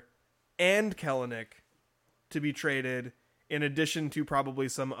Haniger and Kelenic to be traded in addition to probably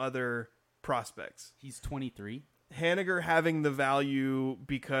some other prospects. He's 23. Haniger having the value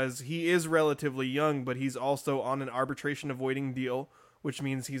because he is relatively young, but he's also on an arbitration avoiding deal, which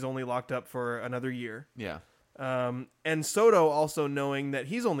means he's only locked up for another year. Yeah. And Soto also knowing that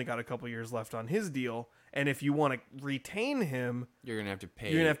he's only got a couple years left on his deal, and if you want to retain him, you're gonna have to pay.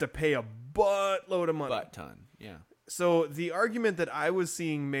 You're gonna have to pay a buttload of money. Butt ton. Yeah. So the argument that I was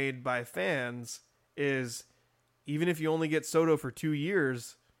seeing made by fans is, even if you only get Soto for 2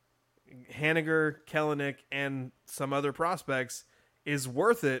 years, Haniger, Kelenic, and some other prospects is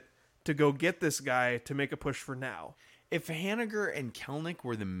worth it to go get this guy to make a push for now. If Haniger and Kelenic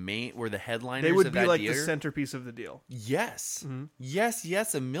were the headliners, they would of be that like deal, the centerpiece of the deal. Yes,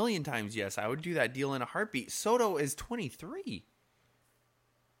 yes, a million times yes. I would do that deal in a heartbeat. Soto is 23,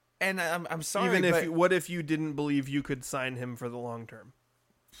 and I'm sorry. Even if what if you didn't believe you could sign him for the long term?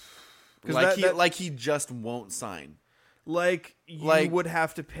 Like he just won't sign. Like you would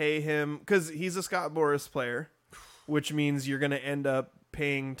have to pay him because he's a Scott Boras player, which means you're going to end up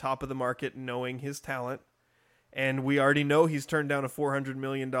paying top of the market knowing his talent. And we already know he's turned down a $400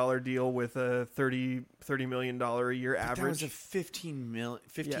 million deal with a $30 million a year average. That was a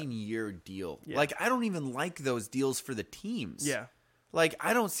 15-year deal. Yeah. Like, I don't even like those deals for the teams. Yeah. Like,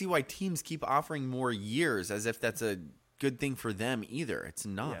 I don't see why teams keep offering more years as if that's a good thing for them either. It's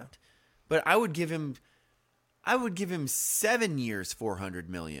not. Yeah. But I would give him 7 years, $400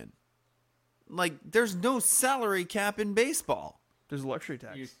 million. Like, there's no salary cap in baseball. There's a luxury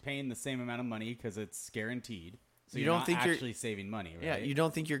tax. You're paying the same amount of money because it's guaranteed. So You you're don't not think you're- actually saving money, right? Yeah, you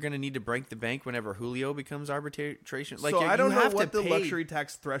don't think you're going to need to break the bank whenever Julio becomes arbitration? Like, so I don't you know have what to the pay- luxury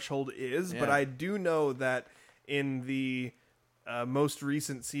tax threshold is, but Yeah. I do know that in the most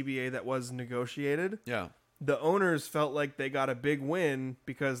recent CBA that was negotiated, Yeah. the owners felt like they got a big win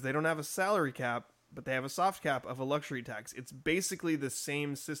because they don't have a salary cap, but they have a soft cap of a luxury tax. It's basically the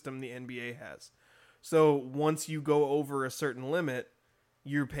same system the NBA has. So once you go over a certain limit,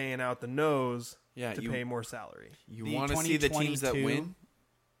 you're paying out the nose to pay more salary. You The want to see the teams that 2022 win?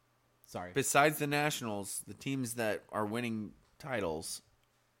 Sorry. Besides the Nationals, the teams that are winning titles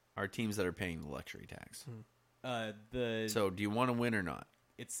are teams that are paying the luxury tax. So do you want to win or not?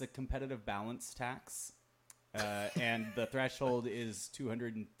 It's a competitive balance tax, and the threshold is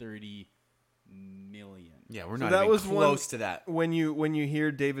 $230 million. Yeah, we're So not that even was close to that. When you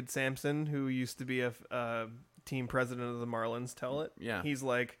hear David Sampson, who used to be a team president of the Marlins, tell it, Yeah. he's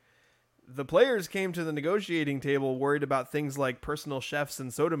like, the players came to the negotiating table worried about things like personal chefs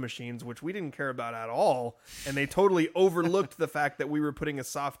and soda machines, which we didn't care about at all, and they totally overlooked the fact that we were putting a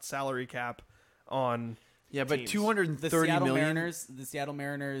soft salary cap on. Yeah, but teams. $230 The Seattle million. Mariners. The Seattle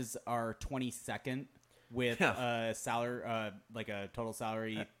Mariners are 22nd with a salary, like a total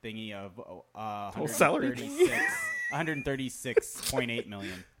salary thingy of salary $136.8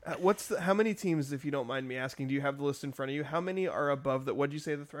 million. How many teams, if you don't mind me asking, do you have the list in front of you? How many are above that? What did you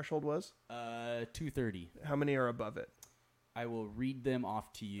say the threshold was? 230. How many are above it? I will read them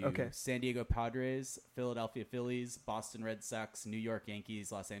off to you. Okay. San Diego Padres, Philadelphia Phillies, Boston Red Sox, New York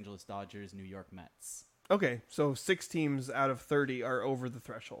Yankees, Los Angeles Dodgers, New York Mets. Okay, so 6 teams out of 30 are over the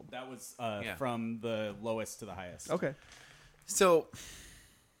threshold. That was from the lowest to the highest. Okay. So,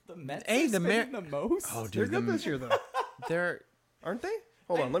 The Mets Hey, are the spending the most? oh, They're dude, good this year, though. they're Aren't they?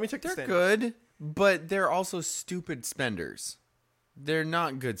 Hold on, let me check the they're standings. good, but they're also stupid spenders. They're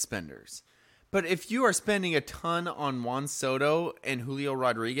not good spenders. But if you are spending a ton on Juan Soto and Julio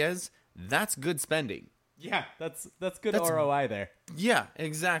Rodriguez, that's good spending. Yeah, that's good That's- ROI there. Yeah,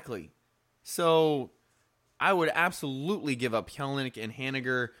 exactly. So I would absolutely give up Kelenic and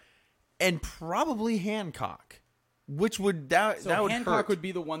Haniger and probably Hancock, which would that would Hancock hurt. would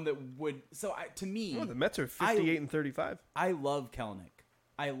be the one that would. So to me, Oh, the Mets are 58 and 35. I love Kelenic.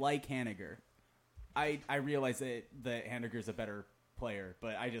 I like Haniger. I realize that Haniger's a better player,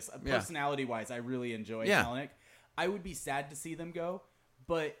 but I just personality wise, I really enjoy Kelenic. I would be sad to see them go,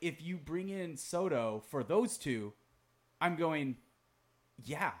 but if you bring in Soto for those two, I'm going,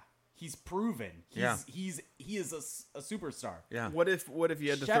 yeah, he's proven. He is a superstar. Yeah. What if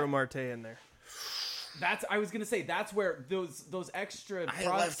you had to Shep- throw Marte in there? I was gonna say that's where those extra I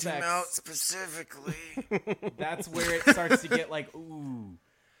prospects. left him out specifically That's where it starts to get like, ooh.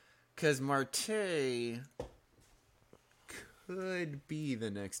 because Marte could be the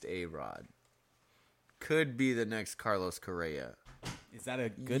next A-Rod. Could be the next Carlos Correa. Is that a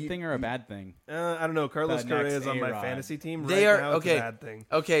good thing or a bad thing? I don't know. Carlos The Correa next is on my A-Rod. fantasy team They right are now. It's okay. a bad thing.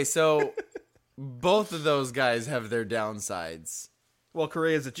 Okay, so both of those guys have their downsides. Well,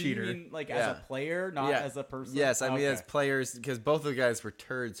 Correa's a Do you cheater. mean like as Yeah. a player, not as a person? Yes, I mean Okay. as players because both of the guys were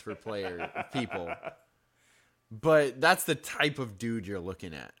turds for people. But that's the type of dude you're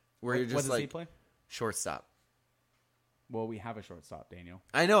looking at, where you're What just does like he play? shortstop. Well, we have a shortstop, Daniel.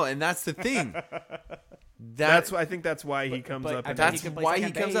 I know, and that's the thing. I think that's why he comes but up. I in bet That's he can play why he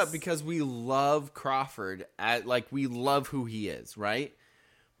second comes up base. because we love Crawford we love who he is, right?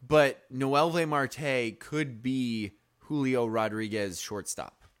 But Noelve Marte could be Julio Rodriguez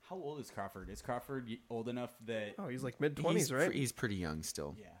shortstop. How old is Crawford? Is Crawford old enough that? Oh, he's like mid-20s, right? He's pretty young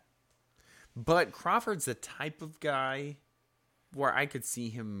still. Yeah. But Crawford's the type of guy where I could see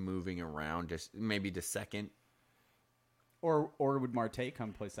him moving around, just maybe to second. Or would Marte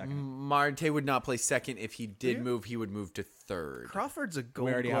come play second? Marte would not play second. If he did move, he would move to third. Crawford's a Gold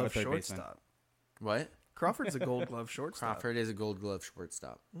already have a Glove third baseman. shortstop. What? Crawford's a Gold Glove shortstop. Crawford is a Gold Glove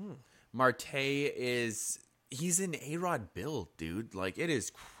shortstop. Marte he's an A-Rod build, dude. Like, it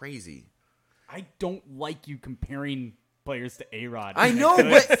is crazy. I don't like you comparing players to A-Rod. I know,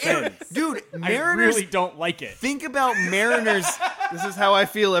 but dude, I Mariners. really don't like it. Think about Mariners. This is how I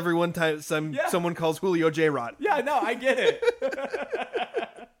feel every one time someone calls Julio J-Rod. Yeah, no, I get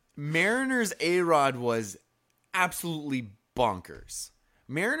it. Mariners A-Rod was absolutely bonkers.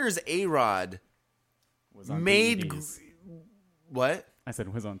 Mariners A-Rod Was on made PEDs. what? I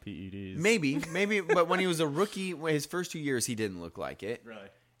said was on PEDs. Maybe, but when he was a rookie, his first 2 years, he didn't look like it. Really?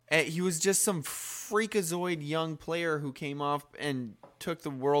 And he was just some freakazoid young player who came off and took the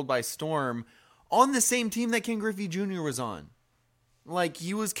world by storm on the same team that Ken Griffey Jr. was on. Like,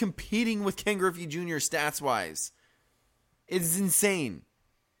 he was competing with Ken Griffey Jr. stats-wise. It's insane.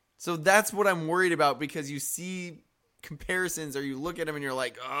 So that's what I'm worried about, because you see comparisons or you look at him and you're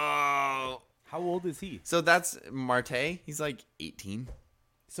like, oh. How old is he? So that's Marte. He's like 18.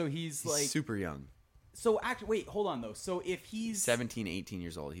 So he's like super young. So actually, wait, hold on though. So if he's 17, 18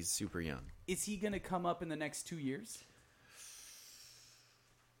 years old, he's super young. Is he going to come up in the next 2 years?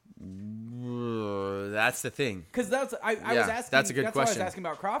 That's the thing. Because that's I was asking. That's a good that's question. Why I was asking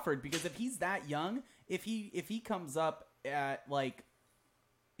about Crawford, because if he's that young, if he comes up at like,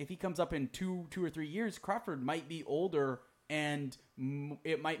 if he comes up in two or 3 years, Crawford might be older, and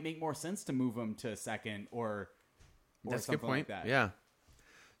it might make more sense to move him to second or That's a something good point. like that. Yeah.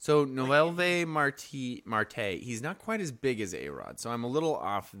 So Noelve Marte, he's not quite as big as A-Rod, so I'm a little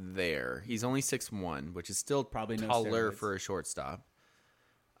off there. He's only 6'1", which is still Probably no taller steroids. for a shortstop.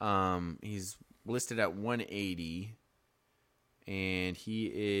 He's listed at 180, and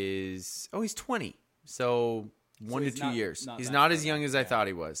he's 20. So 1 to he's 2 not- years. not He's that not far as young back, as I yeah. thought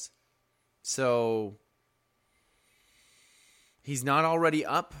he was. So he's not already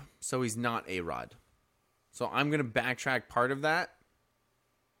up, so he's not A-Rod. So I'm going to backtrack part of that.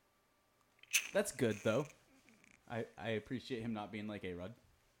 That's good though. I appreciate him not being like A-Rod.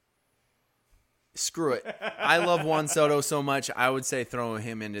 Screw it. I love Juan Soto so much, I would say throw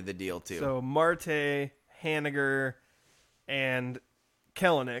him into the deal too. So Marte, Haniger, and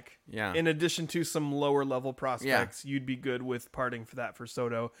Kelenic. Yeah. In addition to some lower level prospects, you'd be good with parting for that for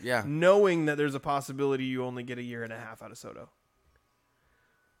Soto. Yeah. Knowing that there's a possibility you only get a year and a half out of Soto.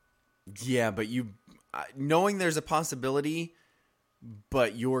 Yeah, but knowing there's a possibility,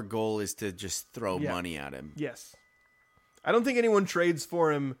 but your goal is to just throw money at him. Yes. I don't think anyone trades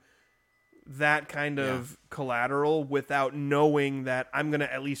for him that kind of collateral without knowing that I'm going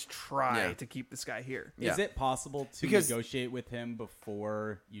to at least try to keep this guy here. Yeah. Is it possible to Because- negotiate with him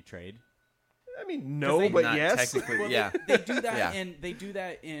before you trade? I mean, no, they- but Not yes. technically, Well, yeah. they do that, Yeah. and they do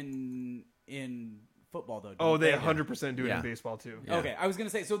that in football, though. Oh, don't they 100% do it Yeah. in baseball too. Yeah. Okay, I was gonna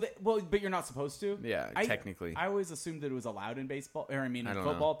say but you're not supposed to. Yeah, technically. I always assumed that it was allowed in baseball, or in I don't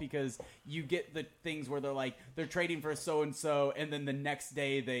football, because you get the things where they're trading for so and so, and then the next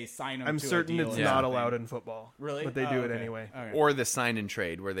day they sign them. I'm to certain a deal it's or not something. allowed in football. Really, But they do it okay. anyway. Okay. Or the sign and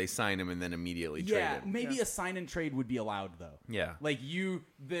trade, where they sign him and then immediately trade Yeah, him. maybe a sign and trade would be allowed though. Yeah. Like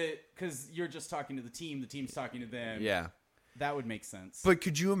because you're just talking to the team's talking to them. Yeah. That would make sense. But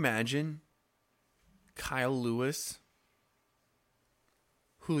could you imagine Kyle Lewis,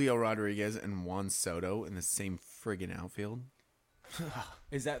 Julio Rodriguez, and Juan Soto in the same friggin' outfield?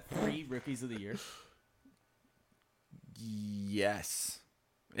 Is that 3 rookies of the year? Yes.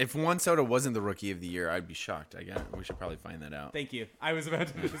 If Juan Soto wasn't the rookie of the year, I'd be shocked. We should probably find that out. Thank you. I was about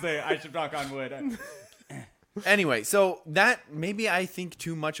to say I should knock on wood. Anyway, so maybe I think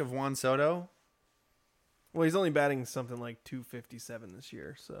too much of Juan Soto. Well, he's only batting something like 257 this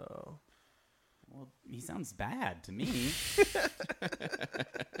year, so Well, he sounds bad to me.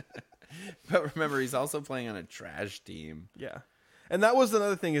 But remember, he's also playing on a trash team. yeah. And that was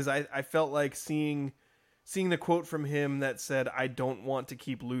another thing is I felt like seeing the quote from him that said, "I don't want to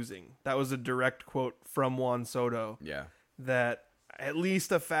keep losing." That was a direct quote from Juan Soto. Yeah. That at least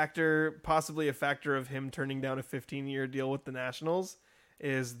possibly a factor of him turning down a 15-year deal with the Nationals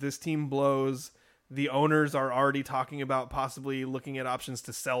is this team blows. The owners are already talking about possibly looking at options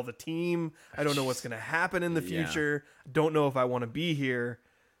to sell the team. I don't know what's going to happen in the Yeah. future. Don't know if I want to be here.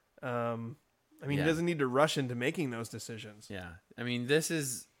 He doesn't need to rush into making those decisions. Yeah. I mean, this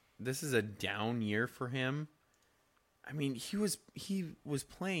is a down year for him. I mean, he was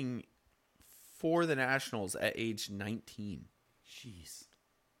playing for the Nationals at age 19. Jeez.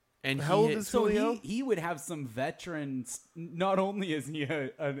 And How old is So Julio? he would have some veterans. Not only is he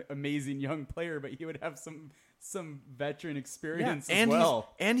an amazing young player, but he would have some veteran experience as and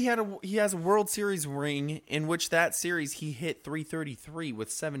well. he has a World Series ring in which that series he hit 333 with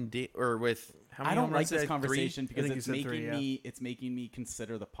with how many I don't home like runs did this I- conversation I because think you it's said making 3, it's making me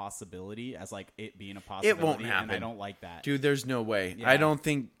consider the possibility as like it being a possibility. It won't And happen. I don't like that. Dude, there's no way. Yeah. I don't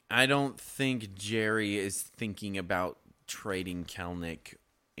think Jerry is thinking about trading Kelenic,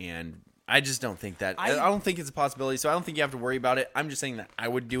 and I just don't think that. I don't think it's a possibility, so I don't think you have to worry about it. I'm just saying that I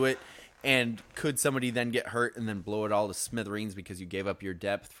would do it And could somebody then get hurt and then blow it all to smithereens because you gave up your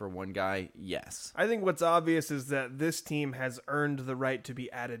depth for one guy? Yes. I think what's obvious is that this team has earned the right to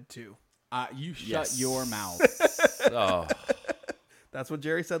be added to. You shut your mouth. Oh. That's what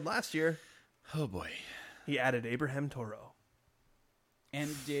Jerry said last year. Oh, boy. He added Abraham Toro.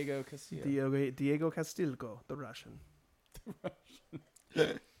 And Diego Castillo. Diego Castillo, the Russian.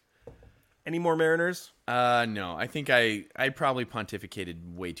 Any more Mariners? No. I think I probably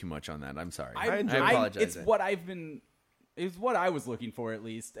pontificated way too much on that. I'm sorry. I apologize. It's what it's what I was looking for, at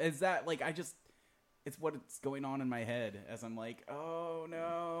least. Is that, like, it's what's going on in my head as I'm like, oh,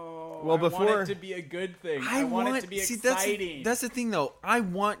 no. Well, I want it to be a good thing. I want it to be exciting. That's the thing, though. I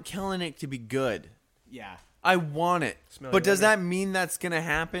want Kellenic to be good. Yeah. I want it. But does that mean that's going to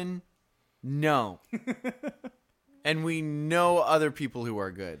happen? No. And we know other people who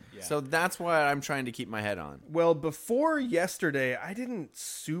are good. Yeah. So that's why I'm trying to keep my head on. Well, before yesterday, I didn't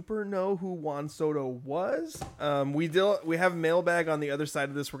super know who Juan Soto was. We have mailbag on the other side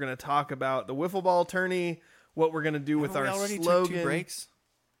of this. We're going to talk about the wiffle ball tourney, what we're going to do with our slogan. Took 2 breaks?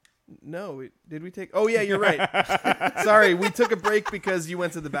 No, did we take? Oh yeah, you're right. Sorry, we took a break because you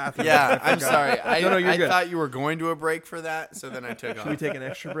went to the bathroom. Yeah, I'm sorry. No, you're good. I thought you were going to a break for that, so then I took off. Should we take an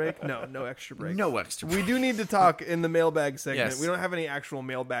extra break? No extra break. No extra break. We do need to talk in the mailbag segment. Yes. We don't have any actual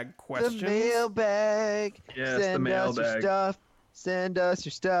mailbag questions. The mailbag. Yes, Send the mailbag. us your stuff. Send us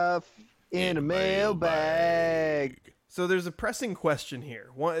your stuff in a mailbag. So there's a pressing question here.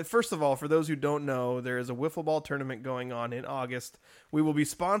 First of all, for those who don't know, there is a wiffle ball tournament going on in August. We will be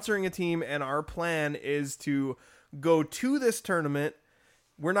sponsoring a team, and our plan is to go to this tournament.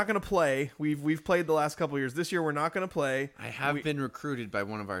 We're not going to play. We've played the last couple of years. This year, we're not going to play. I have been recruited by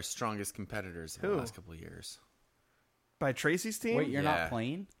one of our strongest competitors in the last couple of years. By Tracy's team? Wait, you're not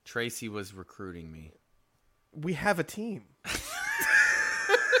playing? Tracy was recruiting me. We have a team.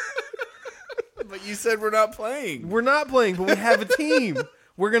 But you said we're not playing. We're not playing, but we have a team.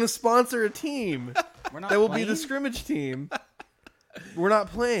 We're going to sponsor a team. We're not that will playing? be the scrimmage team. We're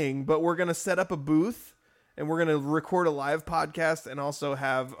not playing, but we're going to set up a booth, and we're going to record a live podcast and also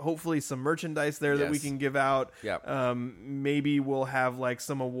have hopefully some merchandise there that we can give out. Yep. Maybe we'll have like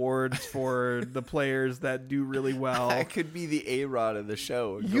some awards for the players that do really well. That could be the A-Rod of the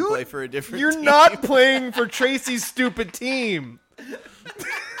show. You play for a different You're team. not playing for Tracy's stupid team.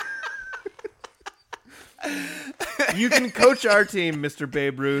 You can coach our team, Mr.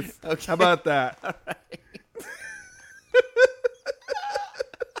 Babe Ruth. Okay. How about that?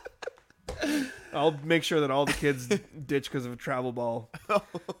 I'll make sure that all the kids ditch because of a travel ball.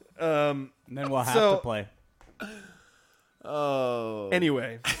 And then we'll have to play. Oh.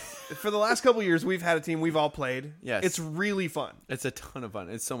 Anyway, for the last couple of years, we've had a team. We've all played. Yes. It's really fun. It's a ton of fun.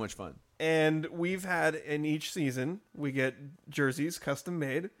 It's so much fun. And we've had, in each season, we get jerseys custom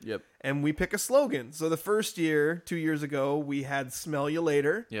made. Yep. And we pick a slogan. So the first year, 2 years ago, we had Smell You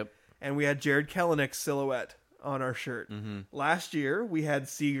Later. Yep. And we had Jared Kellenic's silhouette on our shirt. Mm-hmm. Last year, we had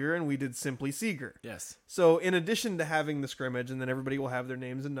Seager, and we did Simply Seager. Yes. So in addition to having the scrimmage, and then everybody will have their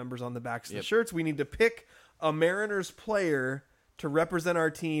names and numbers on the backs of the shirts, we need to pick a Mariners player to represent our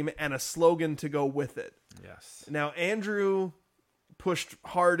team and a slogan to go with it. Yes. Now, Andrew pushed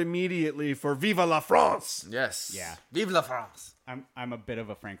hard immediately for Viva la France. Yes. Yeah. Vive la France. I'm a bit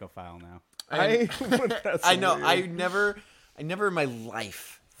of a Francophile now. I know. Weird. I never in my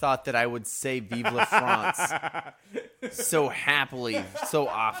life thought that I would say Vive la France so happily, so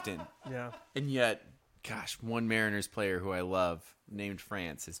often. Yeah. And yet, gosh, one Mariners player who I love named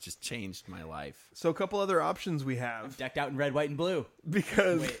France has just changed my life. So a couple other options we have. Decked out in red, white, and blue.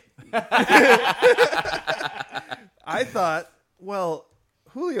 Because I thought, well,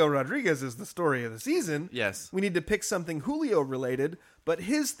 Julio Rodriguez is the story of the season. Yes. We need to pick something Julio related, but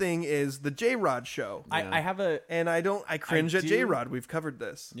his thing is the J-Rod show. Yeah. I have a... And I cringe at J-Rod. We've covered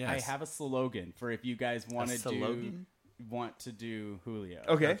this. Yes. I have a slogan for if you guys want to do Julio.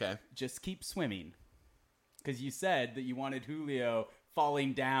 Okay. Just keep swimming. Because you said that you wanted Julio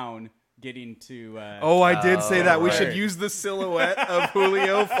falling down, getting to... I did say that. We should use the silhouette of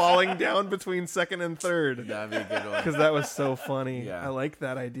Julio falling down between second and third. That'd be a good one. Because that was so funny. Yeah. I like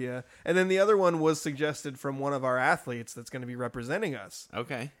that idea. And then the other one was suggested from one of our athletes that's going to be representing us.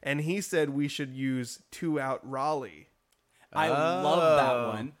 Okay. And he said we should use 2 Out Raleigh. I love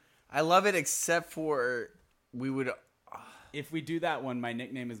that one. I love it, except for we would... If we do that one, my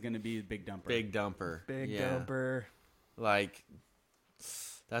nickname is going to be Big Dumper. Big Dumper. Big Dumper. Like,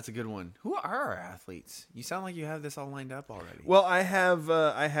 that's a good one. Who are our athletes? You sound like you have this all lined up already. Well, I have.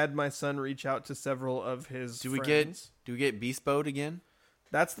 I had my son reach out to several of his friends. Do we get Beast Boat again?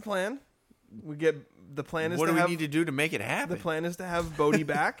 That's the plan. The plan is what to do we have, need to do to make it happen? The plan is to have Brody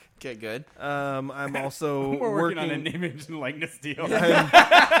back. Okay, good. I'm also We're working on a name, image, and likeness deal.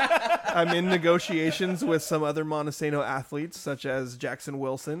 I'm in negotiations with some other Montesano athletes, such as Jackson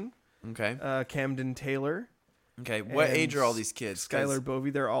Wilson, Okay. Camden Taylor. Okay. What and age are all these kids? 'Cause- Skylar Bovey.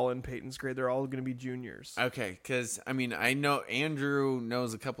 They're all in Peyton's grade. They're all going to be juniors. Okay, because I mean, I know Andrew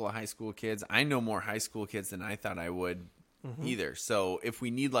knows a couple of high school kids. I know more high school kids than I thought I would either. So if we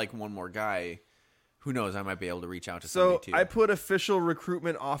need like one more guy, who knows? I might be able to reach out to So somebody too. I put official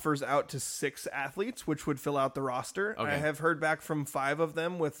recruitment offers out to 6 athletes, which would fill out the roster. Okay. I have heard back from 5 of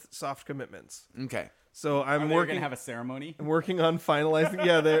them with soft commitments. Okay. So I'm Are they working. gonna have a ceremony? I'm working on finalizing.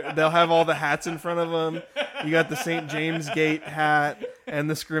 Yeah, they'll have all the hats in front of them. You got the St. James Gate hat and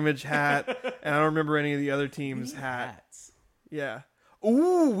the scrimmage hat, and I don't remember any of the other teams' Hats. Yeah.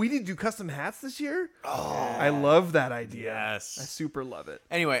 Ooh, we need to do custom hats this year? Oh. I love that idea. Yes. I super love it.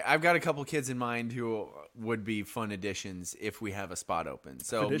 Anyway, I've got a couple kids in mind who would be fun additions if we have a spot open.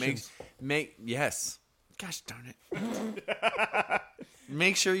 So make yes. Gosh darn it.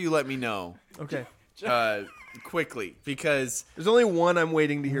 Make sure you let me know Okay. quickly because There's only one I'm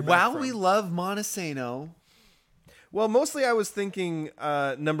waiting to hear back while from. we love Montesano, Well, mostly I was thinking,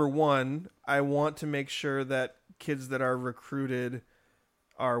 number one, I want to make sure that kids that are recruited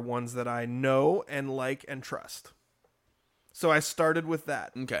are ones that I know and like and trust. So I started with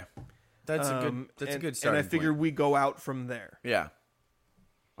that. okay, that's a good start. And I figured we go out from there. yeah.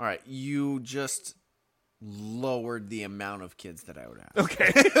 All right, you just lowered the amount of kids that I would have.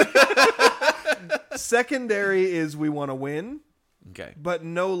 Okay. Secondary is we want to win, Okay, but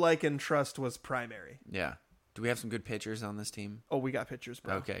no like and trust was primary. yeah. Do we have some good pitchers on this team? Oh, we got pitchers,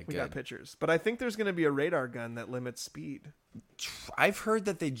 bro. Okay, we got good. pitchers. But I think there's going to be a radar gun that limits speed. I've heard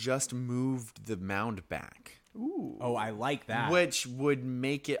that they just moved the mound back, Ooh. Oh, I like that. which would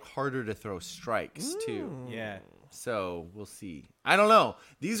make it harder to throw strikes too. Yeah. So we'll see. I don't know.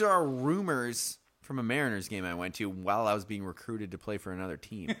 These are rumors from a Mariners game I went to while I was being recruited to play for another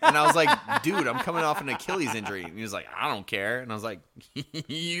team. And I was like, dude, I'm coming off an Achilles injury. And he was like, I don't care. And I was like,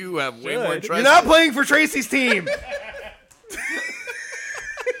 you have way more trust. You're not playing for Tracy's team.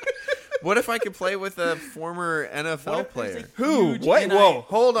 What if I could play with a former NFL player? Who? Huge What? NI Whoa,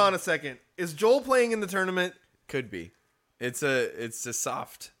 hold on a second. Is Joel playing in the tournament? Could be. It's a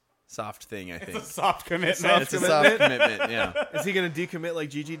soft thing, I think. It's a soft commitment. It's a soft commitment, yeah. Is he going to decommit like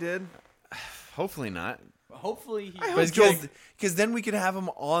Gigi did? Hopefully not. Hopefully he Because then we could have him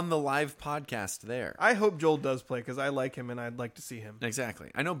on the live podcast there. I hope Joel does play because I like him and I'd like to see him. Exactly.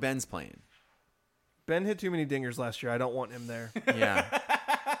 I know Ben's playing. Ben hit too many dingers last year. I don't want him there. Yeah.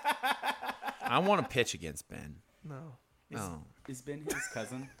 I want to pitch against Ben. No. Is Ben his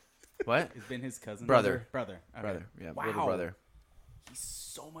cousin? What? Is Ben his cousin? Brother. Brother. Okay. Brother. Yeah, Wow. little brother. He's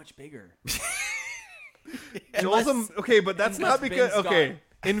so much bigger. Joel's okay, but that's not because Ben's okay. gone.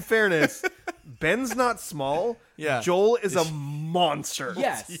 In fairness, Ben's not small. Yeah. Joel is a monster.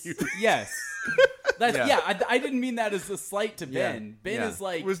 Yes. Yes. That's, Yeah. yeah, I didn't mean that as a slight to Ben. Ben Yeah. is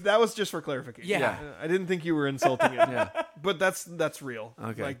like That was just for clarification. Yeah. I didn't think you were insulting him. Yeah. But that's real.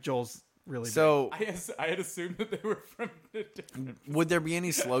 Okay. Like Joel's really big. So, I had assumed that they were from a different would there be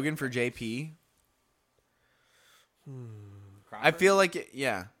any slogan for JP? I Crawford? feel like,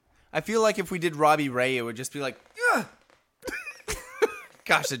 yeah. I feel like if we did Robbie Ray, it would just be like, yeah.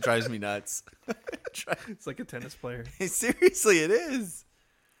 Gosh, it drives me nuts. It's like a tennis player. Seriously, it is.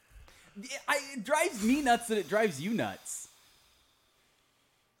 It drives me nuts that it drives you nuts.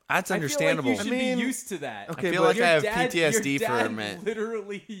 That's I understandable. feel like you should be used to that. Okay, I feel but like Your I have dad- PTSD your for a dad minute.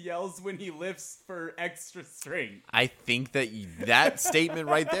 literally yells when he lifts for extra strength. I think that that statement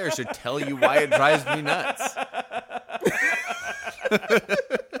right there should tell you why it drives me nuts.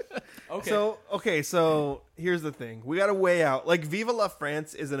 Okay. So here's the thing. We got to weigh out. Like Viva la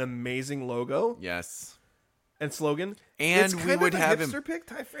France is an amazing logo Yes. and slogan. And it's we kind would of a have him- hipster pick.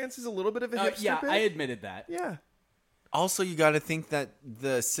 Ty France is a little bit of a hipster yeah, pick. I admitted that. Yeah. Also, you got to think that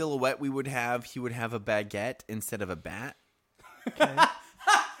the silhouette we would have, he would have a baguette instead of a bat. Can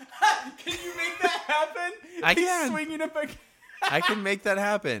you make that happen? I He's can. swinging a bag. I can make that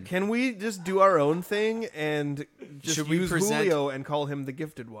happen. Can we just do our own thing and just Should we use present- Julio and call him the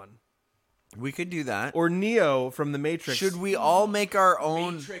gifted one? We could do that. Or Neo from the Matrix. Should we all make our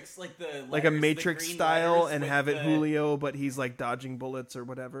own? Matrix, like the like letters, a the Matrix green style letters and with have it the- Julio, but he's like dodging bullets or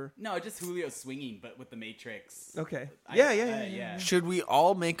whatever? No, just Julio swinging, but with the Matrix. Okay. I- Yeah. Should we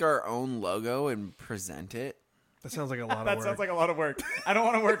all make our own logo and present it? That sounds like a lot of That work. sounds like a lot of work. I don't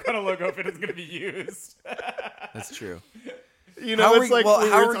want to work on a logo if it is going to be used. That's true. You know, How it's are we- like well, we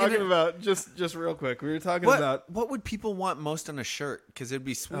how were are we talking gonna- about, just real quick, we were talking about... What would people want most on a shirt? Because it'd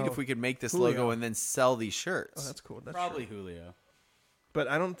be sweet Oh, if we could make this Julio. logo and then sell these shirts. Oh, that's cool. That's Probably true. Julio. But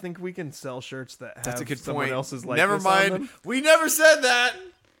I don't think we can sell shirts that have That's a good someone point. else's Never likeness on mind. them. We never said that.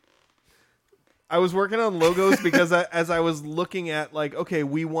 I was working on logos because as I was looking at, like, okay,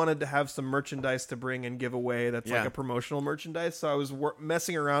 we wanted to have some merchandise to bring and give away that's like Yeah. a promotional merchandise. So I was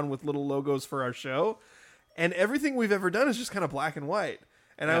messing around with little logos for our show. And everything we've ever done is just kind of black and white.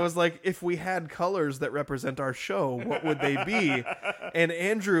 And I was like, if we had colors that represent our show, what would they be? And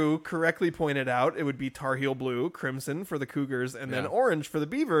Andrew correctly pointed out it would be Tar Heel Blue, crimson for the Cougars, and then orange for the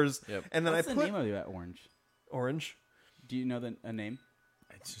Beavers. Yep. And then What's I the put name of that orange? orange. Do you know a name?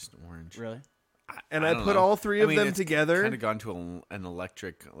 It's just orange. Really? And I don't put know. all three of them it's together. Kind of gone to an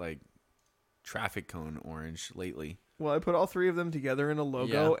electric like traffic cone orange lately. Well, I put all three of them together in a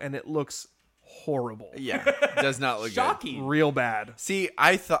logo, Yeah. and it looks horrible. Yeah, does not look Shocking. Real bad. See,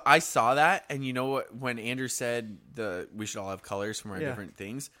 I thought I saw that, and you know what? When Andrew said we should all have colors from our Yeah. different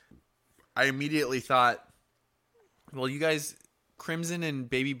things, I immediately thought, well, you guys, crimson and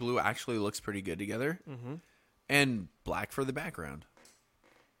baby blue actually looks pretty good together, and black for the background.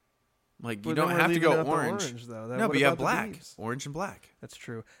 Like you But don't then we're have to leaving go out the orange. though. No, What but you have about the black, Beavs? orange and black. That's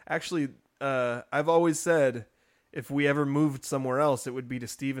true. Actually, I've always said if we ever moved somewhere else, it would be to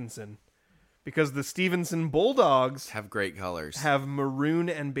Stevenson. Because the Stevenson Bulldogs Have great colors. have maroon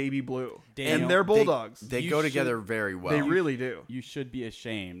and baby blue. Daniel, and they're Bulldogs. They You go should- together very well. They really do. You should be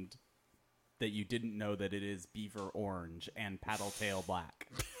ashamed that you didn't know that it is beaver orange and paddle tail black.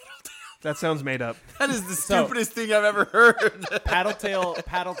 That sounds made up. That is the So- stupidest thing I've ever heard. paddle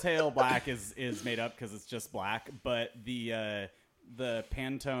tail black is made up because it's just black, but the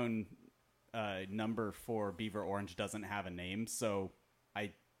Pantone number for beaver orange doesn't have a name, so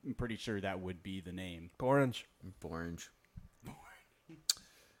I'm pretty sure that would be the name. Orange. Orange.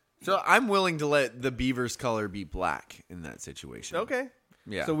 So I'm willing to let the Beavers color be black in that situation. Okay.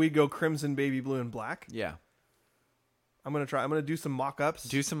 Yeah. So we go crimson, baby blue, and black. Yeah. I'm gonna try. I'm gonna do some mock-ups.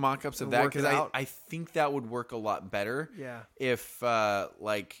 Do some mock-ups of And that work it because out. I think that would work a lot better. Yeah. If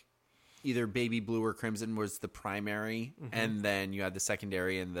like either baby blue or crimson was the primary, and then you had the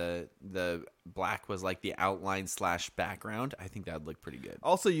secondary, and the black was like the outline / background. I think that would look pretty good.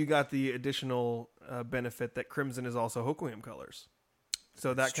 Also, you got the additional benefit that crimson is also Hoquiam colors.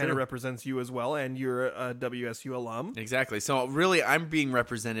 So that It's kind of true. represents you as well, and you're a WSU alum. Exactly. So really, I'm being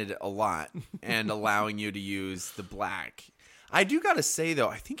represented a lot and allowing you to use the black. I do got to say, though,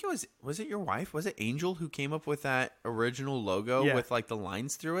 I think was it your wife? Was it Angel who came up with that original logo Yeah. with like the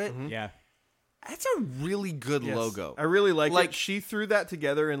lines through it? Yeah. That's a really good Yes. logo. I really like Like- it. She threw that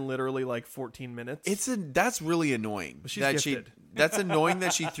together in literally like 14 minutes. That's really annoying. She's that gifted. That's annoying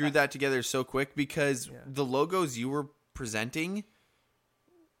that she threw that together so quick because the logos you were presenting,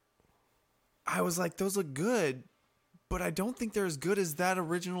 I was like, those look good, but I don't think they're as good as that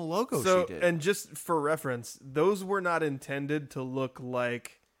original logo so, she did. and just for reference, those were not intended to look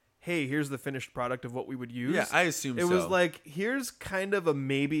like, hey, here's the finished product of what we would use. Yeah, I assume it so. was like, here's kind of a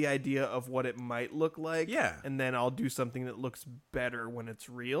maybe idea of what it might look like. Yeah. And then I'll do something that looks better when it's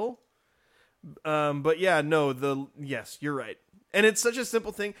real. But yeah, no, yes, you're right. And it's such a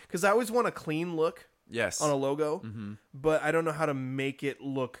simple thing because I always want a clean look yes. on a logo, but I don't know how to make it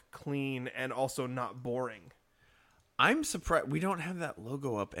look clean and also not boring. I'm surprised we don't have that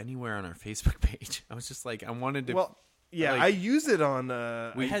logo up anywhere on our Facebook page. I was just like, I wanted to. Well, yeah, like- I use it on.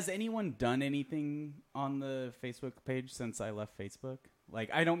 Has anyone done anything on the Facebook page since I left Facebook? Like,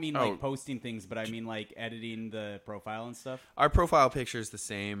 I don't mean like posting things, but I mean like editing the profile and stuff. our profile picture is the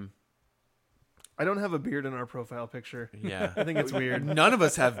same. I don't have a beard in our profile picture. Yeah. I think it's weird. None of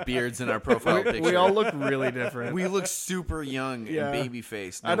us have beards in our profile picture. We all look really different. We look super young Yeah. and baby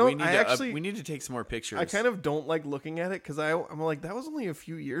faced. I don't- We need I actually- we need to take some more pictures. I kind of don't like looking at it because I'm like, that was only a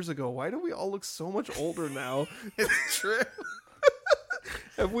few years ago. Why do we all look so much older now? It's true.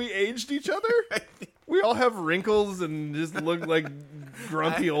 Have we aged each other? We all have wrinkles and just look like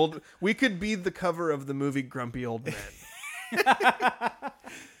grumpy old. We could be the cover of the movie Grumpy Old Men.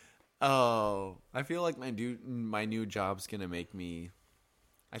 Oh, I feel like my new job's gonna make me.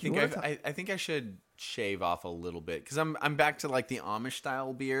 I think I think I should shave off a little bit because I'm back to like the Amish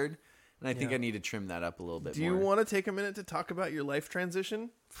style beard, and I think Yeah. I need to trim that up a little bit. Do you want to take a minute to talk about your life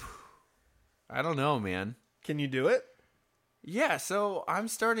transition? I don't know, man. Can you do it? Yeah, so I'm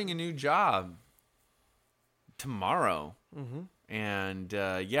starting a new job tomorrow. And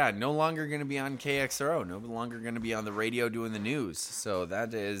no longer going to be on KXRO. No longer going to be on the radio doing the news. So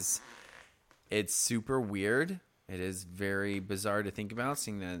it's super weird. It is very bizarre to think about,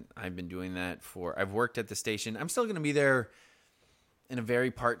 seeing that I've been doing that I've worked at the station. I'm still going to be there in a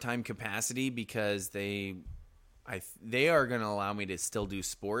very part-time capacity because they are going to allow me to still do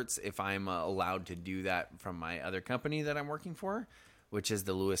sports if I'm allowed to do that from my other company that I'm working for, which is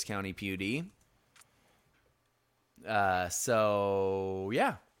the Lewis County PUD. So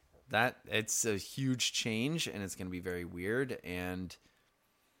yeah, that it's a huge change and it's going to be very weird, and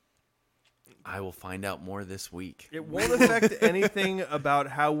I will find out more this week. It won't affect anything about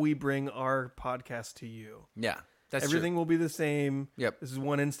how we bring our podcast to you. Yeah, that's Everything true. will be the same. Yep. This is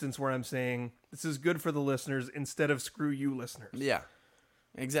one instance where I'm saying this is good for the listeners instead of screw you listeners. Yeah,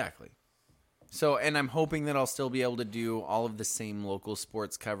 exactly. So, and I'm hoping that I'll still be able to do all of the same local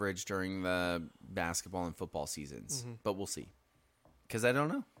sports coverage during the basketball and football seasons, but we'll see. Because I don't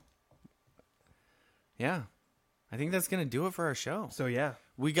know. Yeah. I think that's going to do it for our show. So yeah,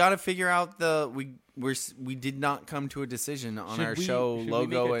 we got to figure out we did not come to a decision on our show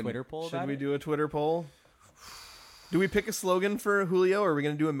logo. We make a and Twitter poll should about we it? do a Twitter poll? Do we pick a slogan for Julio, or are we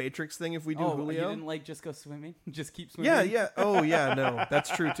going to do a Matrix thing if we do You Julio? didn't just go swimming? Just keep swimming? Yeah. Oh, yeah. No, that's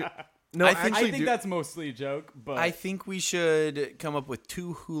true too. No, I think- I actually, think that's mostly a joke, but I think we should come up with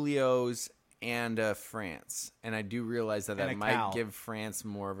 2 Julios and France. And I do realize that And that a might cow. give France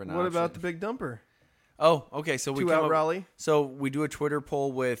more of an What option. about the big dumper? Oh, okay. So we 2 come out up- Raleigh. So we do a Twitter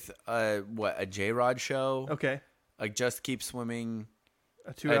poll with a J-Rod show, Okay, like Just Keep Swimming,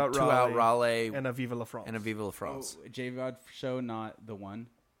 a 2 out Raleigh, Raleigh, and a Viva la France. and a Viva La France. J-Rod show, not the one.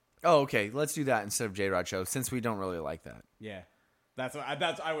 Oh, okay. Let's do that instead of J-Rod show since we don't really like that. Yeah,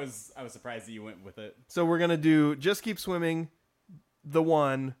 I was surprised that you went with it. So we're gonna do Just Keep Swimming, the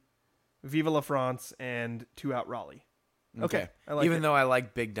one, Viva la France, and 2 out Raleigh. Okay, I like Even it. though I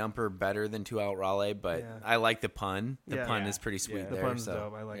like Big Dumper better than 2 out Raleigh, but Yeah. I like the pun. The Yeah. pun Yeah. is pretty sweet Yeah. The there. pun's so,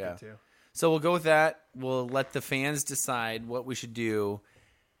 dope. I like yeah. it too. So we'll go with that. We'll let the fans decide what we should do,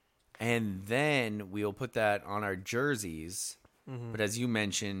 and then we'll put that on our jerseys. Mm-hmm. But as you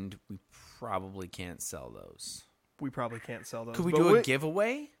mentioned, we probably can't sell those. We probably can't sell those. Could we but do a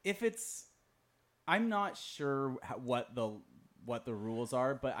giveaway? If it's, I'm not sure what the rules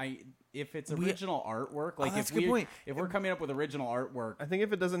are, but if it's original artwork, like that's if a good point. if we're coming up with original artwork, I think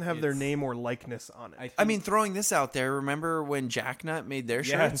if it doesn't have their It's- name or likeness on it. I mean, throwing this out there, remember when Jacknut made their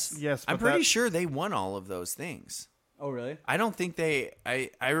shirts? yes, I'm but pretty that- sure they won all of those things. oh really? I don't think they.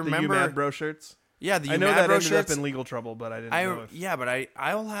 I the remember. You Mad Bro shirts. Yeah, the I know UMad that Bro ended shirts. up in legal trouble, but I didn't know if... Yeah, but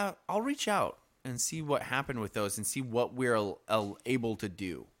I'll reach out and see what happened with those and see what we're able to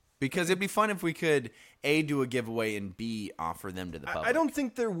do, because it'd be fun if we could A, do a giveaway, and B, offer them to the public. I don't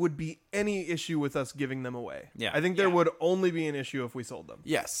think there would be any issue with us giving them away. Yeah. I think there would only be an issue if we sold them.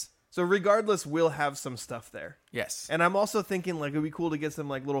 Yes. So regardless, we'll have some stuff there. Yes. And I'm also thinking like it'd be cool to get some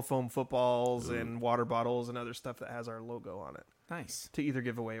like little foam footballs and water bottles and other stuff that has our logo on it Nice. to either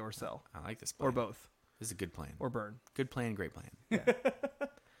give away or sell I like this plan. or both This is a good plan. or burn. Good plan, great plan.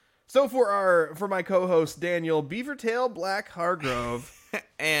 So for my co-host Daniel Beavertail Black Hargrove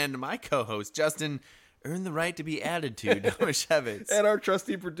And my co-host, Justin, earned the right to be added to Domashevitz. and our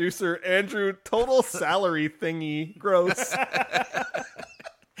trusty producer Andrew Total Salary Thingy Gross,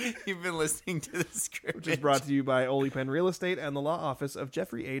 You've been listening to the script. which is brought to you by Oli Penn Real Estate and the law office of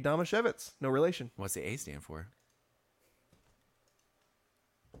Jeffrey A. Domashevitz. No relation. What's the A stand for?